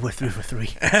 bro. dude, we're 3 for 3.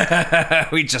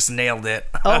 We just nailed it.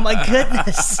 Oh my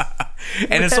goodness.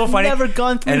 And it's so funny. Never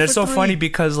gone 3 and for it's so 3. funny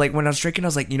because like when I was drinking, I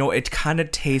was like, you know, it kind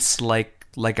of tastes like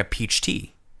a peach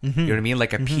tea. Mm-hmm. You know what I mean?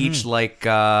 Like a peach, like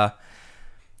a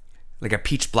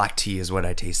peach black tea is what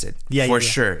I tasted. Yeah, for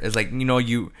sure. It's like, you know,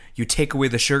 you take away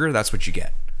the sugar, that's what you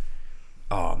get.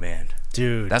 Oh man,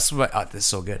 dude, that's what. Oh, this is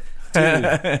so good.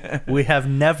 Dude, we have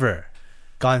never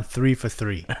gone 3 for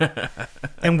 3,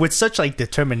 and with such like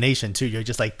determination too. You're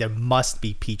just like, there must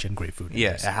be peach and grapefruit.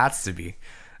 Yeah, it has to be.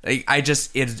 Like, it's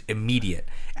immediate,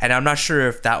 and I'm not sure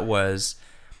if that was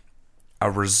a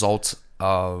result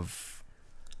of.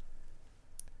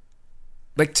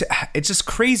 Like, it's just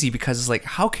crazy because it's like,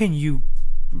 how can you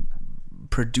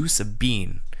produce a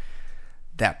bean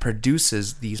that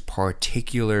produces these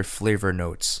particular flavor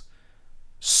notes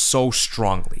so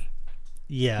strongly?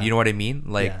 Yeah, you know what I mean?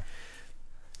 Like,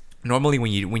 normally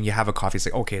when you have a coffee, it's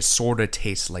like, okay, it sort of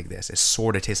tastes like this. It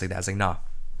sort of tastes like that. It's like, nah,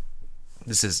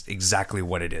 this is exactly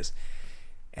what it is.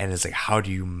 And it's like, how do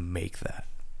you make that?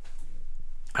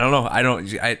 I don't know.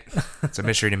 It's a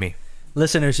mystery to me.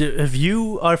 Listeners, if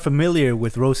you are familiar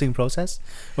with roasting process,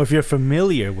 or if you're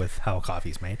familiar with how coffee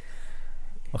is made,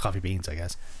 well, coffee beans, I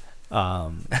guess,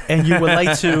 and you would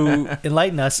like to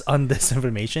enlighten us on this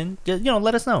information, just,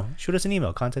 let us know. Shoot us an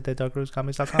email,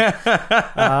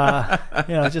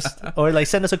 contact@darkrosecomics.com. Just, or like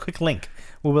send us a quick link.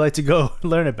 We would like to go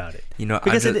learn about it.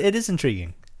 Because it is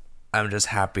intriguing. I'm just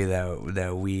happy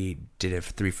that we did it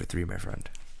 3 for 3, my friend.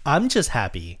 I'm just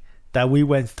happy that we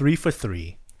went 3 for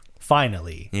 3,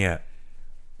 finally. Yeah.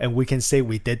 And we can say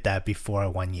we did that before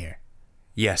 1 year.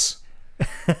 Yes.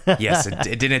 Yes,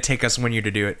 it didn't take us 1 year to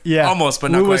do it. Yeah. Almost,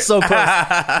 but not quite. We were so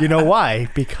close. You know why?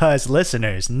 Because,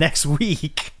 listeners, next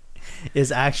week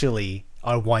is actually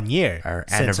our 1 year. Our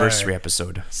anniversary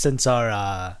episode. Since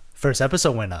our first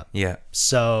episode went up. Yeah.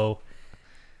 So,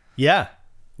 yeah.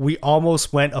 We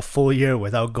almost went a full year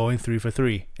without going 3 for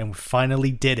 3. And we finally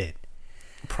did it.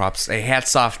 Props. A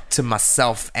hats off to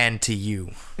myself and to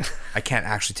you. I can't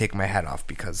actually take my hat off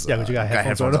because Yeah, but you got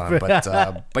headphones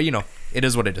on. But you know, it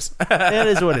is what it is. It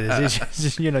is what it is. It's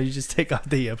just, you just take off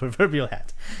the proverbial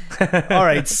hat. All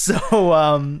right,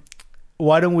 so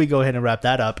why don't we go ahead and wrap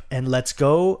that up, and let's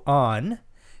go on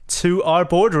to our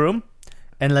boardroom,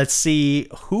 and let's see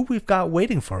who we've got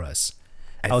waiting for us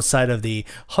outside of the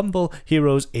Humble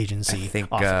Heroes Agency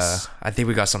office. I think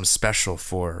we got something special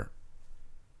for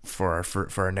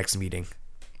our next meeting.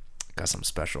 Got something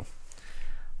special.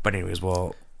 But anyways,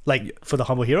 well, like for the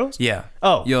Humble Heroes? yeah.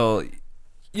 Oh.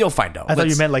 You'll find out. I thought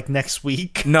you meant like next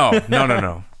week. No.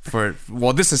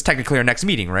 This is technically our next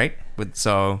meeting, right?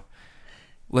 So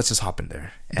let's just hop in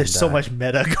there. There's so much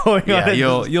meta going on.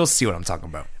 Yeah, you'll see what I'm talking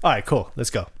about. All right, cool. Let's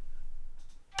go.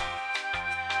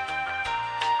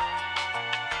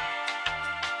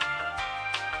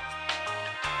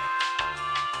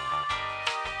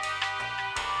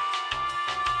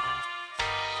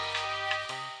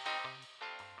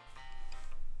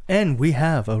 And we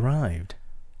have arrived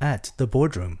at the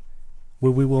boardroom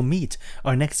where we will meet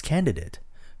our next candidate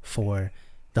for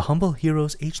the Humble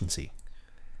Heroes Agency.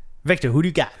 Victor, who do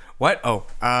you got? What? Oh,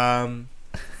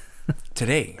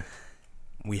 today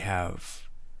we have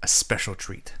a special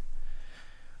treat.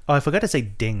 Oh, I forgot to say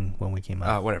ding when we came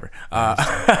out. Whatever.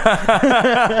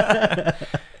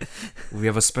 We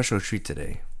have a special treat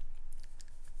today.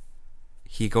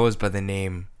 He goes by the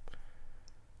name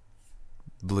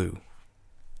Blue.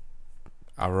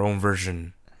 Our own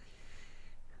version,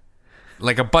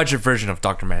 like a budget version of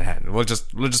Dr. Manhattan. We'll just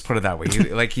put it that way.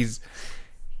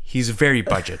 He's very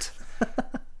budget.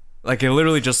 Like, it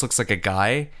literally just looks like a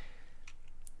guy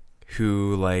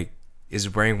who like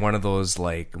is wearing one of those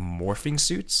like morphing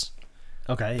suits.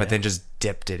 Okay. But then just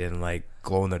dipped it in like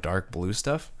glow in the dark blue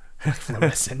stuff.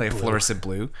 Fluorescent like blue. fluorescent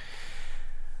blue.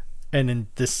 And then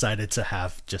decided to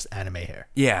have just anime hair.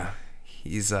 Yeah.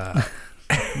 He's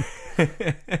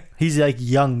He's like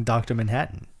young Dr.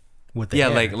 Manhattan with the hair.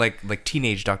 like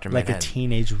teenage Dr. Manhattan. Like a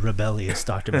teenage rebellious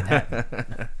Dr.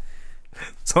 Manhattan.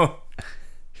 So,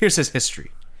 here's his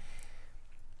history.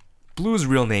 Blue's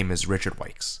real name is Richard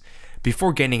Wykes.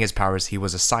 Before gaining his powers, he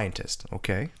was a scientist.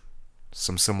 Okay,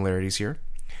 some similarities here.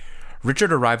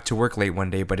 Richard arrived to work late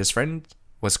one day, but his friend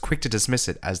was quick to dismiss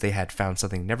it as they had found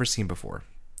something never seen before.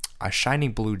 A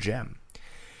shining blue gem.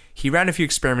 He ran a few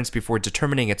experiments before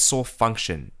determining its sole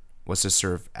function was to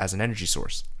serve as an energy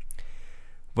source.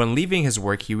 When leaving his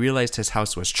work, he realized his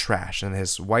house was trash and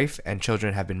his wife and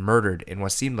children had been murdered in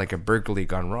what seemed like a burglary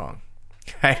gone wrong.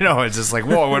 I know, it's just like,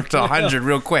 whoa, it went to 100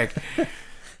 real quick.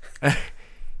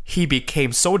 He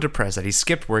became so depressed that he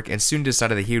skipped work and soon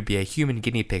decided that he would be a human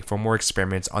guinea pig for more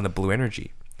experiments on the blue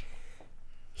energy.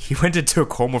 He went into a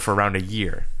coma for around a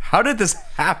year. How did this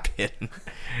happen?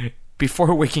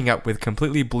 Before waking up with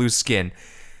completely blue skin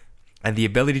and the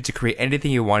ability to create anything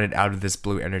he wanted out of this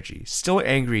blue energy. Still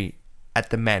angry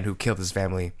at the man who killed his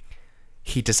family,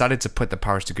 he decided to put the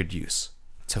powers to good use,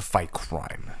 to fight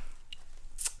crime.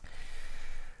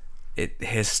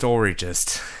 His story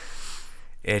just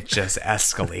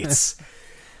escalates.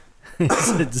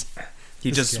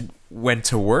 He just went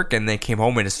to work and then came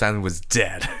home and his family was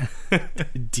dead.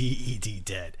 D-E-D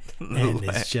dead. And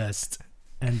it's just,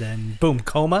 and then boom,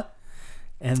 coma.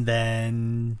 And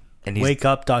then wake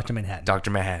up, Dr. Manhattan. Dr.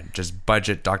 Manhattan. Just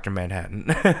budget Dr.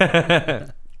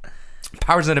 Manhattan.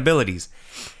 Powers and abilities.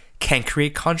 Can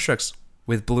create constructs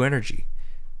with blue energy.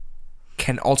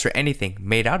 Can alter anything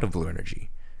made out of blue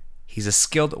energy. He's a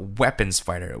skilled weapons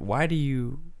fighter.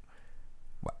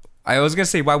 I was going to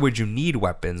say, why would you need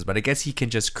weapons? But I guess he can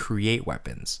just create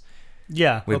weapons.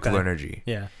 Yeah. With blue energy.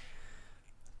 Yeah.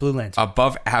 Blue Lantern.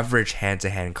 Above average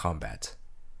hand-to-hand combat.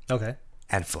 Okay.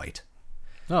 And flight.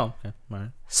 Oh, okay. All right.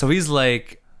 So he's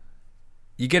like,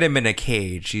 you get him in a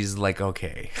cage, he's like,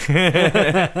 okay.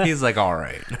 He's like, all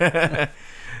right.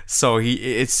 So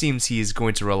it seems he's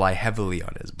going to rely heavily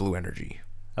on his blue energy.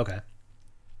 Okay.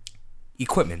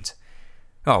 Equipment.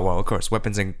 Oh, well, of course,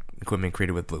 weapons and equipment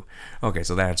created with blue. Okay,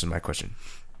 so that answers my question.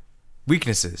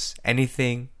 Weaknesses.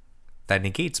 Anything that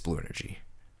negates blue energy.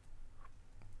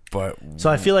 But so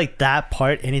I feel like that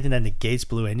part, anything that negates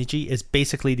blue energy, is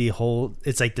basically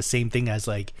it's like the same thing as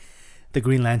like the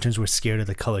Green Lanterns were scared of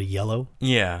the color yellow.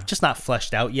 Yeah. Just not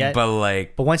fleshed out yet.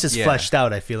 But once it's fleshed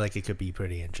out, I feel like it could be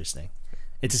pretty interesting.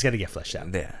 It's just got to get fleshed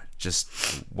out. Yeah. Just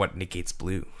what negates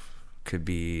blue. Could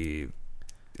be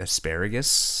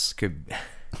asparagus. Could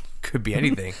be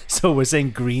anything. So we're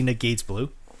saying green negates blue?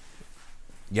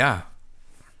 Yeah.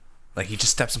 Like he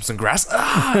just steps on some grass.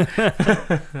 Ah!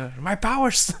 My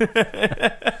powers.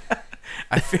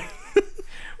 I feel,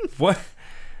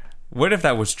 what What if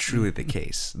that was truly the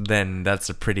case? Then that's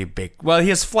a pretty big. Well, he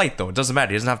has flight though. It doesn't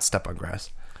matter. He doesn't have to step on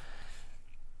grass.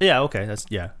 Yeah, okay. That's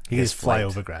He can has just fly flight.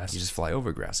 over grass. You just fly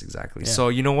over grass, exactly. Yeah. So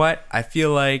you know what? I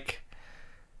feel like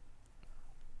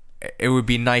it would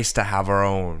be nice to have our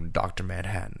own Dr.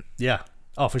 Manhattan. Yeah.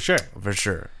 Oh, for sure. For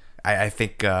sure. I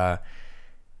think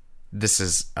this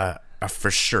is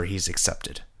for sure he's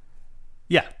accepted.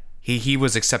 Yeah. He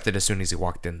was accepted as soon as he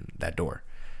walked in that door.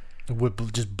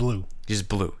 With just blue. He just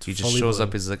blew. He just Fully shows blue.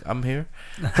 up. He's like, I'm here.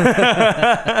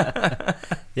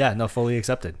 Yeah, no, fully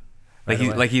accepted.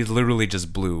 He's literally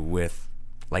just blue with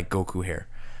like Goku hair.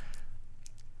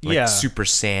 Like yeah. Super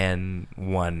Saiyan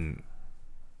 1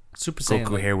 Super Saiyan.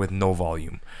 Goku hair with no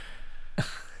volume.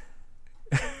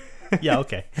 Yeah,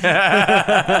 okay.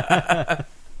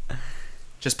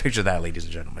 Just picture that, ladies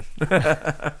and gentlemen.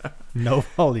 No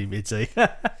volume, it's a.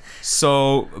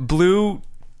 So, Blue,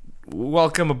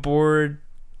 welcome aboard.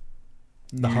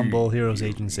 The Humble Heroes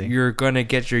Agency. You're going to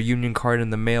get your union card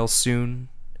in the mail soon.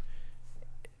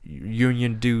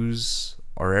 Union dues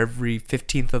are every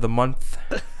 15th of the month.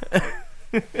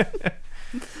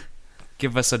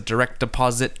 Give us a direct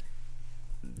deposit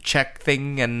check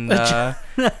thing and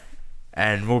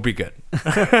we'll be good.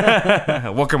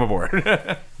 Welcome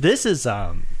aboard. This is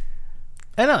I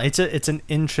don't know, it's an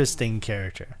interesting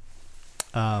character.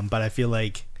 But I feel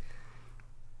like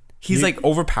He's like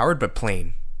overpowered but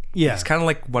plain. yeah. He's kind of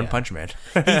like One Punch Man.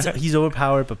 he's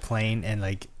overpowered but plain, and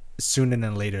like sooner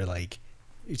than later, like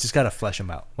you just gotta flesh him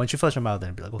out. Once you flesh him out,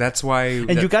 then be like, okay. That's why.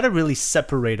 And you gotta really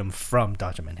separate him from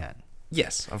Dr. Manhattan.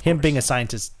 Yes, of Him course. being a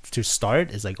scientist to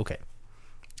start is like, okay,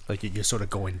 like you're sort of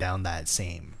going down that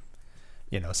same,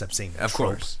 same Of trope,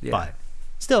 course, yeah. but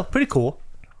still pretty cool,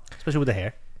 especially with the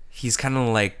hair. He's kind of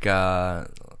like the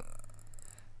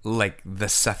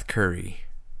Seth Curry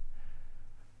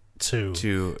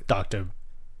To Dr.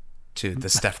 to the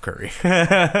Steph Curry.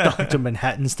 Dr.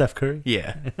 Manhattan Steph Curry.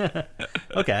 Yeah,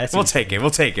 Okay, I see. we'll take it. We'll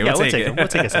take it. Yeah, We'll take it. We'll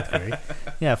take a Seth Curry.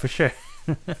 Yeah, for sure.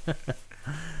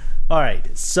 All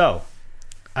right, so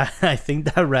I think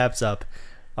that wraps up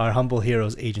our Humble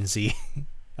Heroes Agency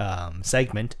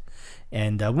segment.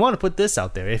 And we want to put this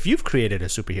out there. If you've created a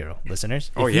superhero,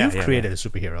 listeners, if you've created a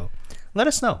superhero, let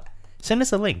us know. Send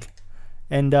us a link.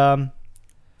 And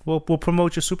we'll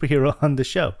promote your superhero on the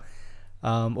show.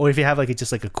 Or if you have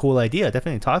just a cool idea,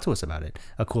 definitely talk to us about it.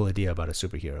 A cool idea about a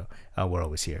superhero. We're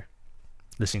always here,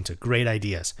 listening to great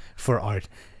ideas for our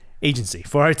agency,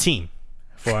 for our team,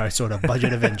 for our sort of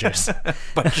budget Avengers.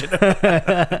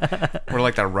 We're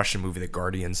like that Russian movie, The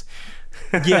Guardians.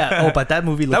 Yeah. Oh, but that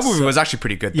movie looks. That movie was actually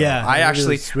pretty good. Though. Yeah, I that movie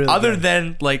actually, was really other good.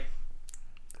 than like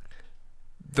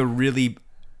the really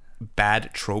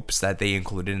bad tropes that they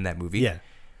included in that movie, Yeah.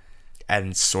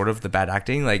 and sort of the bad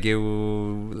acting, like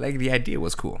the idea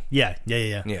was cool. Yeah.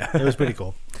 Yeah. It was pretty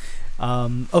cool.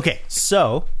 Okay,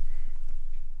 so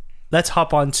let's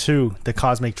hop on to the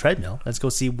Cosmic Treadmill. Let's go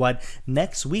see what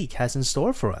next week has in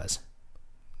store for us.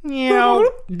 Meow.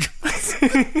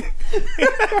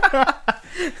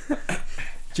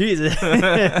 Jesus.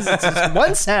 It's just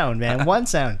one sound, man. One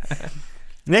sound.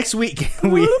 Next week,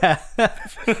 we have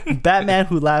Batman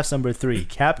Who Laughs #3,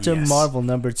 Captain Yes. Marvel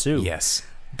 #2, Yes.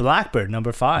 Blackbird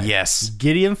 #5, Yes.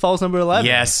 Gideon Falls #11,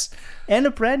 Yes. and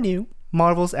a brand new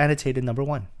Marvel's Annotated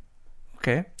 #1.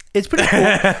 Okay. It's pretty cool.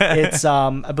 It's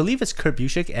I believe it's Kurt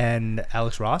Busiek and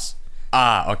Alex Ross.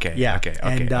 Ah, okay. Yeah. Okay.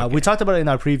 And we talked about it in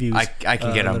our previews. I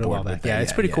can get a on little board while with back. that. Yeah,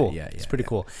 it's Yeah, pretty yeah, cool. yeah, It's yeah, pretty yeah.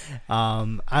 cool.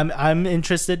 I'm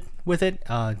interested with it.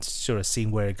 Sort of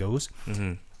seeing where it goes.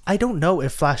 Mm-hmm. I don't know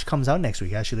if Flash comes out next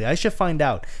week. Actually, I should find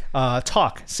out.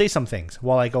 Say some things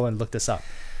while I go and look this up.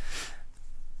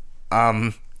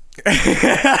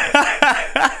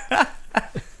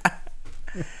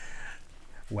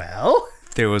 Well,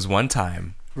 There was one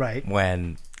time right.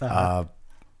 when I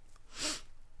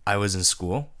was in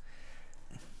school,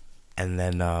 and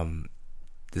then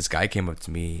this guy came up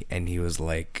to me and he was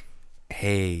like,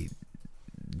 "Hey,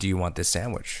 do you want this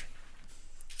sandwich?"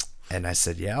 And I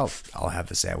said, "Yeah, I'll have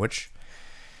the sandwich."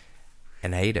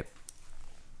 And I ate it.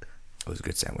 It was a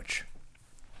good sandwich.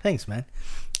 Thanks, man.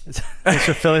 Thanks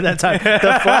for filling that time.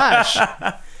 The Flash.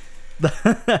 The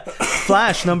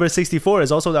Flash #64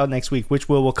 is also out next week, which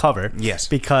we will cover. Yes.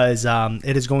 Because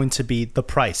it is going to be The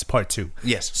Price Part 2.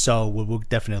 Yes. So we're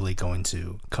definitely going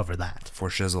to cover that. For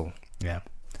shizzle. Yeah.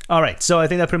 All right. So I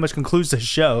think that pretty much concludes the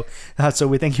show. So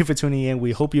we thank you for tuning in.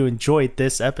 We hope you enjoyed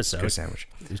this episode. Good sandwich.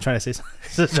 You're trying to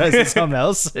say something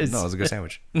else? No, it was a good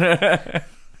sandwich.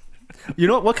 You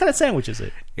know what kind of sandwich is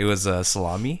it? It was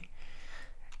salami,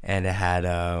 and it had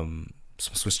some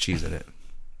Swiss cheese in it.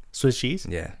 Swiss cheese?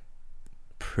 Yeah.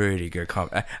 Pretty good.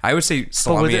 I would say But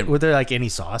salami. were there like any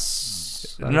sauce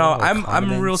sauce? I don't No, know, I'm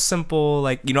condiments? real simple.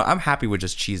 Like, I'm happy with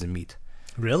just cheese and meat.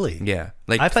 Really? Yeah,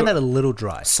 like I find that a little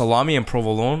dry. salami and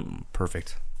provolone,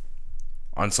 perfect.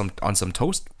 On some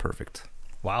toast, perfect.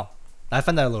 Wow. I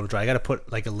find that a little dry. I got to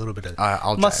put like a little bit of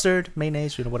I'll mustard,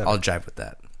 mayonnaise, whatever. I'll jive with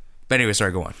that. But anyway,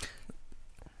 sorry, go on.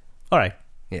 All right.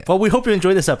 Yeah. Well, we hope you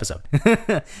enjoyed this episode.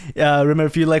 Remember,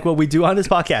 if you like what we do on this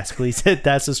podcast, please hit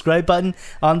that subscribe button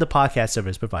on the podcast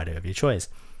service provider of your choice.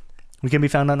 We can be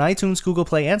found on iTunes, Google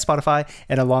Play, and Spotify,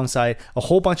 and alongside a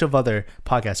whole bunch of other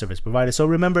podcast service providers. So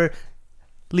remember,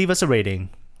 leave us a rating,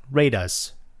 rate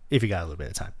us if you got a little bit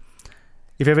of time.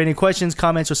 If you have any questions,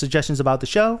 comments, or suggestions about the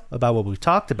show, about what we've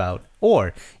talked about,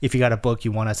 or if you got a book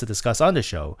you want us to discuss on the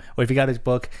show, or if you got a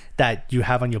book that you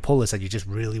have on your pull list that you just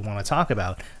really want to talk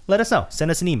about, let us know. Send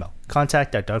us an email,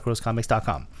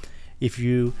 contact@darkrosecomics.com. If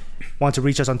you want to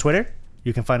reach us on Twitter,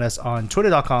 you can find us on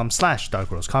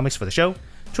twitter.com/darkrosecomics for the show,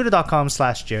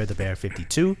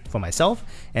 twitter.com/JaredTheBear52 for myself,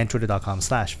 and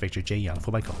twitter.com/VictorJYoung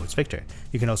for my co-host Victor.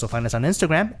 You can also find us on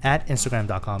Instagram at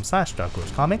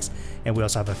instagram.com/darkrosecomics, and we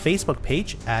also have a Facebook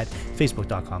page at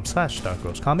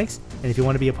facebook.com/darkrosecomics. And if you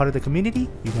want to be a part of the community,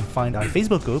 you can find our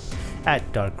Facebook group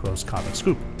at Dark Rose Comics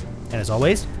Group. And as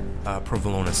always,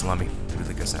 Provolone and salami,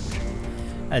 really good sandwich.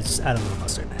 I just add a little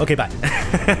mustard. Okay, bye.